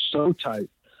to play so tight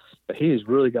that he's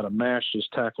really got to mash this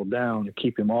tackle down to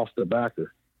keep him off the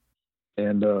backer.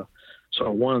 And so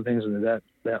one of the things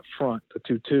that front, the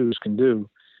 2-2s can do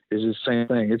is the same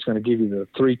thing. It's going to give you the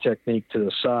 3 technique to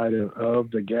the side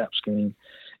of the gap scheme,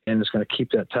 and it's going to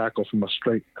keep that tackle from a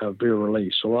straight veer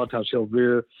release. So a lot of times he'll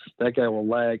veer, that guy will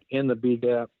lag in the B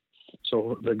gap.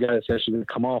 So the guy that's actually going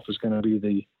to come off is going to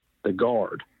be the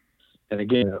guard. And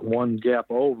again, one gap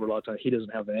over, a lot of times he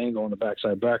doesn't have the angle on the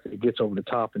backside backer. It gets over the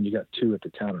top, and you got 2 at the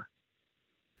counter.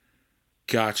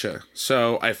 Gotcha.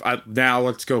 So now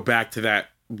let's go back to that,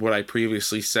 what I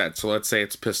previously said. So let's say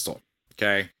it's pistol.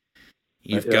 Okay.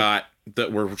 You've got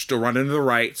we're still running to the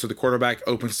right. So the quarterback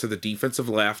opens to the defensive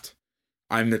left.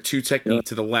 I'm the 2 technique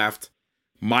to the left.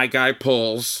 My guy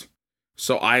pulls.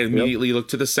 So I immediately look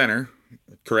to the center.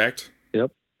 Correct?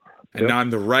 Yep. And now I'm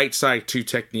the right side 2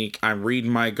 technique. I'm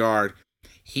reading my guard.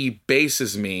 He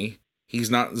bases me. He's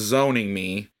not zoning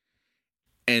me.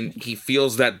 And he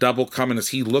feels that double coming. Is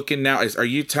he looking now? Are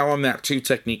you telling that 2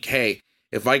 technique, hey,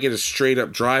 if I get a straight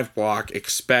up drive block,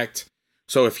 expect.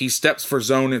 So if he steps for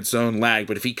zone, it's zone lag.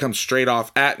 But if he comes straight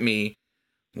off at me,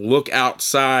 look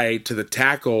outside to the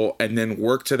tackle and then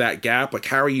work to that gap. Like,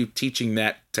 how are you teaching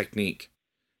that technique?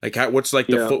 Like, what's like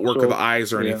the footwork of the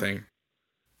eyes or anything?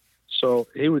 So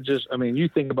he would you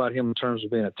think about him in terms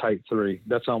of being a tight 3.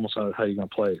 That's almost how you're going to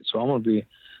play it. So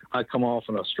I come off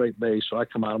on a straight base, so I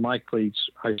come out of my cleats,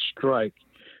 I strike.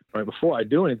 Right before I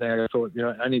do anything,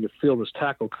 I need to feel this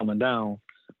tackle coming down.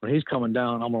 When he's coming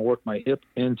down, I'm going to work my hip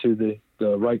into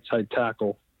the right side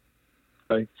tackle,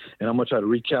 right? And I'm going to try to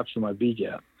recapture my B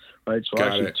gap, right? So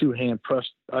I should 2-hand press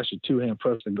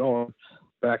the guard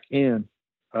back in,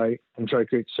 right, and try to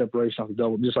create separation off the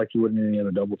double, just like you would in any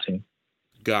other double team.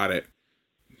 Got it.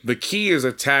 The key is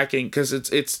attacking, because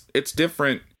it's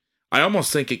different. I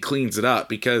almost think it cleans it up,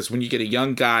 because when you get a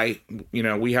young guy,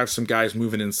 we have some guys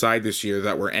moving inside this year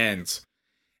that were ends,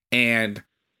 and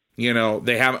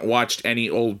they haven't watched any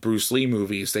old Bruce Lee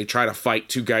movies. They try to fight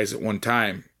 2 guys at one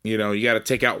time. You got to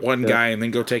take out one guy and then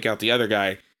go take out the other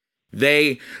guy.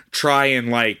 They try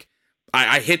and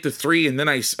I hit the 3 and then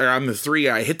I'm the 3.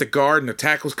 I hit the guard and the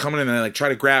tackle's coming and I try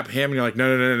to grab him and you're like,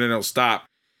 no, stop.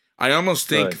 I almost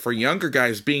think for younger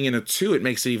guys being in a 2, it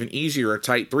makes it even easier, a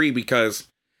tight 3, because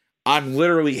I'm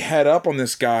literally head up on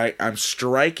this guy. I'm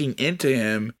striking into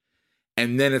him.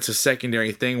 And then it's a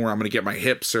secondary thing where I'm going to get my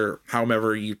hips, or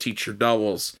however you teach your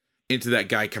doubles, into that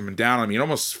guy coming down on me. It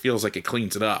almost feels like it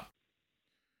cleans it up.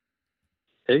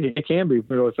 It can be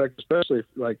really effective, especially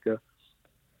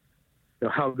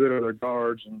how good are their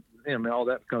guards, and all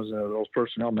that comes into those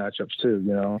personnel matchups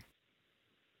too.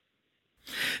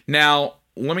 Now,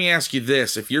 let me ask you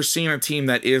this. If you're seeing a team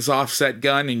that is offset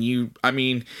gun and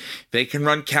they can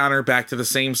run counter back to the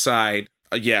same side,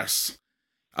 yes.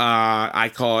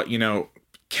 I call it,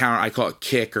 I call it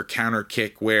kick or counter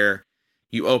kick, where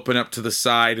you open up to the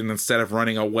side and instead of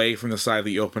running away from the side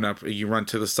that you open up, you run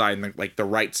to the side and the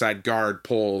right side guard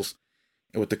pulls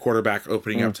with the quarterback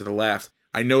opening up to the left.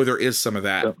 I know there is some of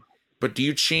that, but do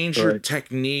you change your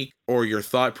technique or your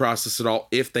thought process at all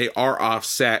if they are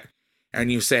offset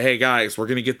and you say, hey guys, we're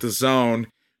going to get the zone.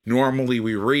 Normally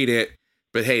we read it,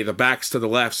 but hey, the back's to the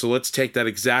left. So let's take that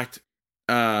exact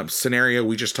scenario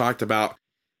we just talked about.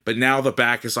 but now the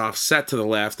back is offset to the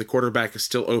left. The quarterback is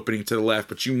still opening to the left,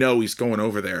 but you know he's going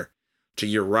over there to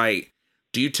your right.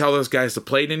 Do you tell those guys to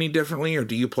play it any differently, or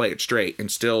do you play it straight and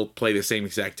still play the same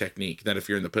exact technique that if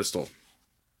you're in the pistol?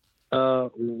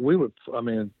 We'd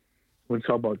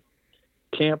talk about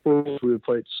camp rules, we would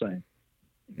play it the same.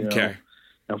 Okay.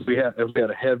 Now, if we had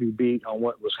a heavy beat on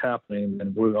what was happening,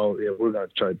 then we're going to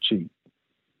try to cheat.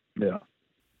 Yeah.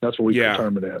 That's what we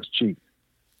determine as cheat.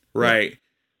 Right. Yeah.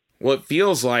 Well, it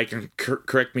feels like, and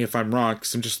correct me if I'm wrong,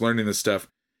 because I'm just learning this stuff.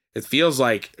 It feels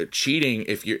like cheating,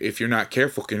 if you're not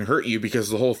careful, can hurt you, because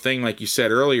the whole thing, like you said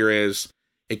earlier, is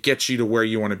it gets you to where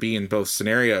you want to be in both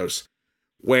scenarios.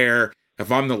 Where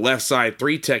if I'm the left side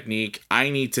 3 technique, I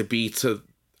need to be to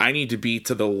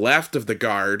the left of the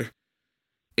guard.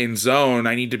 In zone,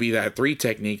 I need to be that 3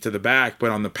 technique to the back, but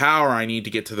on the power, I need to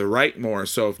get to the right more.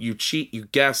 So if you cheat, you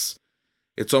guess.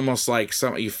 It's almost like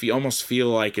almost feel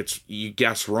like you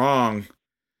guess wrong.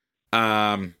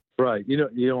 Right. You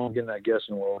don't want to get in that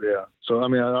guessing world. Yeah. So,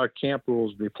 our camp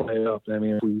rules be played up.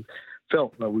 If we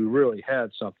felt that we really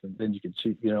had something, then you could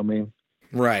cheat, you know what I mean?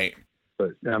 Right.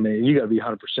 But, you got to be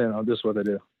 100% on this is what they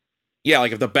do. Yeah.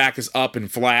 Like if the back is up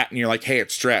and flat and you're like, hey,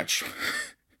 it's stretch,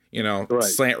 right.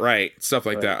 Slant right, stuff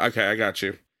like that. Okay. I got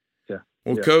you. Yeah.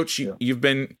 Well, Coach, you've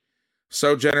been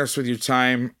so generous with your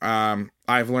time.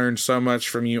 I've learned so much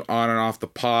from you on and off the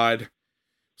pod.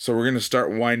 So we're going to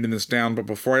start winding this down. But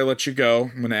before I let you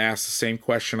go, I'm going to ask the same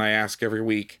question I ask every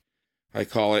week. I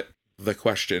call it the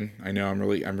question. I know I'm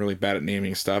really bad at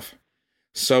naming stuff.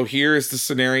 So here is the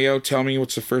scenario. Tell me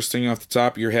what's the first thing off the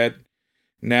top of your head.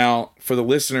 Now, for the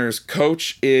listeners,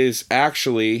 Coach is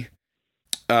actually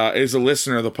is a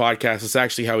listener of the podcast. It's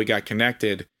actually how we got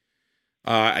connected.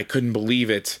 I couldn't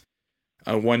believe it.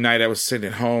 One night I was sitting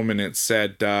at home and it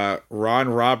said Ron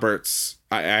Roberts.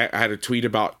 I had a tweet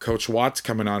about Coach Watts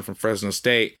coming on from Fresno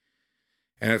State,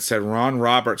 and it said Ron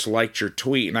Roberts liked your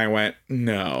tweet, and I went,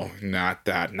 no, not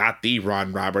that, not the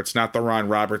Ron Roberts, not the Ron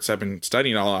Roberts I've been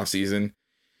studying all off season.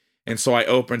 And so I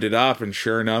opened it up, and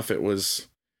sure enough, it was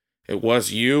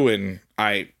you, and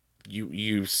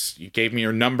you gave me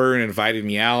your number and invited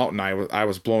me out, and I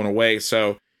was blown away.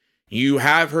 So you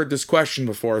have heard this question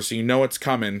before, so you know it's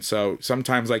coming. So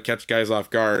sometimes I catch guys off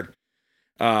guard.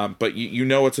 But you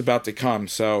know what's about to come.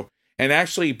 So, and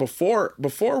actually, before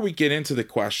we get into the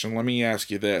question, let me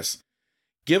ask you this: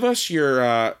 give us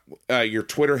your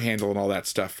Twitter handle and all that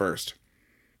stuff first.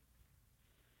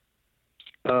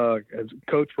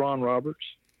 Coach Ron Roberts.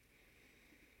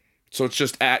 So it's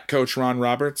just at Coach Ron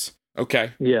Roberts.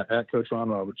 Okay. Yeah, at Coach Ron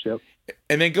Roberts. Yep.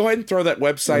 And then go ahead and throw that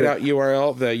website out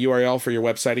URL, the URL for your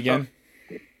website again.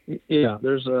 Yeah,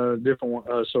 there's a different one.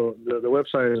 So the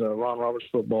website is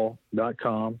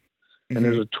ronrobertsfootball.com, and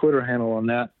there's a Twitter handle on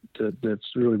that that's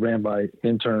really ran by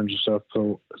interns and stuff.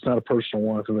 So it's not a personal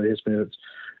one. If somebody hits me,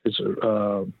 it's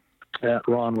at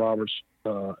Ron Roberts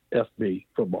FB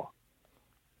football.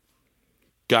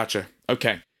 Gotcha.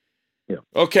 Okay. Yeah.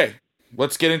 Okay.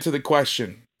 Let's get into the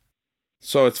question.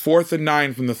 So it's 4th and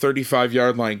 9 from the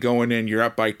 35-yard line going in. You're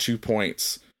up by 2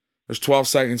 points. There's 12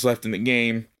 seconds left in the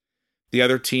game. The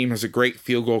other team has a great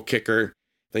field goal kicker.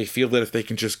 They feel that if they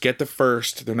can just get the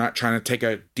first, they're not trying to take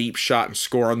a deep shot and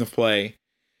score on the play.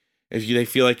 They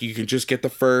feel like you can just get the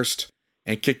first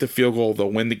and kick the field goal,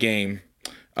 they'll win the game.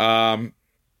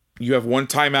 You have one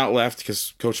timeout left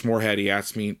because Coach Moorhead, he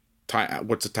asked me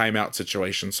what's a timeout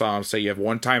situation. So I'll say you have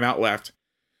one timeout left.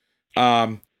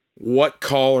 What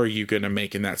call are you going to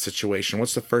make in that situation?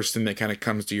 What's the first thing that kind of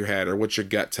comes to your head, or what's your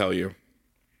gut tell you?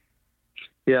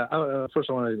 Yeah, first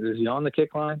of all, is he on the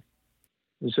kick line?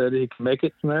 You said he can make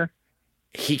it from there?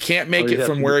 He can't make it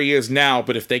from where he is now,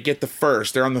 but if they get the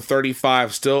first, they're on the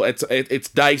 35. Still, it's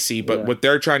dicey, but what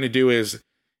they're trying to do is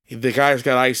the guy's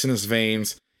got ice in his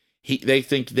veins. They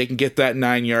think they can get that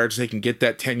 9 yards, they can get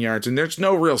that 10 yards, and there's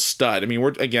no real stud. I mean,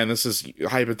 this is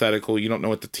hypothetical. You don't know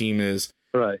what the team is.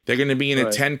 Right. They're going to be in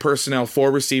a 10 personnel,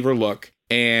 4 receiver look,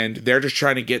 and they're just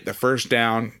trying to get the first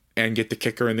down and get the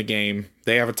kicker in the game.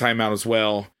 They have a timeout as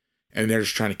well, and they're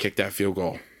just trying to kick that field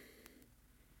goal.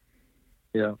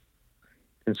 Yeah.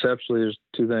 Conceptually, there's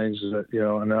two things that,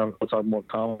 and I'll talk more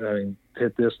common. I mean,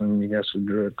 hit this and you guys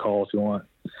can call if you want.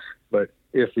 But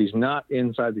if he's not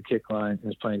inside the kick line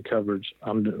and is playing coverage,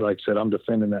 I'm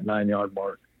defending that 9 yard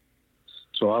mark.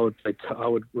 So I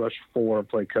would rush 4 and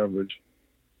play coverage.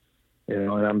 And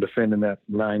I'm defending that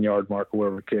 9 yard mark or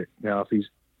whatever kick. Now, if he's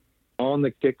on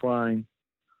the kick line,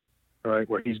 right,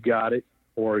 where he's got it,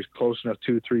 or he's close enough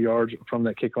 2-3 yards from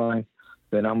that kick line,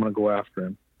 then I'm going to go after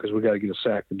him because we got to get a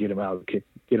sack to get him out of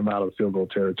the field goal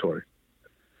territory.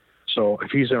 So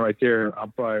if he's in right there,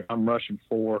 I'm rushing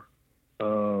 4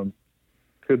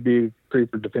 because could be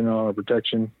creeper depending on our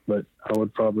protection, but I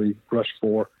would probably rush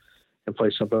 4 and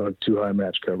play something like 2 high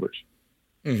match coverage.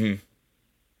 Mm-hmm.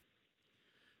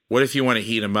 What if you want to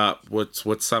heat them up? What's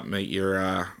something that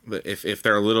you're if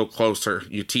they're a little closer?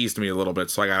 You teased me a little bit,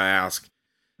 so I gotta ask.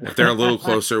 If they're a little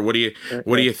closer, what are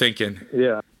you thinking?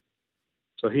 Yeah.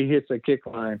 So he hits a kick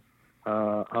line.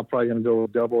 I'm probably gonna go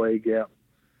with double A gap,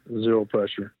 0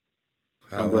 pressure.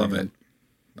 I love it.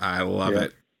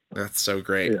 That's so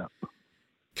great. Yeah.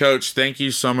 Coach, thank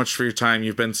you so much for your time.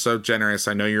 You've been so generous.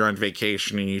 I know you're on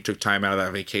vacation and you took time out of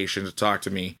that vacation to talk to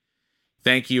me.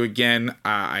 Thank you again.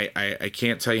 I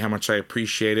can't tell you how much I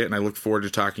appreciate it, and I look forward to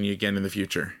talking to you again in the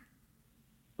future.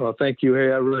 Well, thank you.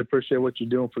 Hey, I really appreciate what you're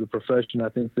doing for the profession. I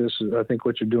think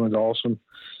what you're doing is awesome.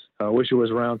 I wish it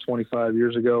was around 25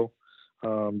 years ago,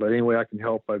 but anyway I can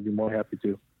help, I'd be more happy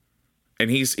to. And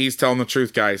he's telling the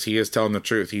truth, guys. He is telling the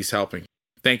truth. He's helping.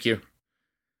 Thank you.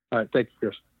 All right, thank you,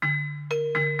 Chris.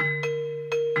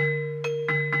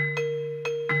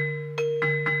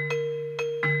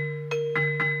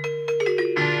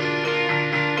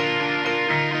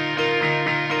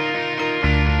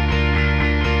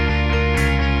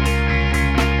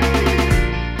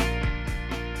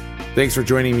 Thanks for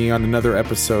joining me on another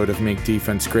episode of Make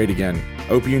Defense Great Again.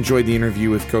 Hope you enjoyed the interview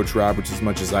with Coach Roberts as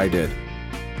much as I did.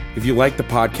 If you like the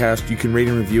podcast, you can rate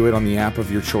and review it on the app of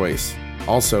your choice.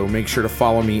 Also, make sure to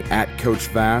follow me at Coach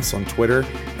Vass on Twitter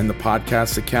and the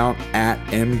podcast account at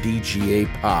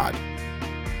MDGAPod.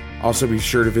 Also, be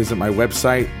sure to visit my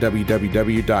website,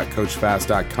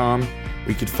 www.coachvass.com, where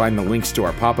you can find the links to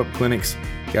our pop-up clinics,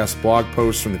 guest blog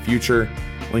posts from the future,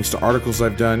 links to articles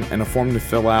I've done, and a form to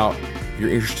fill out if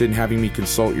you're interested in having me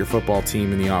consult your football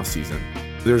team in the off-season.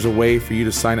 There's a way for you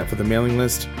to sign up for the mailing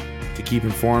list to keep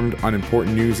informed on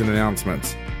important news and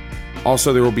announcements.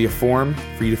 Also, there will be a form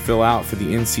for you to fill out for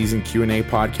the in-season Q&A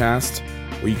podcast,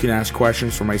 where you can ask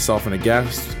questions for myself and a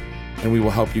guest, and we will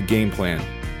help you game plan.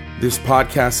 This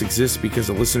podcast exists because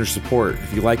of listener support.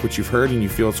 If you like what you've heard and you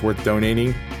feel it's worth donating,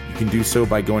 you can do so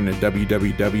by going to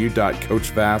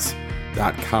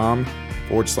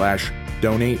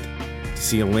www.coachvass.com/donate to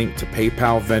see a link to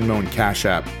PayPal, Venmo, and Cash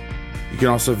App. You can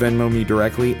also Venmo me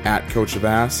directly at Coach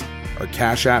Vass or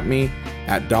Cash App me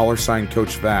at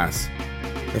 $Coach Vass.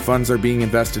 The funds are being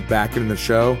invested back into the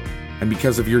show, and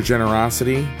because of your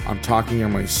generosity, I'm talking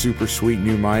on my super sweet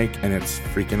new mic, and it's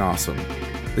freaking awesome.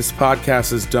 This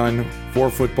podcast is done for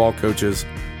football coaches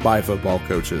by football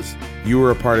coaches. You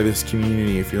are a part of this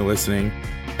community if you're listening,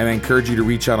 and I encourage you to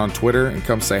reach out on Twitter and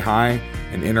come say hi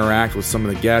and interact with some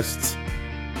of the guests.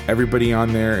 Everybody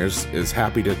on there is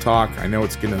happy to talk. I know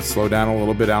it's going to slow down a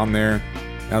little bit down there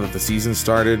now that the season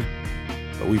started,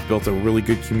 but we've built a really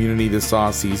good community this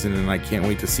off season, and I can't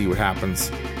wait to see what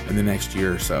happens in the next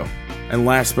year or so. And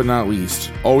last but not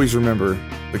least, always remember,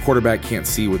 the quarterback can't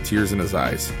see with tears in his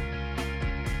eyes.